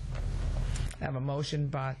 Second. I have a motion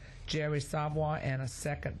by Jerry Savoy and a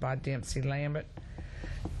second by Dempsey Lambert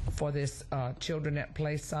for this children at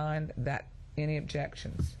play sign. Any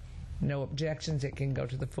objections? No objections. It can go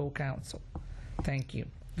to the full council. Thank you.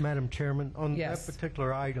 Madam Chairman, on Yes. that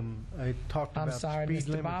particular item, I talked I'm about sorry, speed Mr.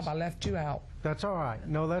 limits. Bob, I left you out. That's all right.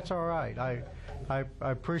 No, that's all right. I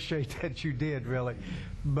appreciate that you did, really.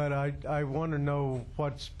 But I want to know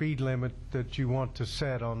what speed limit that you want to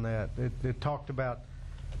set on that. It talked about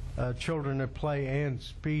children at play and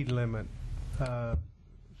speed limit.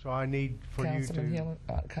 So I need for Councilman you to Hill,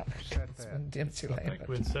 set that. Councilman Dempsey I think Lambert.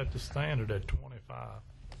 we'd set the standard at 25,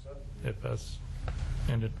 if that's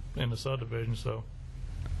in the subdivision. So,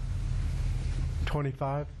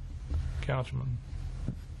 25? Councilman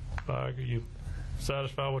Fag, are you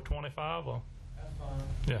satisfied with 25 or? That's fine.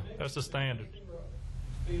 Yeah, that's the standard.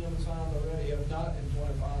 Speed limit signs already, if not, then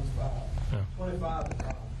 25 is fine. Yeah. 25 is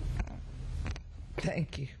fine.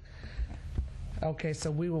 Thank you. Okay, so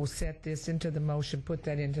we will set this into the motion, put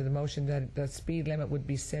that into the motion, that the speed limit would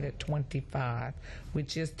be set at 25,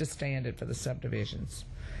 which is the standard for the subdivisions.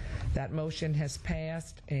 That motion has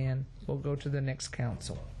passed, and we'll go to the next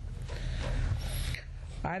council.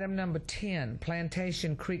 Item number 10,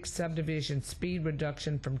 Plantation Creek subdivision speed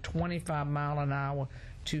reduction from 25 mile an hour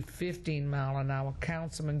to 15 mile an hour.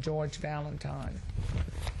 Councilman George Valentine.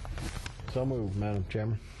 So moved, Madam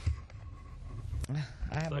Chairman.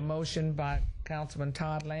 I have a motion by Councilman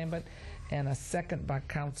Todd Lambert and a second by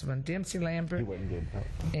Councilman Dempsey Lambert. He wasn't good.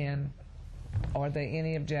 And are there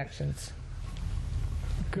any objections?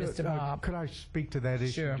 Mr. Bob. Could I speak to that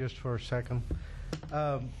issue Sure. just for a second?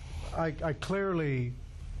 I clearly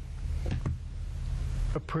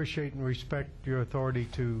appreciate and respect your authority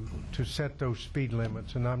to set those speed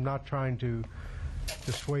limits, and I'm not trying to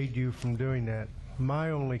dissuade you from doing that.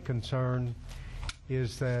 My only concern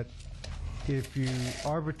is that if you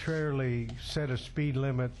arbitrarily set a speed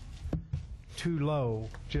limit too low,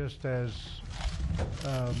 just as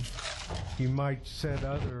you might set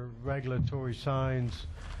other regulatory signs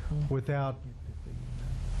without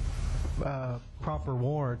proper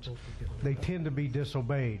warrants, they tend to be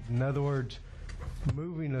disobeyed. In other words,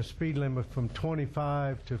 moving a speed limit from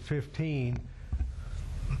 25 to 15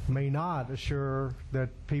 may not assure that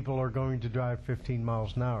people are going to drive 15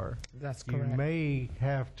 miles an hour. That's correct. You may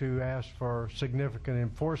have to ask for significant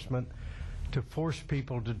enforcement to force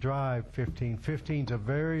people to drive 15. 15 is a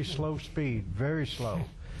very slow speed, very slow.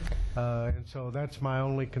 And so that's my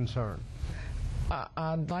only concern.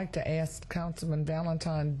 I'd like to ask Councilman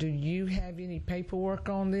Valentine, do you have any paperwork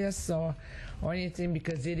on this or anything?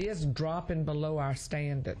 Because it is dropping below our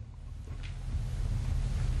standard.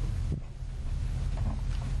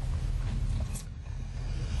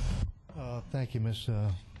 Thank you, Ms.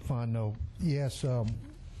 Fondo. Yes,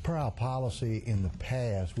 per our policy in the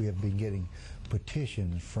past, we have been getting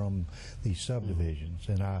petitions from these subdivisions,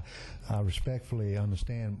 and I respectfully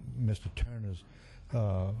understand Mr. Turner's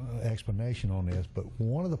explanation on this, but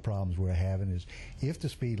one of the problems we're having is if the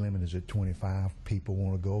speed limit is at 25, people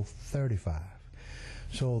want to go 35.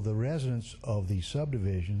 So the residents of these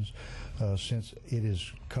subdivisions, since it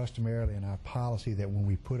is customarily in our policy that when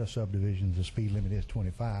we put a subdivision, the speed limit is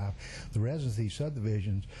 25, the residents of these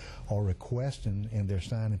subdivisions are requesting, and they're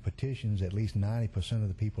signing petitions, at least 90% of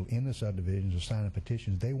the people in the subdivisions are signing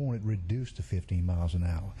petitions, they want it reduced to 15 miles an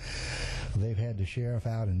hour. They've had the sheriff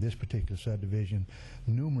out in this particular subdivision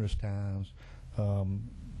numerous times,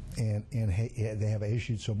 and they have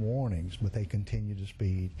issued some warnings, but they continue to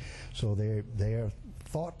speed. So their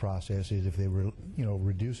thought process is if they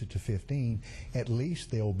reduce it to 15, at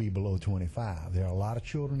least they'll be below 25. There are a lot of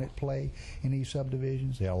children at play in these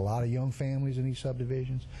subdivisions. There are a lot of young families in these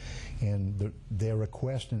subdivisions, and they're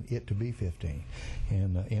requesting it to be 15.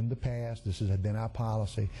 And in the past, this has been our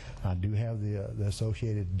policy. I do have the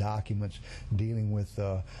associated documents dealing with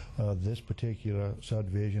this particular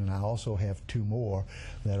subdivision, and I also have two more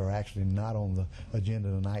that are actually not on the agenda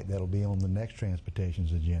tonight that'll be on the next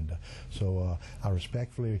transportation's agenda. So I respectfully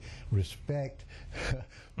respect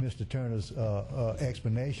Mr. Turner's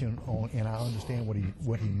explanation on, and I understand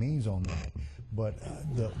what he means on that. But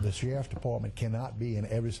the sheriff's department cannot be in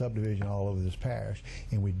every subdivision all over this parish,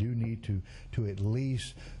 and we do need to at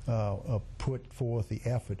least put forth the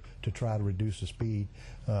effort to try to reduce the speed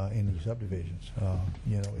in these subdivisions.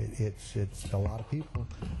 It's a lot of people.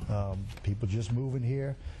 People just moving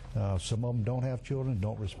here. Some of them don't have children,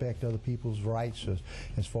 don't respect other people's rights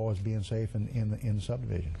as far as being safe in the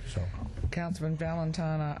subdivision. So, Councilman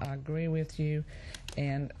Valentine, I agree with you,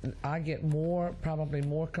 and I get probably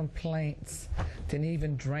more complaints than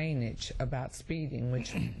even drainage about speeding,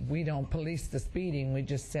 which we don't police the speeding, we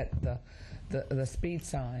just set the speed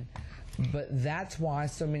sign. But that's why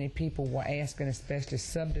so many people were asking, especially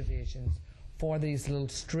subdivisions, for these little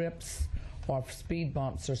strips or speed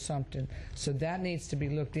bumps or something. So that needs to be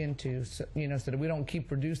looked into, so that we don't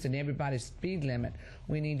keep reducing everybody's speed limit.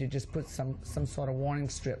 We need to just put some sort of warning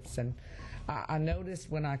strips. And I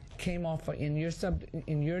noticed when I came off in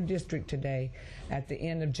your district today, at the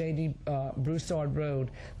end of J.D. Broussard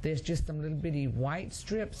Road, there's just some little bitty white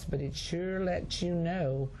strips, but it sure lets you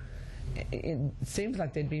know. It seems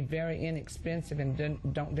like they'd be very inexpensive and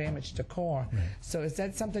don't damage the car. Right. So is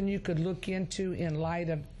that something you could look into in light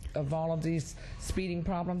of all of these speeding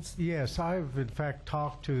problems? Yes, I've in fact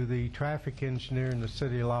talked to the traffic engineer in the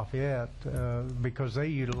city of Lafayette because they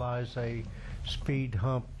utilize a speed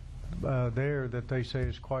hump there that they say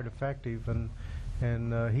is quite effective,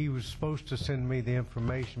 and he was supposed to send me the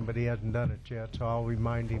information, but he hasn't done it yet, so I'll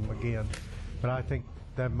remind him again. But I think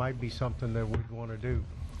that might be something that we'd want to do.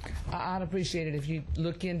 I'd appreciate it if you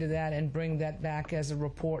look into that and bring that back as a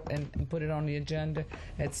report and put it on the agenda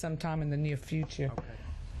at some time in the near future. Okay.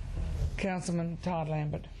 Councilman Todd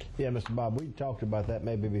Lambert. Yeah, Mr. Bob, we talked about that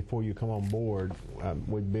maybe before you come on board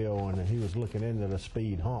with Bill, and he was looking into the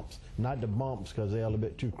speed humps, not the bumps because they're a little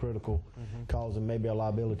bit too critical, causing maybe a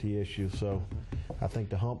liability issue. So I think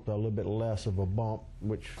the humps are a little bit less of a bump,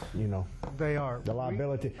 which, they are. The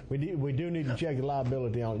liability, we do need to check the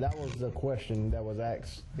liability on it. That was the question that was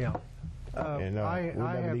asked. Yeah. And I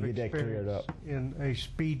have get that cleared experience up. in a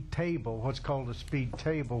speed table, what's called a speed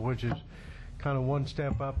table, which is kind of one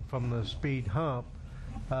step up from the speed hump,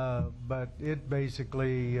 but it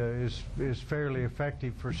basically is fairly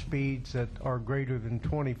effective for speeds that are greater than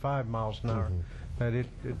 25 miles an hour. That it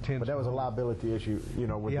tends. But that was a liability issue,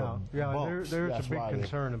 with the bumps. There's a big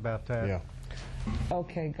concern about that. Yeah.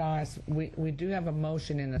 Okay, guys, we do have a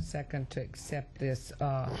motion in a second to accept this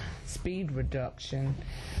speed reduction.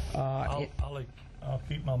 I'll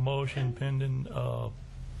keep my motion pending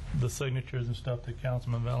the signatures and stuff that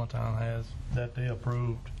Councilman Valentine has, that they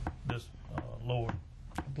approved this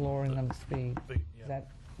lowering of the speed. Yeah. Is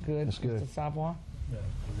that good, That's good. Mr. Savoy?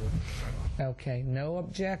 Yeah. Okay, no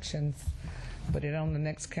objections. Put it on the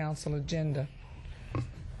next council agenda.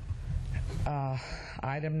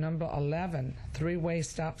 Item number 11, three-way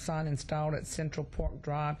stop sign installed at Central Park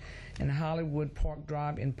Drive and Hollywood Park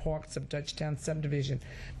Drive in Parks of Dutchtown subdivision.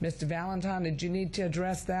 Mr. Valentine, did you need to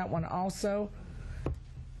address that one also?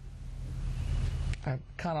 I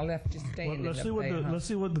kind of left you standing Let's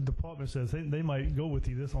see what the department says. They might go with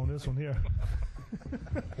you on this one here.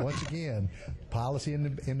 Once again, policy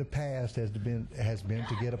in the past has been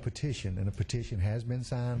to get a petition, and a petition has been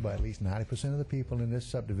signed by at least 90% of the people in this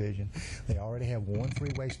subdivision. They already have one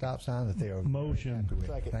three-way stop sign that they are motion.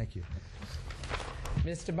 Thank you.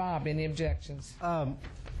 Mr. Bob, any objections?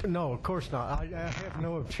 No, of course not. I have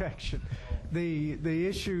no objection. The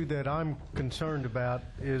issue that I'm concerned about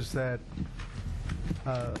is that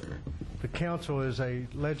the council is a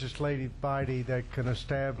legislative body that can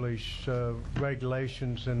establish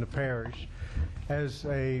regulations in the parish. As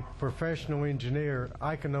a professional engineer,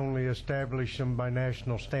 I can only establish them by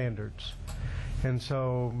national standards. And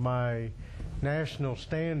so my national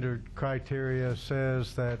standard criteria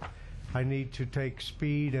says that I need to take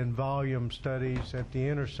speed and volume studies at the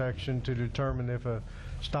intersection to determine if a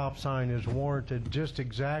stop sign is warranted, just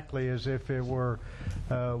exactly as if it were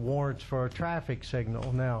warrants for a traffic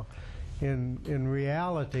signal. Now, in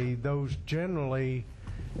reality, those generally,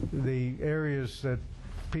 the areas that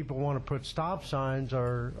people want to put stop signs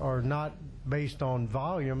are not based on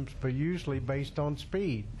volumes, but usually based on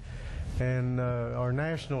speed. And our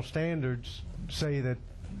national standards say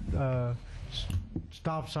that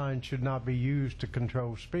stop signs should not be used to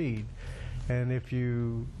control speed. And if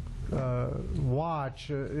you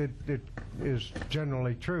watch, it is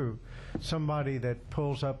generally true. Somebody that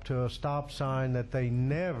pulls up to a stop sign that they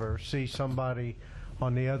never see somebody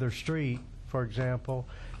on the other street, for example,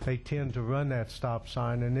 they tend to run that stop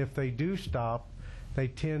sign. And if they do stop, they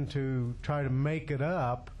tend to try to make it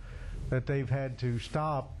up that they've had to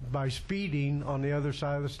stop by speeding on the other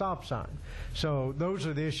side of the stop sign. So those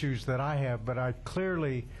are the issues that I have, but I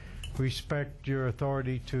clearly respect your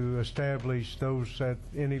authority to establish those at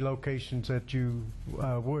any locations that you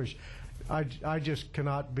wish. I just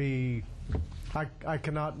cannot be, I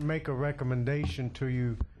cannot make a recommendation to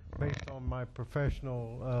you based on my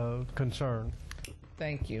professional concern.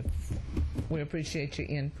 Thank you. We appreciate your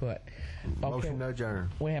input. Motion to adjourn.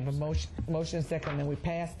 We have a motion second, and we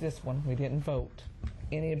passed this one. We didn't vote.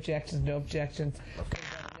 Any objections? No objections. Okay,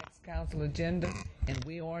 next council agenda, and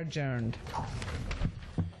we are adjourned.